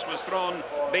 The pass was thrown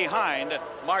behind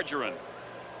Margarine.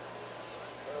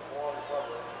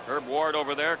 Herb Ward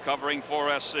over there covering for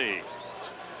SC.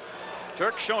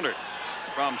 Turk Schonert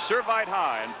from Servite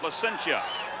High in Placentia.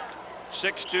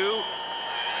 6'2",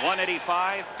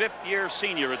 185, fifth-year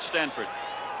senior at Stanford.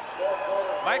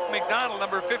 Mike McDonald,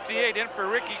 number 58, in for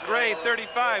Ricky Gray,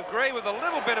 35. Gray with a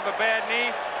little bit of a bad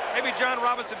knee. Maybe John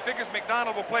Robinson figures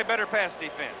McDonald will play better pass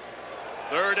defense.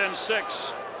 3rd and 6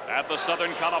 at the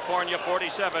Southern California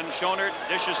 47. Schonert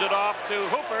dishes it off to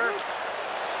Hooper.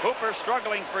 Hooper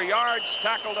struggling for yards,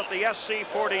 tackled at the SC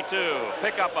 42.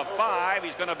 Pickup of 5.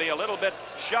 He's going to be a little bit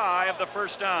shy of the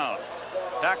first down.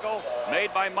 Tackle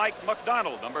made by Mike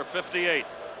McDonald, number 58.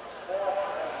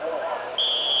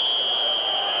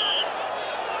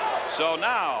 So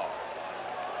now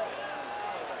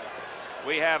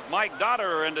we have Mike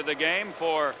Dotterer into the game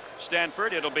for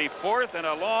Stanford. It'll be 4th and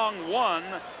a long 1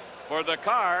 for the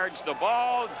Cards. The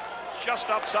ball just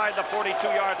outside the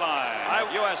 42-yard line.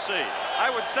 USC. I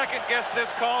would second guess this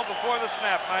call before the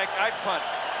snap, Mike. I'd punt.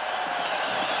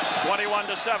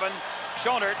 21-7.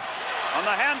 Schonert on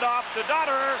the handoff to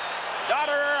Dotterer.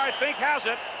 Dotterer, I think, has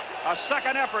it. A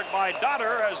second effort by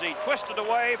Dotterer as he twisted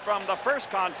away from the first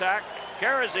contact.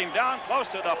 Carries him down close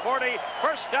to the 40.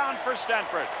 First down for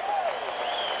Stanford.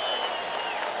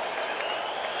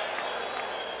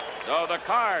 So the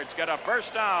Cards get a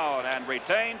first down and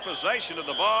retain possession of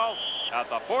the ball at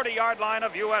the 40-yard line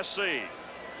of USC.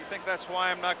 You think that's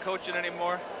why I'm not coaching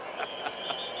anymore?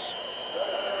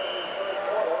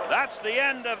 That's the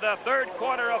end of the third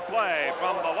quarter of play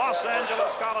from the Los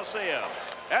Angeles Coliseum.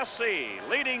 SC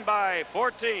leading by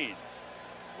 14.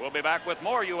 We'll be back with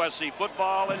more USC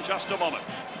football in just a moment.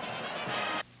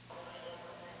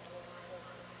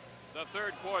 The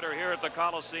third quarter here at the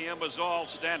Coliseum was all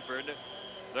Stanford.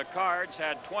 The Cards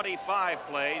had 25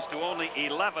 plays to only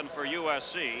 11 for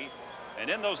USC. And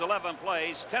in those 11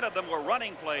 plays, 10 of them were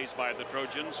running plays by the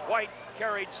Trojans. White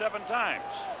carried 7 times.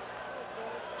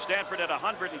 Stanford had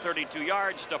 132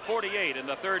 yards to 48 in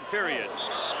the third period.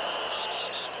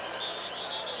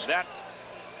 That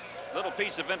little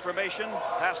piece of information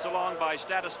passed along by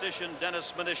statistician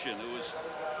Dennis Mnuchin, who was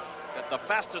at the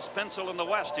fastest pencil in the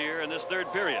West here in this third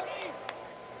period.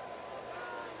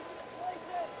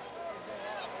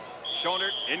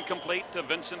 Schonert incomplete to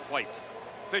Vincent White.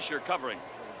 Fisher covering.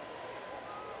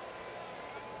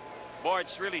 Boy,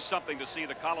 it's really something to see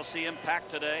the Coliseum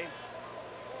packed today.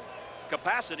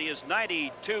 Capacity is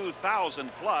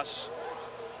 92,000 plus.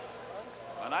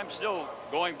 And I'm still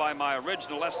going by my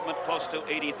original estimate, close to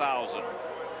 80,000.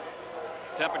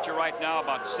 Temperature right now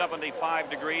about 75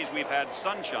 degrees. We've had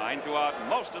sunshine throughout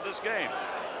most of this game.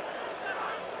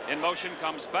 In motion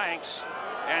comes Banks.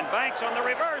 And Banks on the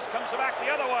reverse comes back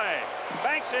the other way.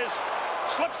 Banks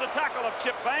slips the tackle of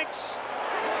Chip Banks.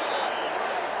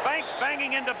 Banks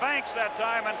banging into Banks that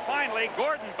time. And finally,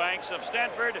 Gordon Banks of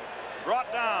Stanford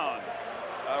brought down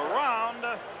around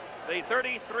the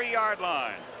 33-yard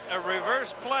line. A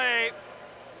reverse play.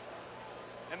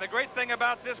 And the great thing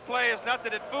about this play is not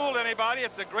that it fooled anybody.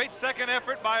 It's a great second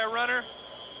effort by a runner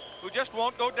who just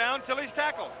won't go down till he's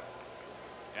tackled.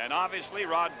 And obviously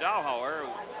Rod Dowhauer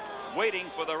waiting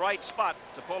for the right spot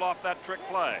to pull off that trick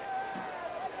play.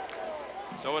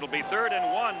 So it'll be 3rd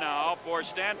and 1 now for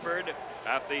Stanford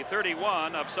at the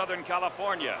 31 of Southern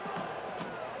California.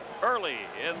 Early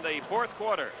in the 4th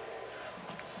quarter.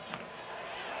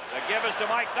 The give is to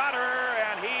Mike Dotter,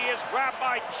 and he is grabbed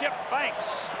by Chip Banks.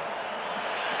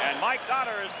 And Mike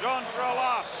Dotter is thrown for a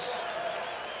loss.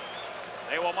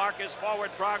 They will mark his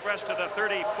forward progress to the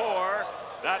 34.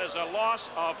 That is a loss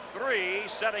of 3,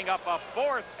 setting up a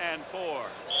 4th and 4.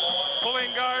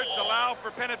 Pulling guards allow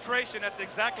for penetration. That's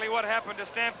exactly what happened to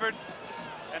Stanford.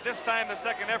 And this time the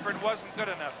second effort wasn't good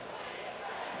enough.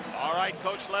 All right,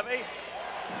 Coach Levy,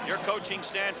 you're coaching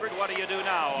Stanford. What do you do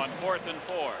now on 4th and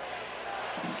 4?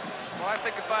 Well, I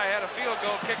think if I had a field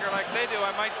goal kicker like they do,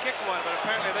 I might kick one, but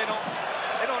apparently they don't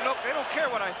care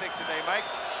what I think today, Mike.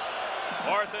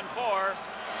 4th and 4.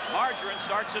 Margarine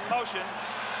starts in motion.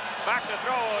 Back to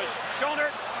throw is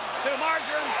Schonert to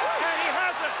Margarine, and he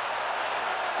has it.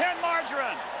 Ken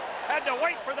Margarine had to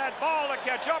wait for that ball to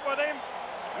catch up with him,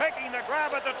 making the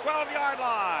grab at the 12-yard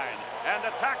line. And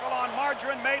the tackle on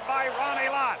Margarine made by Ronnie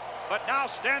Lott. But now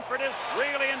Stanford is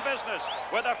really in business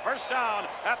with a first down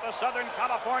at the Southern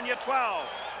California 12.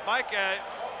 Mike,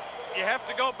 you have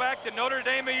to go back to Notre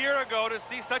Dame a year ago to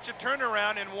see such a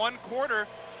turnaround in 1 quarter.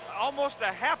 Almost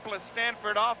a hapless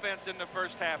Stanford offense in the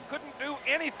first half. Couldn't do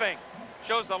anything.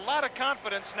 Shows a lot of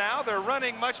confidence now. They're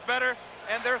running much better,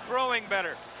 and they're throwing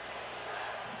better.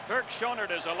 Kirk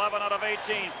Schonert is 11 out of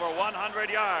 18 for 100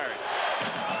 yards.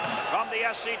 From the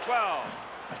SC 12.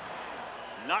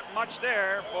 Not much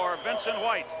there for Vincent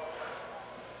White.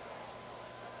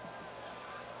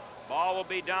 Ball will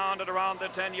be down at around the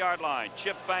 10-yard line.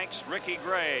 Chip Banks, Ricky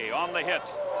Gray on the hit.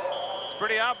 It's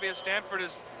pretty obvious Stanford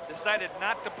has decided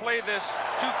not to play this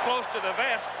too close to the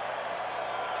vest.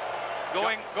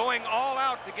 Going all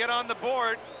out to get on the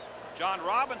board. John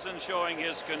Robinson showing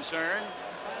his concern.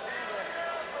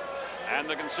 And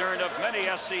the concern of many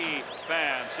SC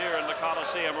fans here in the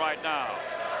Coliseum right now.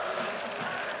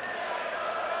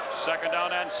 2nd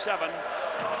down and 7.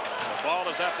 The ball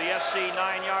is at the SC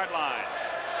 9-yard line.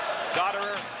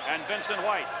 Dotter and Vincent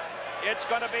White. It's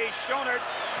going to be Schonert.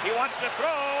 He wants to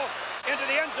throw into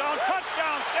the end zone.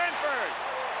 Touchdown, Stanford.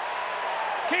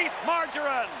 Keith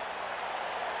Margarine.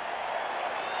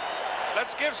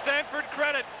 Let's give Stanford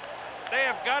credit. They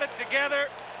have got it together,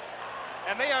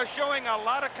 and they are showing a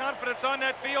lot of confidence on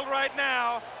that field right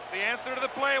now. The answer to the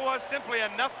play was simply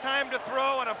enough time to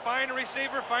throw and a fine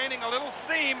receiver finding a little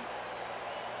seam.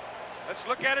 Let's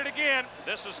look at it again.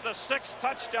 This is the 6th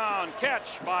touchdown catch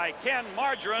by Ken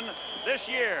Margarine this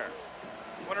year.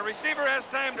 When a receiver has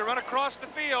time to run across the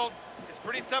field, it's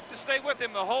pretty tough to stay with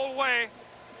him the whole way.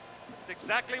 It's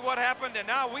exactly what happened, and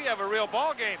now we have a real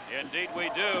ball game. Indeed we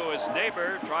do, as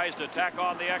Neighbor tries to tack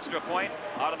on the extra point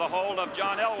out of the hold of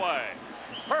John Elway.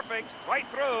 Perfect, right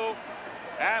through.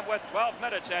 And with 12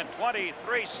 minutes and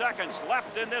 23 seconds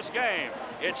left in this game,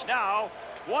 it's now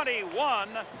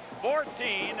 21-14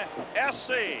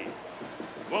 SC.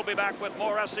 We'll be back with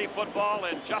more SC football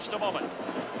in just a moment.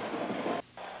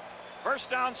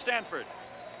 First down, Stanford.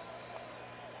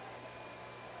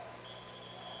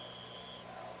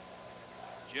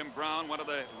 Jim Brown, one of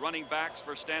the running backs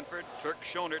for Stanford. Kirk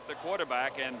Schonert, the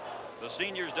quarterback, and the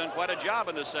seniors done quite a job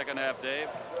in the second half, Dave.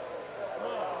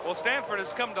 Well, Stanford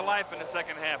has come to life in the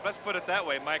second half. Let's put it that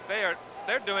way, Mike. They're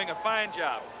doing a fine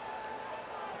job.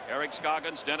 Eric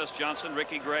Scoggins, Dennis Johnson,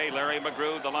 Ricky Gray, Larry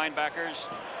McGrew, the linebackers.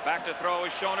 Back to throw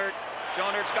is Schonert.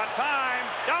 Schonert's got time.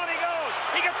 Down he goes.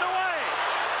 He gets away.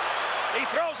 He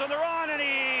throws on the run, and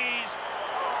he's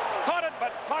caught it,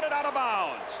 but caught it out of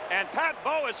bounds. And Pat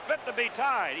Bowe is fit to be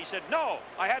tied. He said, no,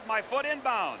 I had my foot in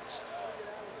bounds.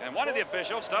 And one of the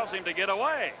officials tells him to get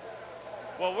away.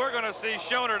 Well, we're going to see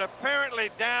Schonert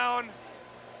apparently down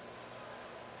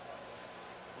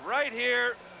right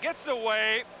here, gets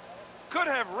away, could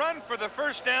have run for the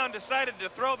first down, decided to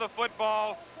throw the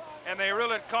football, and they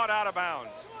really caught out of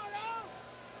bounds.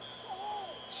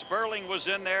 Sperling was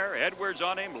in there, Edwards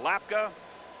on him, Lapka.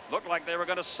 Looked like they were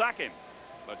going to sack him.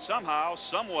 But somehow,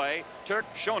 some way, Kirk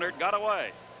Schonert got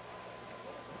away.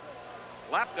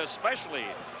 Lapka especially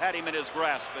had him in his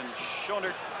grasp, and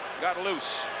Schonert got loose.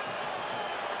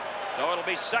 So it'll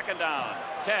be 2nd down,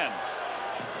 10.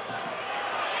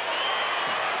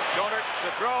 Schonert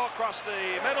to throw across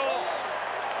the middle.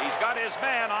 He's got his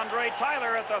man, Andre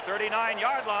Tyler, at the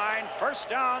 39-yard line. First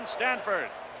down, Stanford.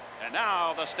 And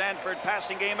now the Stanford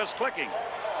passing game is clicking.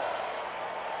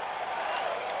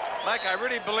 Mike, I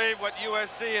really believe what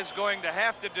USC is going to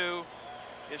have to do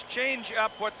is change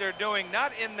up what they're doing,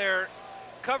 not in their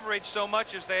coverage so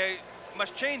much as they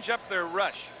must change up their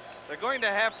rush. They're going to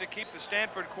have to keep the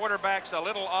Stanford quarterbacks a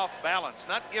little off balance,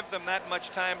 not give them that much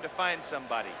time to find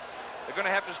somebody. They're going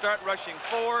to have to start rushing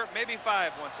 4, maybe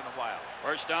 5 once in a while.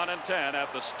 First down and 10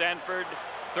 at the Stanford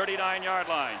 39-yard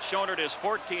line. Schonert is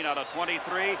 14 out of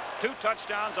 23. 2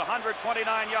 touchdowns,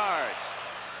 129 yards.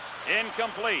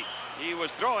 Incomplete. He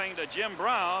was throwing to Jim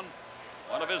Brown,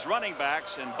 one of his running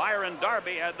backs, and Byron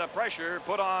Darby had the pressure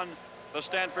put on the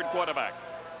Stanford quarterback.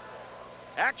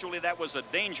 Actually, that was a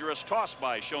dangerous toss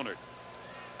by Schonert.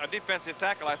 A defensive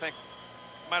tackle, I think,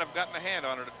 might have gotten a hand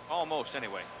on it, almost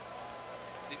anyway.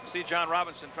 You can see John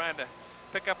Robinson trying to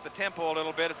pick up the tempo a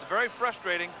little bit. It's very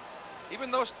frustrating.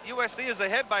 Even though USC is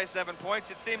ahead by 7 points,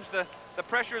 it seems the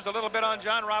pressure is a little bit on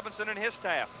John Robinson and his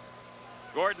staff.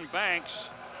 Gordon Banks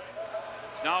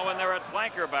is now in there at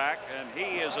flanker back, and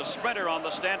he is a sprinter on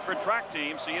the Stanford track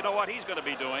team, so you know what he's going to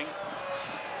be doing.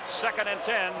 2nd and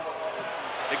 10.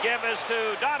 The give is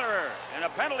to Dotterer, and a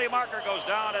penalty marker goes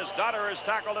down as Dotterer is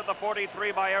tackled at the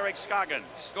 43 by Eric Scoggins.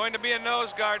 It's going to be a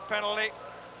nose guard penalty.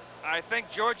 I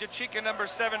think Georgia Chica, number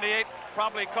 78,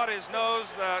 probably caught his nose,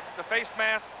 the face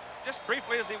mask, just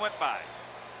briefly as he went by.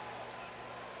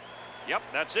 Yep,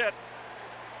 that's it.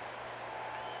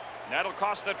 That'll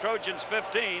cost the Trojans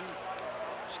 15.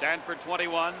 Stanford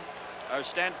 21, or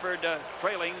Stanford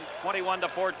trailing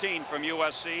 21-14 from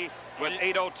USC with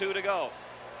 8:02 to go.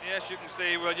 Yes, you can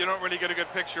see, well, you don't really get a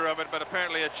good picture of it, but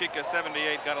apparently a Chica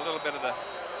 78 got a little bit of the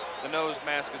nose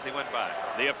mask as he went by.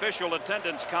 The official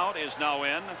attendance count is now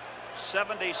in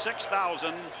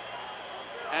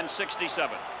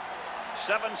 76,067.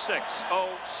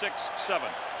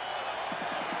 76067.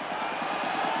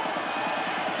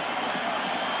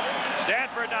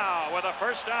 Stanford now with a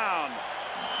first down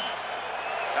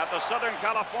at the Southern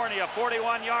California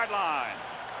 41-yard line.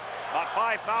 About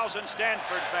 5,000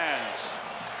 Stanford fans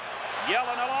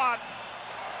yelling a lot.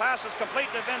 Pass is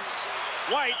complete to Vince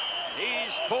White.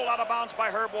 He's pulled out of bounds by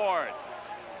Herb Ward.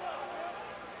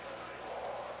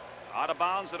 Out of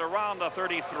bounds at around the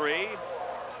 33.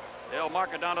 They'll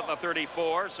mark it down at the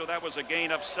 34, so that was a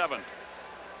gain of 7.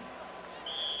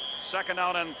 2nd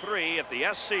down and 3 at the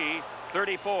SC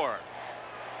 34.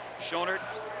 Schonert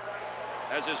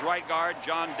as his right guard,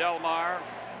 John Delmar.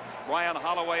 Brian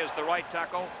Holloway is the right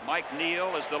tackle. Mike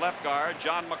Neal is the left guard.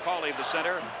 John McCauley the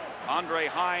center. Andre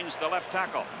Hines the left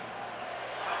tackle.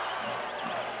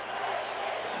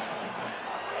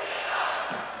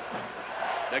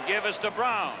 The give is to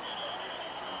Brown.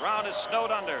 Brown is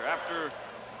snowed under after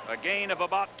a gain of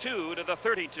about 2 to the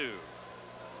 32.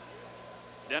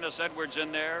 Dennis Edwards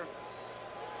in there.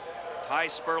 Ty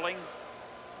Sperling.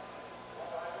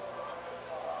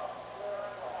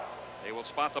 They will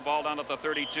spot the ball down at the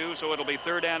 32, so it'll be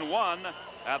 3rd and 1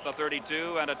 at the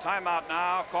 32, and a timeout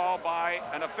now called by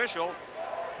an official.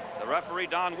 The referee,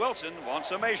 Don Wilson,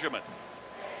 wants a measurement.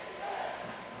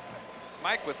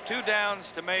 Mike, with 2 downs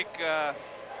to make,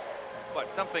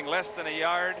 something less than a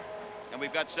yard. And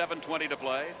we've got 7:20 to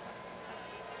play.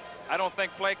 I don't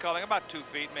think play calling, about 2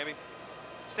 feet maybe.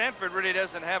 Stanford really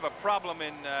doesn't have a problem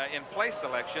in play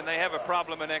selection. They have a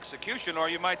problem in execution, or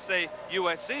you might say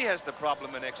USC has the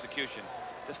problem in execution.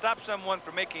 To stop someone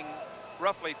from making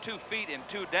roughly 2 feet in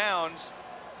 2 downs,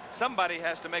 somebody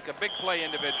has to make a big play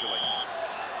individually.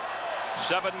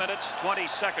 7 minutes, 20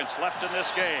 seconds left in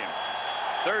this game.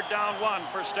 3rd down 1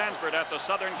 for Stanford at the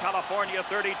Southern California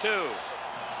 32.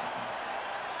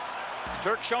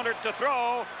 Turk Schonert to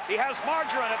throw. He has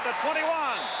Margarine at the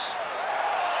 21.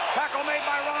 Tackle made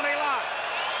by Ronnie Lott.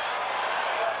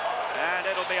 And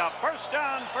it'll be a first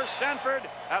down for Stanford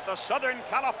at the Southern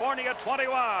California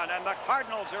 21. And the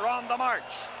Cardinals are on the march.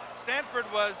 Stanford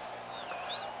was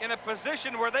in a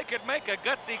position where they could make a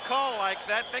gutsy call like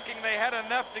that, thinking they had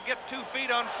enough to get 2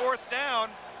 feet on 4th down.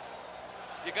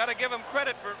 You got to give them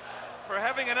credit for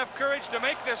having enough courage to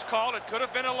make this call. It could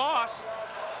have been a loss,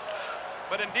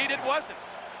 but indeed it wasn't.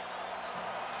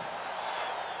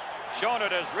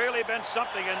 Schonert has really been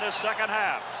something in this second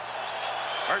half.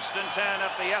 1st and 10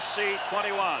 at the SC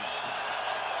 21.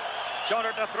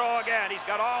 Schonert to throw again. He's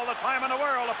got all the time in the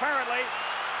world, apparently.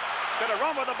 He's going to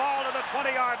run with the ball to the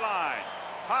 20-yard line.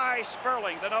 Ty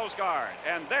Sperling, the nose guard.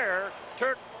 And there,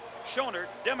 Turk Schonert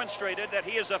demonstrated that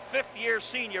he is a 5th-year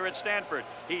senior at Stanford.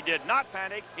 He did not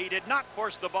panic. He did not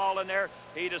force the ball in there.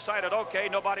 He decided, okay,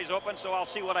 nobody's open, so I'll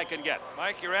see what I can get.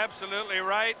 Mike, you're absolutely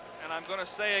right. And I'm going to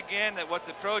say again that what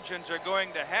the Trojans are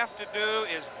going to have to do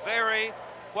is vary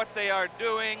what they are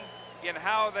doing in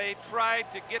how they try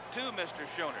to get to Mr.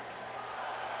 Schonert.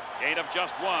 Gain of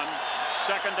just 1.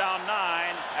 2nd down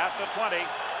 9 at the 20.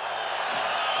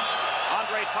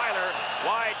 Andre Tyler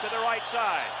wide to the right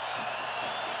side.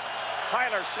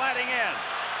 Tyler slanting in.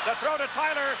 The throw to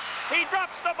Tyler He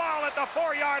drops the ball at the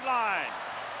 4-yard line.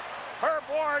 Herb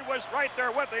Ward was right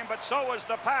there with him, but so was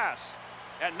the pass.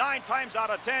 And 9 times out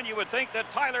of 10, you would think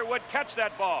that Tyler would catch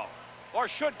that ball, or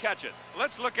should catch it.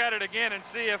 Let's look at it again and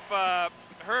see if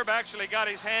Herb actually got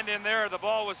his hand in there or the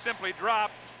ball was simply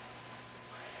dropped.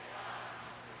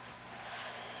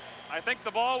 I think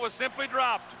the ball was simply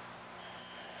dropped.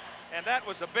 And that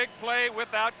was a big play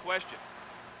without question.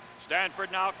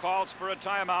 Stanford now calls for a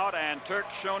timeout, and Turk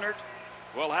Schonert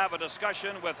will have a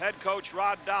discussion with head coach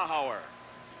Rod Dowhauer.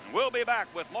 We'll be back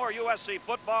with more USC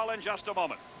football in just a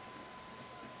moment.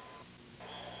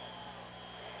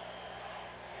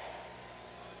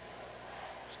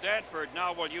 Stanford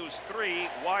now will use 3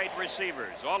 wide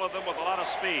receivers, all of them with a lot of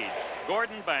speed.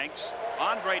 Gordon Banks,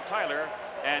 Andre Tyler,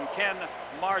 and Ken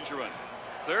Margarine.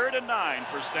 3rd and 9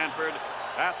 for Stanford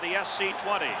at the SC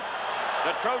 20.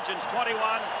 The Trojans 21,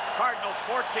 Cardinals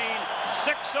 14,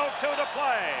 6:02 to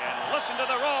play. And listen to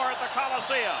the roar at the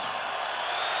Coliseum.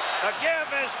 The give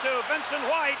is to Vincent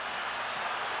White.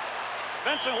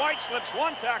 Vincent White slips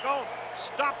 1 tackle,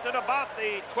 stopped at about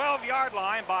the 12-yard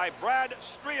line by Brad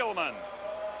Streelman.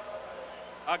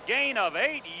 A gain of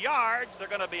 8 yards. They're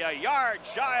going to be a yard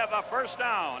shy of a first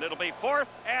down. It'll be 4th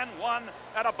and 1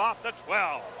 at about the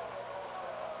 12.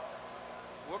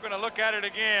 We're going to look at it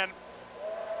again.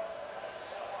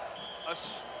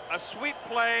 A sweep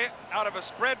play out of a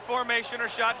spread formation or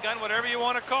shotgun, whatever you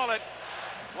want to call it.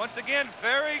 Once again,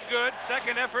 very good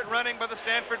second effort running by the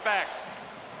Stanford backs.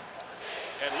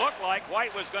 It looked like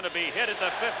White was going to be hit at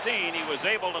the 15. He was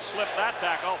able to slip that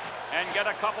tackle and get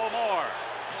a couple more.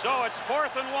 So it's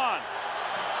 4th and 1.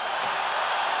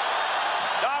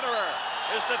 Dotterer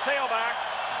is the tailback.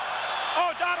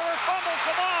 Oh, Dotterer fumbles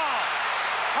the ball.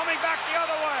 Coming back the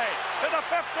other way to the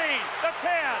 15, the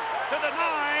 10, to the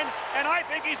 9, and I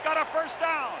think he's got a first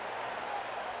down.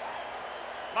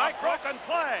 Mike, a broken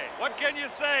play. What can you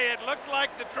say? It looked like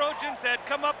the Trojans had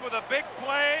come up with a big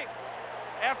play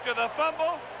after the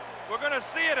fumble. We're going to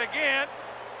see it again.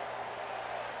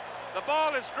 The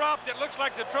ball is dropped. It looks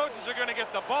like the Trojans are going to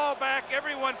get the ball back.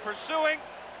 Everyone pursuing.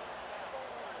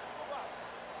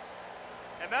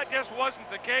 And that just wasn't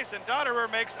the case, and Dotterer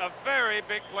makes a very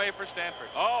big play for Stanford.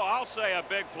 Oh, I'll say a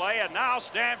big play, and now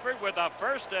Stanford with a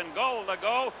 1st and goal to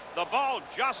go. The ball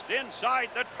just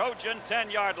inside the Trojan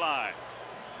 10-yard line.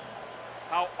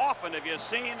 How often have you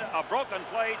seen a broken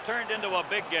play turned into a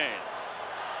big gain?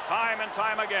 Time and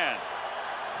time again.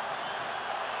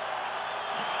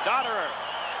 Dotterer.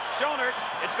 Schonert.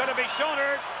 It's going to be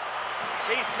Schonert.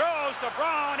 He throws to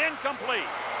Brown, incomplete.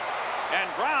 And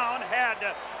Brown had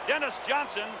Dennis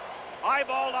Johnson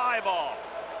eyeball to eyeball.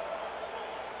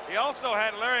 He also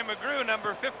had Larry McGrew,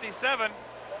 number 57,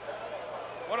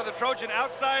 one of the Trojan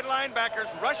outside linebackers,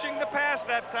 rushing the pass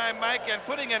that time, Mike, and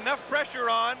putting enough pressure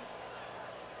on.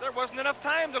 There wasn't enough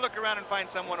time to look around and find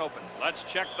someone open. Let's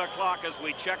check the clock as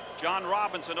we check John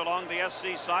Robinson along the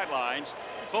SC sidelines.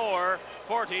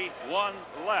 4:41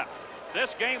 left. This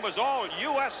game was all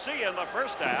USC in the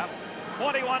first half,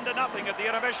 21-0 at the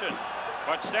intermission.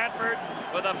 But Stanford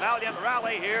with a valiant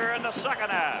rally here in the second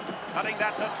half, cutting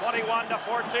that to 21-14.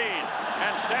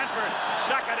 And Stanford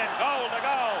 2nd and goal to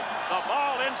go. The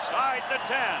ball inside the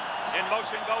 10. In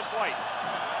motion goes White.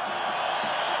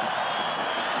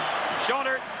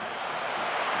 Schonert.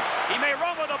 He may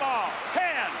run with the ball. 10,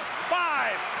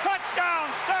 5, touchdown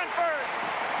Stanford.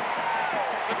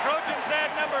 The Trojans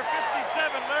had number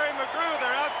 57, Larry McGrew,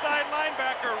 their outside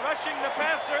linebacker, rushing the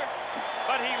passer,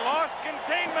 but he lost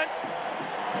containment.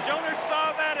 Schonert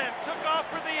saw that and took off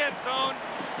for the end zone.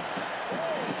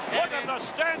 Look at the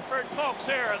Stanford folks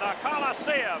here in the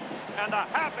Coliseum, and the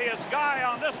happiest guy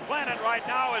on this planet right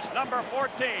now is number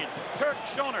 14, Turk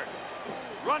Schonert.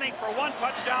 Running for 1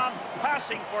 touchdown,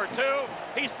 passing for 2.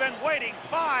 He's been waiting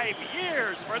 5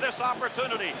 years for this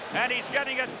opportunity, and he's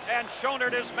getting it, and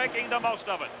Schonert is making the most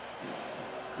of it.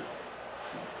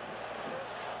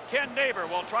 Ken Neighbor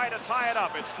will try to tie it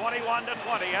up. It's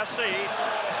 21-20 SC.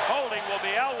 Holding will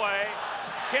be Elway.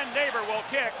 Ken Neighbor will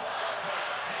kick.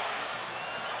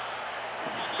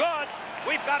 Good.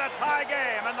 We've got a tie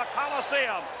game in the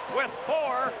Coliseum with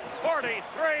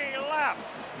 4:43 left.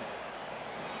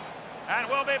 And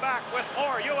we'll be back with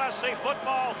more USC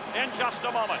football in just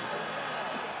a moment.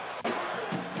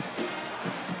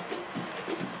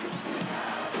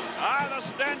 The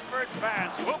Stanford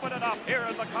fans whooping it up here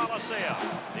in the Coliseum.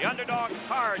 The underdog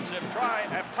Cards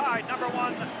have tied number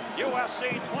 1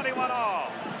 USC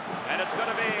 21-all. And it's going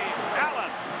to be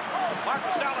Allen.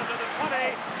 Marcus Allen to the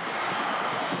 20.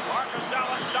 Marcus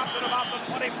Allen stopped at about the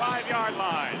 25-yard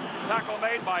line. Tackle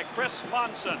made by Chris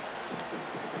Monson.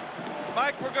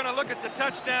 Mike, we're going to look at the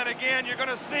touchdown again. You're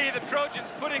going to see the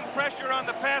Trojans putting pressure on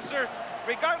the passer.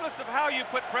 Regardless of how you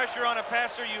put pressure on a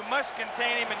passer, you must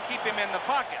contain him and keep him in the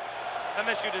pocket,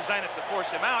 unless you design it to force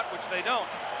him out, which they don't.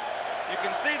 You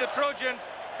can see the Trojans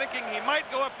thinking he might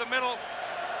go up the middle.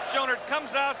 Schonert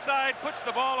comes outside, puts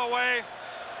the ball away.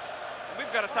 And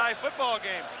we've got a tie football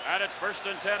game. And it's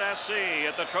 1st and 10 SC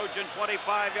at the Trojan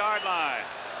 25-yard line.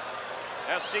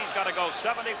 SC's got to go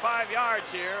 75 yards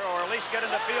here, or at least get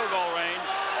into field goal range.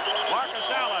 Marcus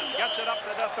Allen gets it up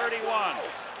to the 31.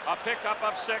 A pickup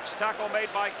of 6, tackle made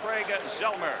by Craig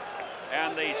Zellmer.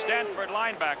 And the Stanford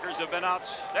linebackers have been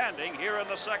outstanding here in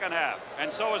the second half.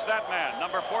 And so is that man,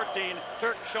 number 14,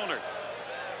 Turk Schonert.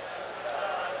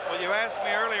 Well, you asked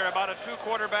me earlier about a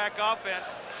 2-quarterback offense.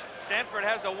 Stanford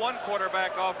has a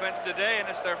 1-quarterback offense today, and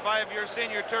it's their 5-year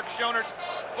senior, Turk Schonert.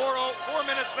 4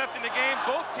 minutes left in the game.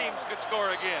 Both teams could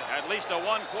score again. At least a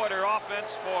 1-quarter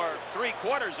offense for 3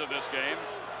 quarters of this game.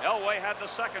 Elway had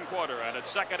the second quarter, and it's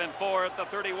 2nd and 4 at the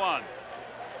 31.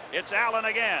 It's Allen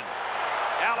again.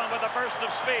 Allen with a burst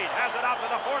of speed, has it out to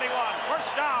the 41.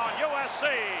 First down, USC.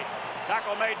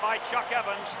 Tackle made by Chuck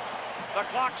Evans. The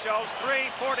clock shows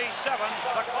 3:47.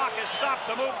 The clock is stopped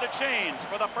to move the chains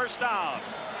for the first down.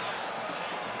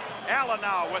 Allen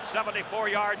now with 74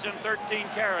 yards and 13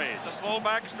 carries. The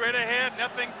fullback straight ahead,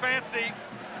 nothing fancy.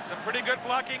 Some pretty good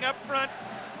blocking up front.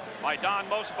 By Don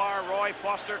Mospar, Roy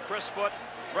Foster, Chris Foote,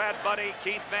 Brad Buddy,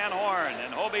 Keith Van Horn,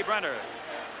 and Hobie Brenner.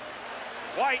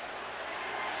 White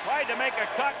tried to make a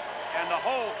cut, and the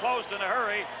hole closed in a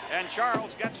hurry, and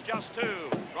Charles gets just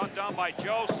 2. Brought down by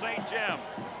Joe St. Jim.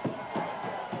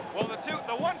 Well,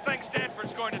 the one thing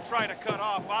Stanford's going to try to cut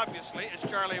off, obviously, is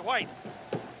Charlie White.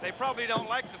 They probably don't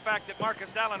like the fact that Marcus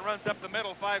Allen runs up the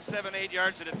middle 5, 7, 8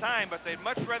 yards at a time, but they'd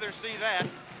much rather see that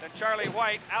than Charlie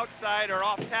White outside or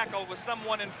off tackle with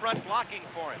someone in front blocking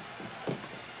for him.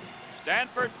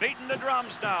 Stanford beating the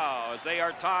drums now as they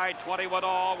are tied 21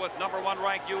 all with number 1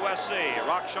 ranked USC.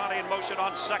 Rockshani in motion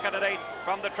on 2nd and 8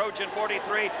 from the Trojan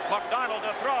 43. McDonald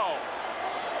to throw.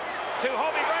 To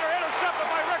Hobie Brenner, intercepted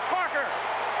by Rick Parker.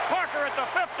 Parker at the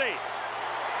 50.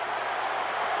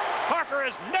 Parker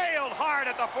is nailed hard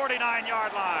at the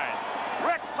 49-yard line.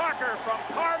 Rick Parker from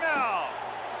Carmel.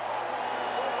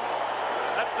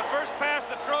 That's the first pass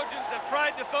the Trojans have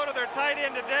tried to throw to their tight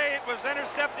end today. It was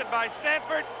intercepted by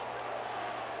Stanford.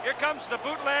 Here comes the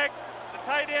bootleg, the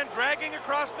tight end dragging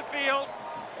across the field.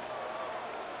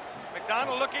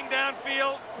 McDonald looking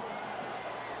downfield.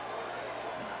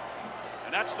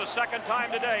 And that's the second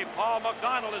time today Paul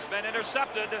McDonald has been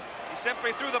intercepted. He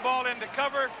simply threw the ball into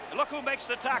cover. And look who makes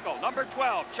the tackle, number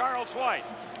 12, Charles White.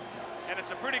 And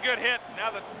it's a pretty good hit.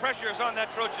 Now the pressure is on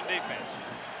that Trojan defense.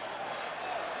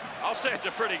 I'll say it's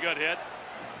a pretty good hit.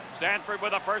 Stanford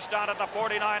with a first down at the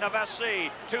 49 of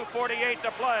SC. 2:48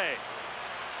 to play.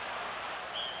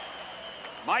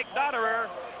 Mike Dotterer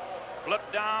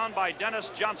flipped down by Dennis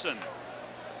Johnson.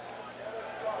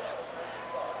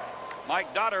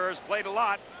 Mike Dotterer's played a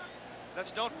lot. Let's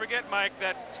don't forget, Mike,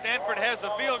 that Stanford has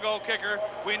a field goal kicker.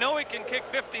 We know he can kick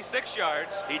 56 yards.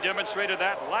 He demonstrated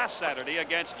that last Saturday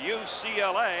against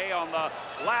UCLA on the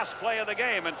last play of the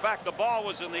game. In fact, the ball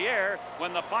was in the air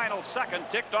when the final second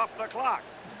ticked off the clock.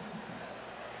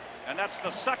 And that's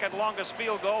the second longest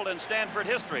field goal in Stanford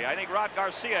history. I think Rod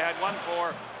Garcia had one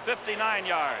for 59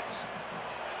 yards.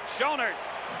 Schonert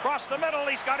across the middle.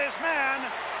 He's got his man,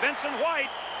 Vincent White.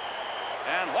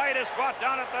 And White is brought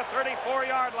down at the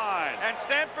 34-yard line. And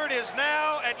Stanford is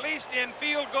now at least in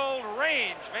field goal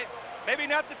range. Maybe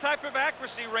not the type of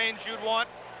accuracy range you'd want.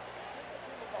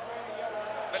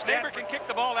 But Stanford can kick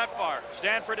the ball that far.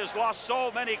 Stanford has lost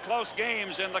so many close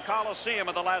games in the Coliseum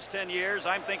in the last 10 years.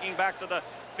 I'm thinking back to the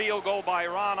field goal by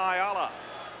Ron Ayala.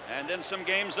 And then some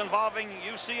games involving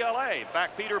UCLA. In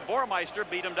fact, Peter Bormeister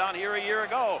beat him down here a year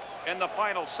ago in the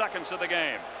final seconds of the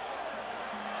game.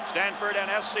 Stanford and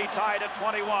SC tied at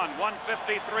 21.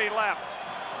 1:53 left.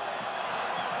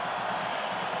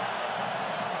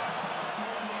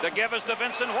 The give is to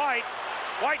Vincent White.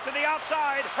 White to the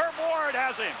outside. Herb Ward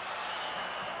has him.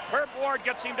 Herb Ward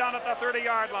gets him down at the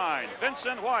 30-yard line.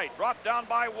 Vincent White brought down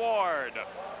by Ward.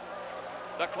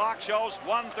 The clock shows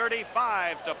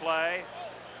 1:35 to play.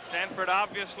 Stanford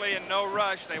obviously in no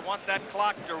rush. They want that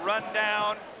clock to run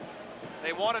down.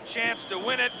 They want a chance to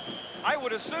win it. I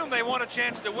would assume they want a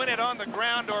chance to win it on the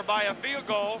ground or by a field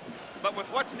goal. But with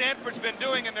what Stanford's been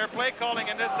doing in their play calling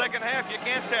in this second half, you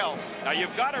can't tell. Now,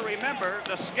 you've got to remember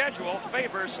the schedule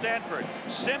favors Stanford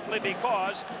simply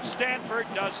because Stanford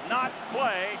does not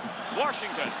play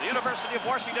Washington, the University of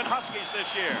Washington Huskies this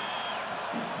year.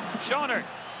 Schonert.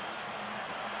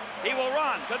 He will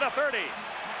run to the 30,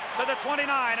 to the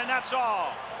 29, and that's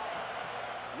all.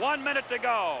 1 minute to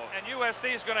go. And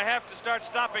USC is going to have to start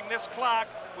stopping this clock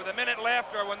with a minute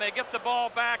left, or when they get the ball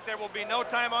back, there will be no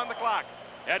time on the clock.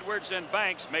 Edwards and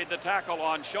Banks made the tackle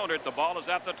on Schonert. The ball is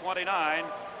at the 29.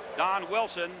 Don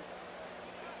Wilson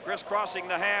crisscrossing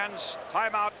the hands.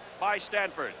 Timeout by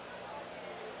Stanford.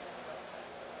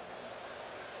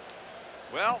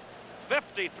 Well,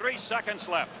 53 seconds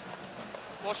left.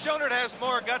 Well, Schonert has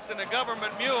more guts than a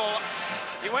government mule.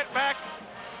 He went back.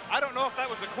 I don't know if that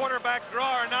was a quarterback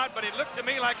draw or not, but it looked to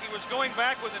me like he was going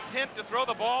back with intent to throw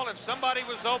the ball if somebody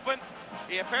was open.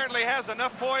 He apparently has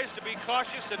enough poise to be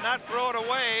cautious and not throw it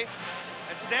away.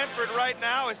 And Stanford right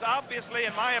now is obviously,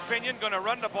 in my opinion, going to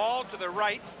run the ball to the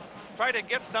right, try to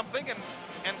get something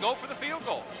and go for the field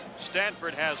goal.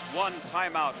 Stanford has 1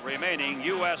 timeout remaining.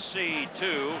 USC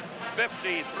 2.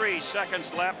 53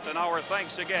 seconds left. And our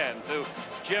thanks again to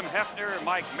Jim Hefner,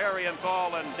 Mike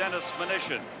Marienthal, and Dennis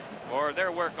Mnuchin for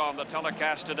their work on the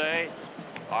telecast today.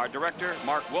 Our director,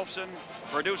 Mark Wolfson.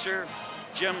 Producer,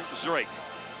 Jim Zurich.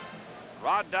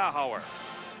 Rod Dowhauer,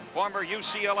 former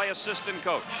UCLA assistant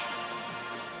coach.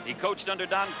 He coached under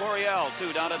Don Coryell,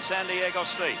 too, down at San Diego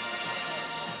State.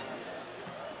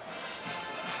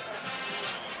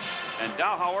 And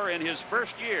Dowhauer, in his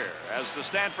first year as the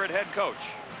Stanford head coach,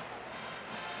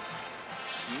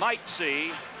 might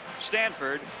see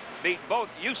Stanford beat both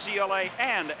UCLA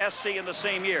and SC in the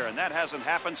same year, and that hasn't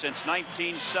happened since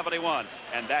 1971.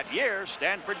 And that year,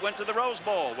 Stanford went to the Rose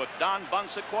Bowl with Don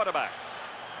Bunce at quarterback.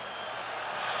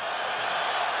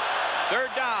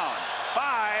 3rd down,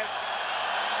 5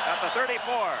 at the 34.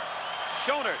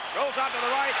 Schonert rolls out to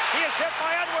the right. He is hit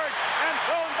by Edwards and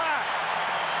thrown back.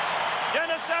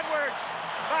 Dennis Edwards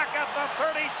back at the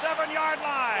 37-yard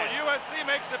line. Well, USC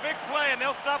makes a big play, and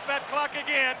they'll stop that clock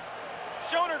again.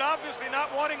 Schonert, obviously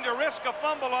not wanting to risk a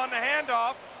fumble on the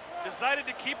handoff, decided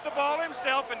to keep the ball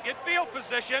himself and get field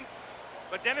position.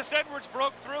 But Dennis Edwards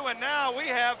broke through, and now we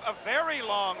have a very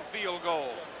long field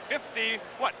goal.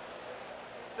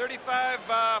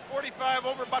 45,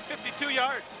 over about 52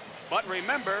 yards. But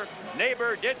remember,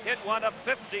 Neighbor did hit one of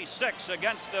 56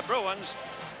 against the Bruins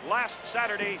last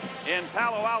Saturday in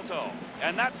Palo Alto.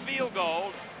 And that field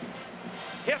goal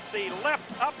hit the left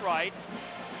upright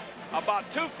about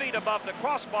 2 feet above the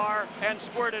crossbar and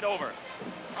squirted over.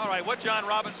 All right, what John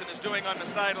Robinson is doing on the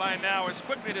sideline now is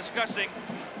quickly discussing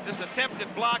this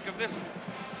attempted block of this,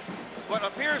 what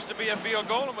appears to be a field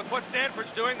goal, and with what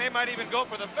Stanford's doing, they might even go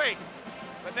for the fake.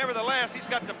 But nevertheless, he's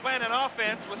got to plan an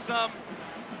offense with some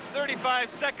 35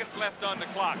 seconds left on the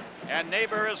clock. And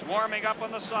Neighbor is warming up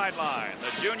on the sideline,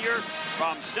 the junior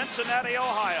from Cincinnati,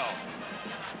 Ohio.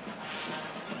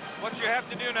 What you have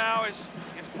to do now is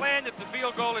plan that the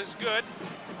field goal is good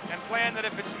and plan that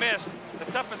if it's missed, the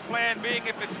toughest plan being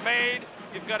if it's made,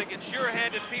 you've got to get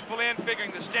sure-handed people in,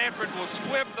 figuring that Stanford will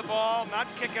squib the ball, not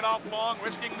kick it off long,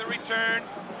 risking the return,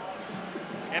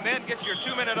 and then get your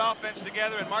 2-minute offense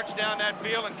together and march down that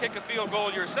field and kick a field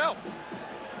goal yourself.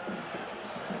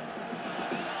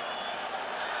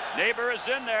 Neighbor is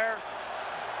in there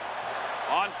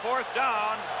on 4th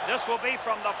down. This will be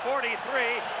from the 43.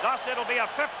 Thus, it'll be a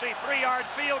 53-yard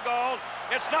field goal.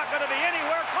 It's not going to be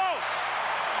anywhere close.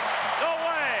 No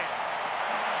way.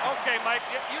 Okay, Mike,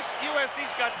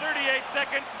 USC's got 38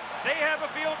 seconds. They have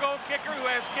a field goal kicker who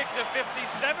has kicked a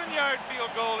 57-yard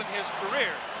field goal in his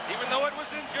career, even though it was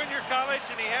in junior college,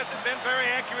 and he hasn't been very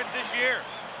accurate this year.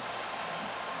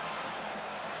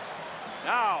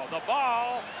 Now, the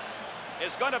ball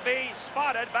is going to be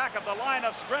spotted back at the line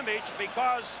of scrimmage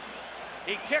because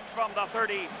he kicked from the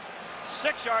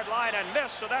 36-yard line and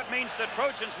missed, so that means the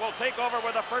Trojans will take over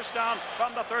with a first down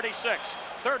from the 36.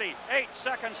 38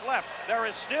 seconds left. There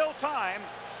is still time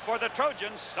for the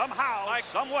Trojans somehow,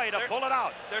 some way to pull it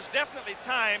out. There's definitely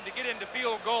time to get into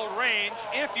field goal range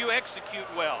if you execute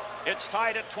well. It's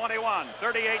tied at 21.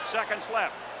 38 seconds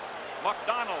left.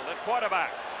 McDonald at quarterback.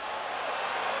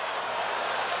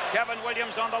 Kevin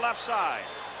Williams on the left side.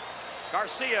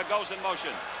 Garcia goes in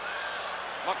motion.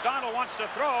 McDonald wants to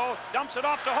throw, dumps it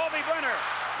off to Hobie Brenner.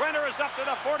 Brenner is up to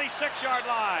the 46-yard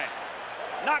line.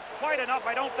 Not quite enough,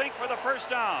 I don't think, for the first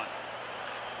down.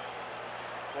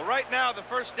 Well, right now, the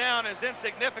first down is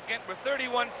insignificant with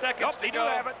 31 seconds to they go. do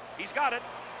have it. He's got it.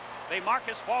 They mark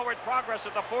his forward progress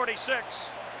at the 46.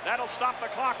 That'll stop the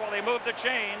clock while they move the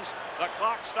chains. The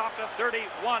clock stopped at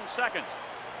 31 seconds.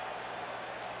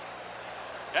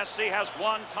 SC has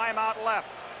 1 timeout left.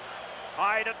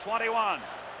 Tied at 21.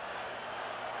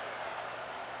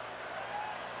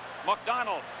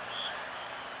 McDonald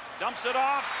dumps it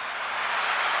off,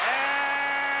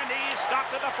 and he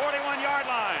stopped at the 41-yard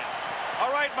line.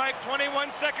 All right, Mike, 21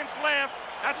 seconds left.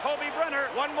 That's Hobie Brenner.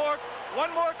 One more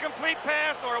One more complete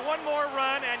pass or one more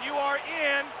run, and you are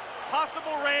in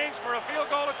possible range for a field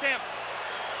goal attempt.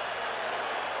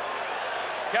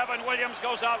 Kevin Williams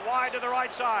goes out wide to the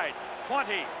right side.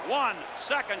 21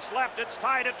 seconds left. It's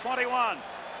tied at 21.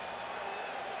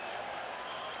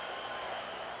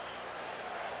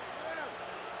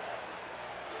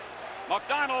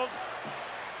 McDonald.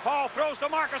 Paul throws to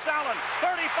Marcus Allen.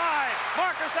 35.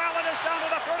 Marcus Allen is down to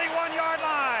the 31-yard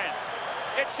line.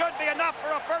 It should be enough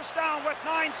for a first down with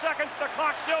 9 seconds. The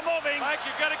clock still moving. Mike,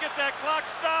 you've got to get that clock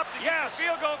stopped to get the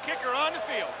field goal kicker on the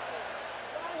field.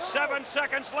 7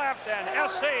 seconds left, and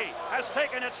SC has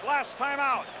taken its last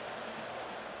timeout.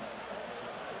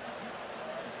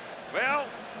 Well,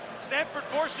 Stanford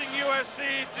forcing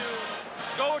USC to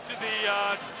go to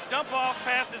the dump-off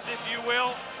passes, if you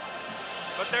will.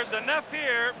 But there's enough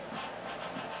here.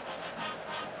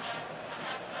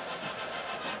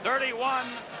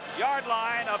 31-yard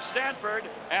line of Stanford,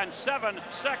 and 7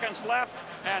 seconds left,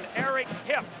 and Eric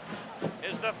Hipp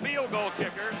is the field goal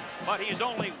kicker, but he's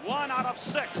only 1 out of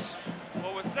 6.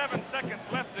 Well, with 7 seconds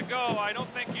left to go, I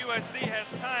don't think USC has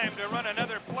time to run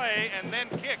another play and then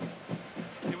kick.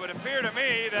 It would appear to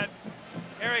me that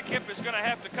Eric Hipp is going to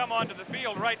have to come onto the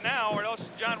field right now, or else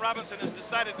John Robinson has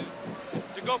decided to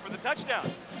go for the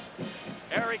touchdown.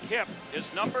 Eric Hipp is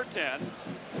number 10.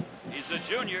 He's a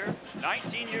junior,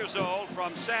 19 years old,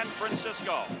 from San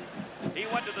Francisco. He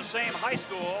went to the same high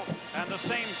school and the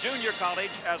same junior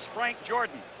college as Frank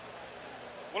Jordan.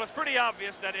 Well, it's pretty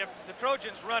obvious that if the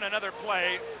Trojans run another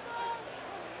play,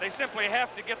 they simply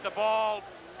have to get the ball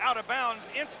out of bounds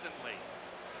instantly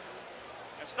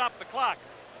and stop the clock.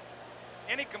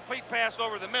 Any complete pass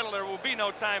over the middle, there will be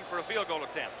no time for a field goal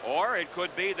attempt. Or it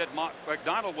could be that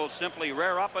McDonald will simply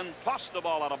rear up and toss the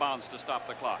ball out of bounds to stop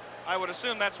the clock. I would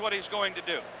assume that's what he's going to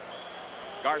do.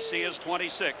 Garcia's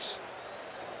 26.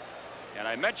 And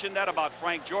I mentioned that about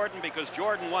Frank Jordan because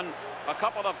Jordan won a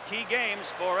couple of key games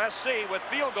for SC with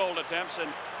field goal attempts, and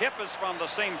Hipp is from the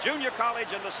same junior college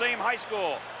and the same high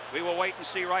school. We will wait and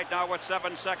see right now with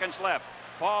 7 seconds left.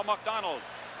 Paul McDonald.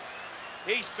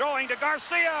 He's throwing to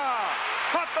Garcia.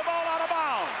 Caught the ball out of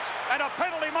bounds. And a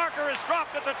penalty marker is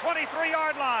dropped at the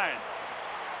 23-yard line.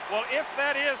 Well, if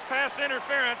that is pass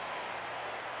interference,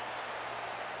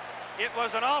 it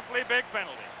was an awfully big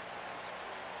penalty.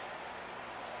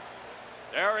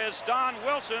 There is Don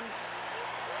Wilson.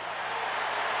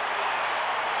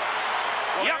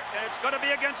 Well, yep, and it's going to be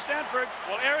against Stanford.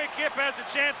 Well, Eric Hipp has a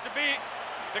chance to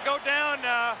go down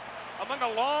among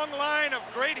a long line of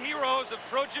great heroes of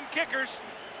Trojan kickers.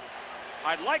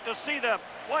 I'd like to see the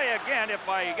play again if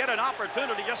I get an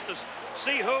opportunity just to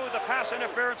see who the pass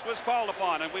interference was called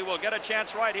upon, and we will get a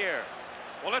chance right here.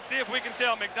 Well, let's see if we can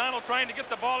tell. McDonald trying to get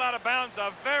the ball out of bounds.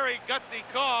 A very gutsy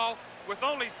call with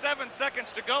only 7 seconds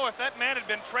to go. If that man had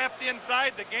been trapped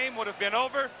inside, the game would have been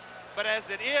over. But as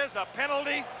it is, a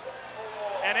penalty,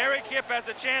 and Eric Hipp has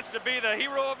a chance to be the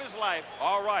hero of his life.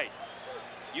 All right.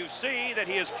 You see that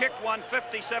he has kicked one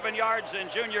 57 yards in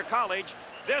junior college.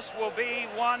 This will be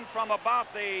one from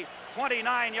about the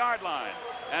 29-yard line.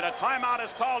 And a timeout is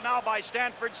called now by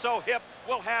Stanford, so Hipp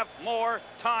will have more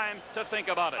time to think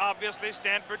about it. Obviously,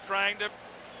 Stanford trying to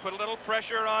put a little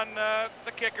pressure on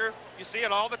the kicker. You see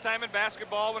it all the time in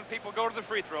basketball when people go to the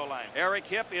free throw line. Eric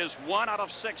Hipp is 1 out of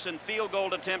 6 in field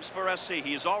goal attempts for SC.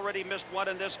 He's already missed one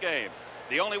in this game.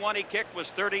 The only one he kicked was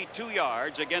 32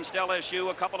 yards against LSU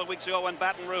a couple of weeks ago in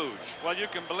Baton Rouge. Well, you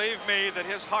can believe me that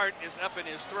his heart is up in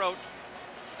his throat.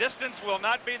 Distance will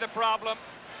not be the problem.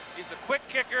 He's a quick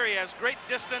kicker. He has great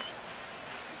distance.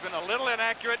 He's been a little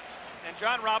inaccurate, and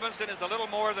John Robinson is a little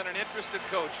more than an interested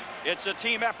coach. It's a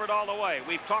team effort all the way.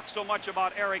 We've talked so much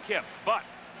about Eric Hipp, but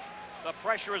the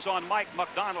pressure is on Mike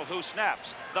McDonald, who snaps.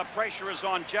 The pressure is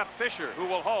on Jeff Fisher, who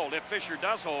will hold if Fisher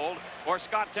does hold, or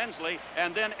Scott Tinsley,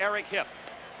 and then Eric Hipp.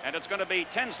 And it's going to be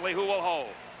Tinsley who will hold.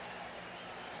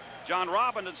 John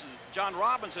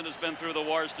Robinson has been through the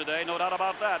wars today, no doubt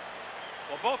about that.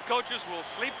 Well, both coaches will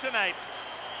sleep tonight.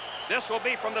 This will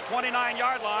be from the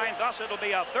 29-yard line, thus it'll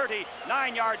be a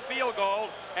 39-yard field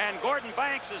goal, and Gordon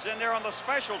Banks is in there on the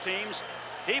special teams.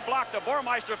 He blocked a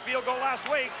Burmeister field goal last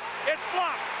week. It's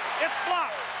blocked. It's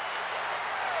blocked.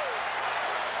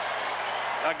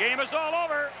 The game is all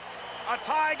over. A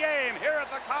tie game here at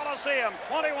the Coliseum,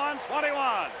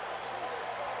 21-21.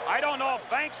 I don't know if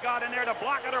Banks got in there to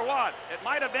block it or what. It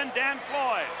might have been Dan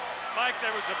Floyd. Mike,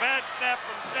 there was a bad snap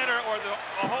from center, or the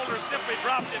holder simply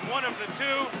dropped in one of the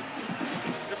two.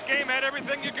 This game had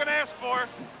everything you could ask for,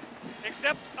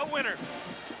 except a winner.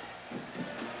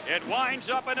 It winds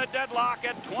up in a deadlock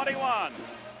at 21.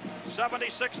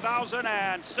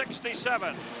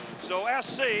 76,067. So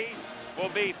SC will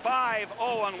be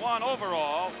 5-0-1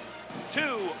 overall,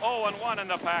 2-0-1 in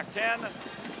the Pac-10.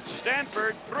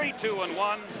 Stanford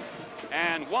 3-2-1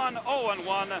 and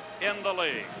 1-0-1 in the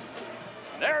league.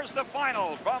 There's the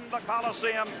final from the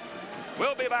Coliseum.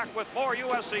 We'll be back with more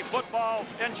USC football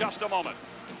in just a moment.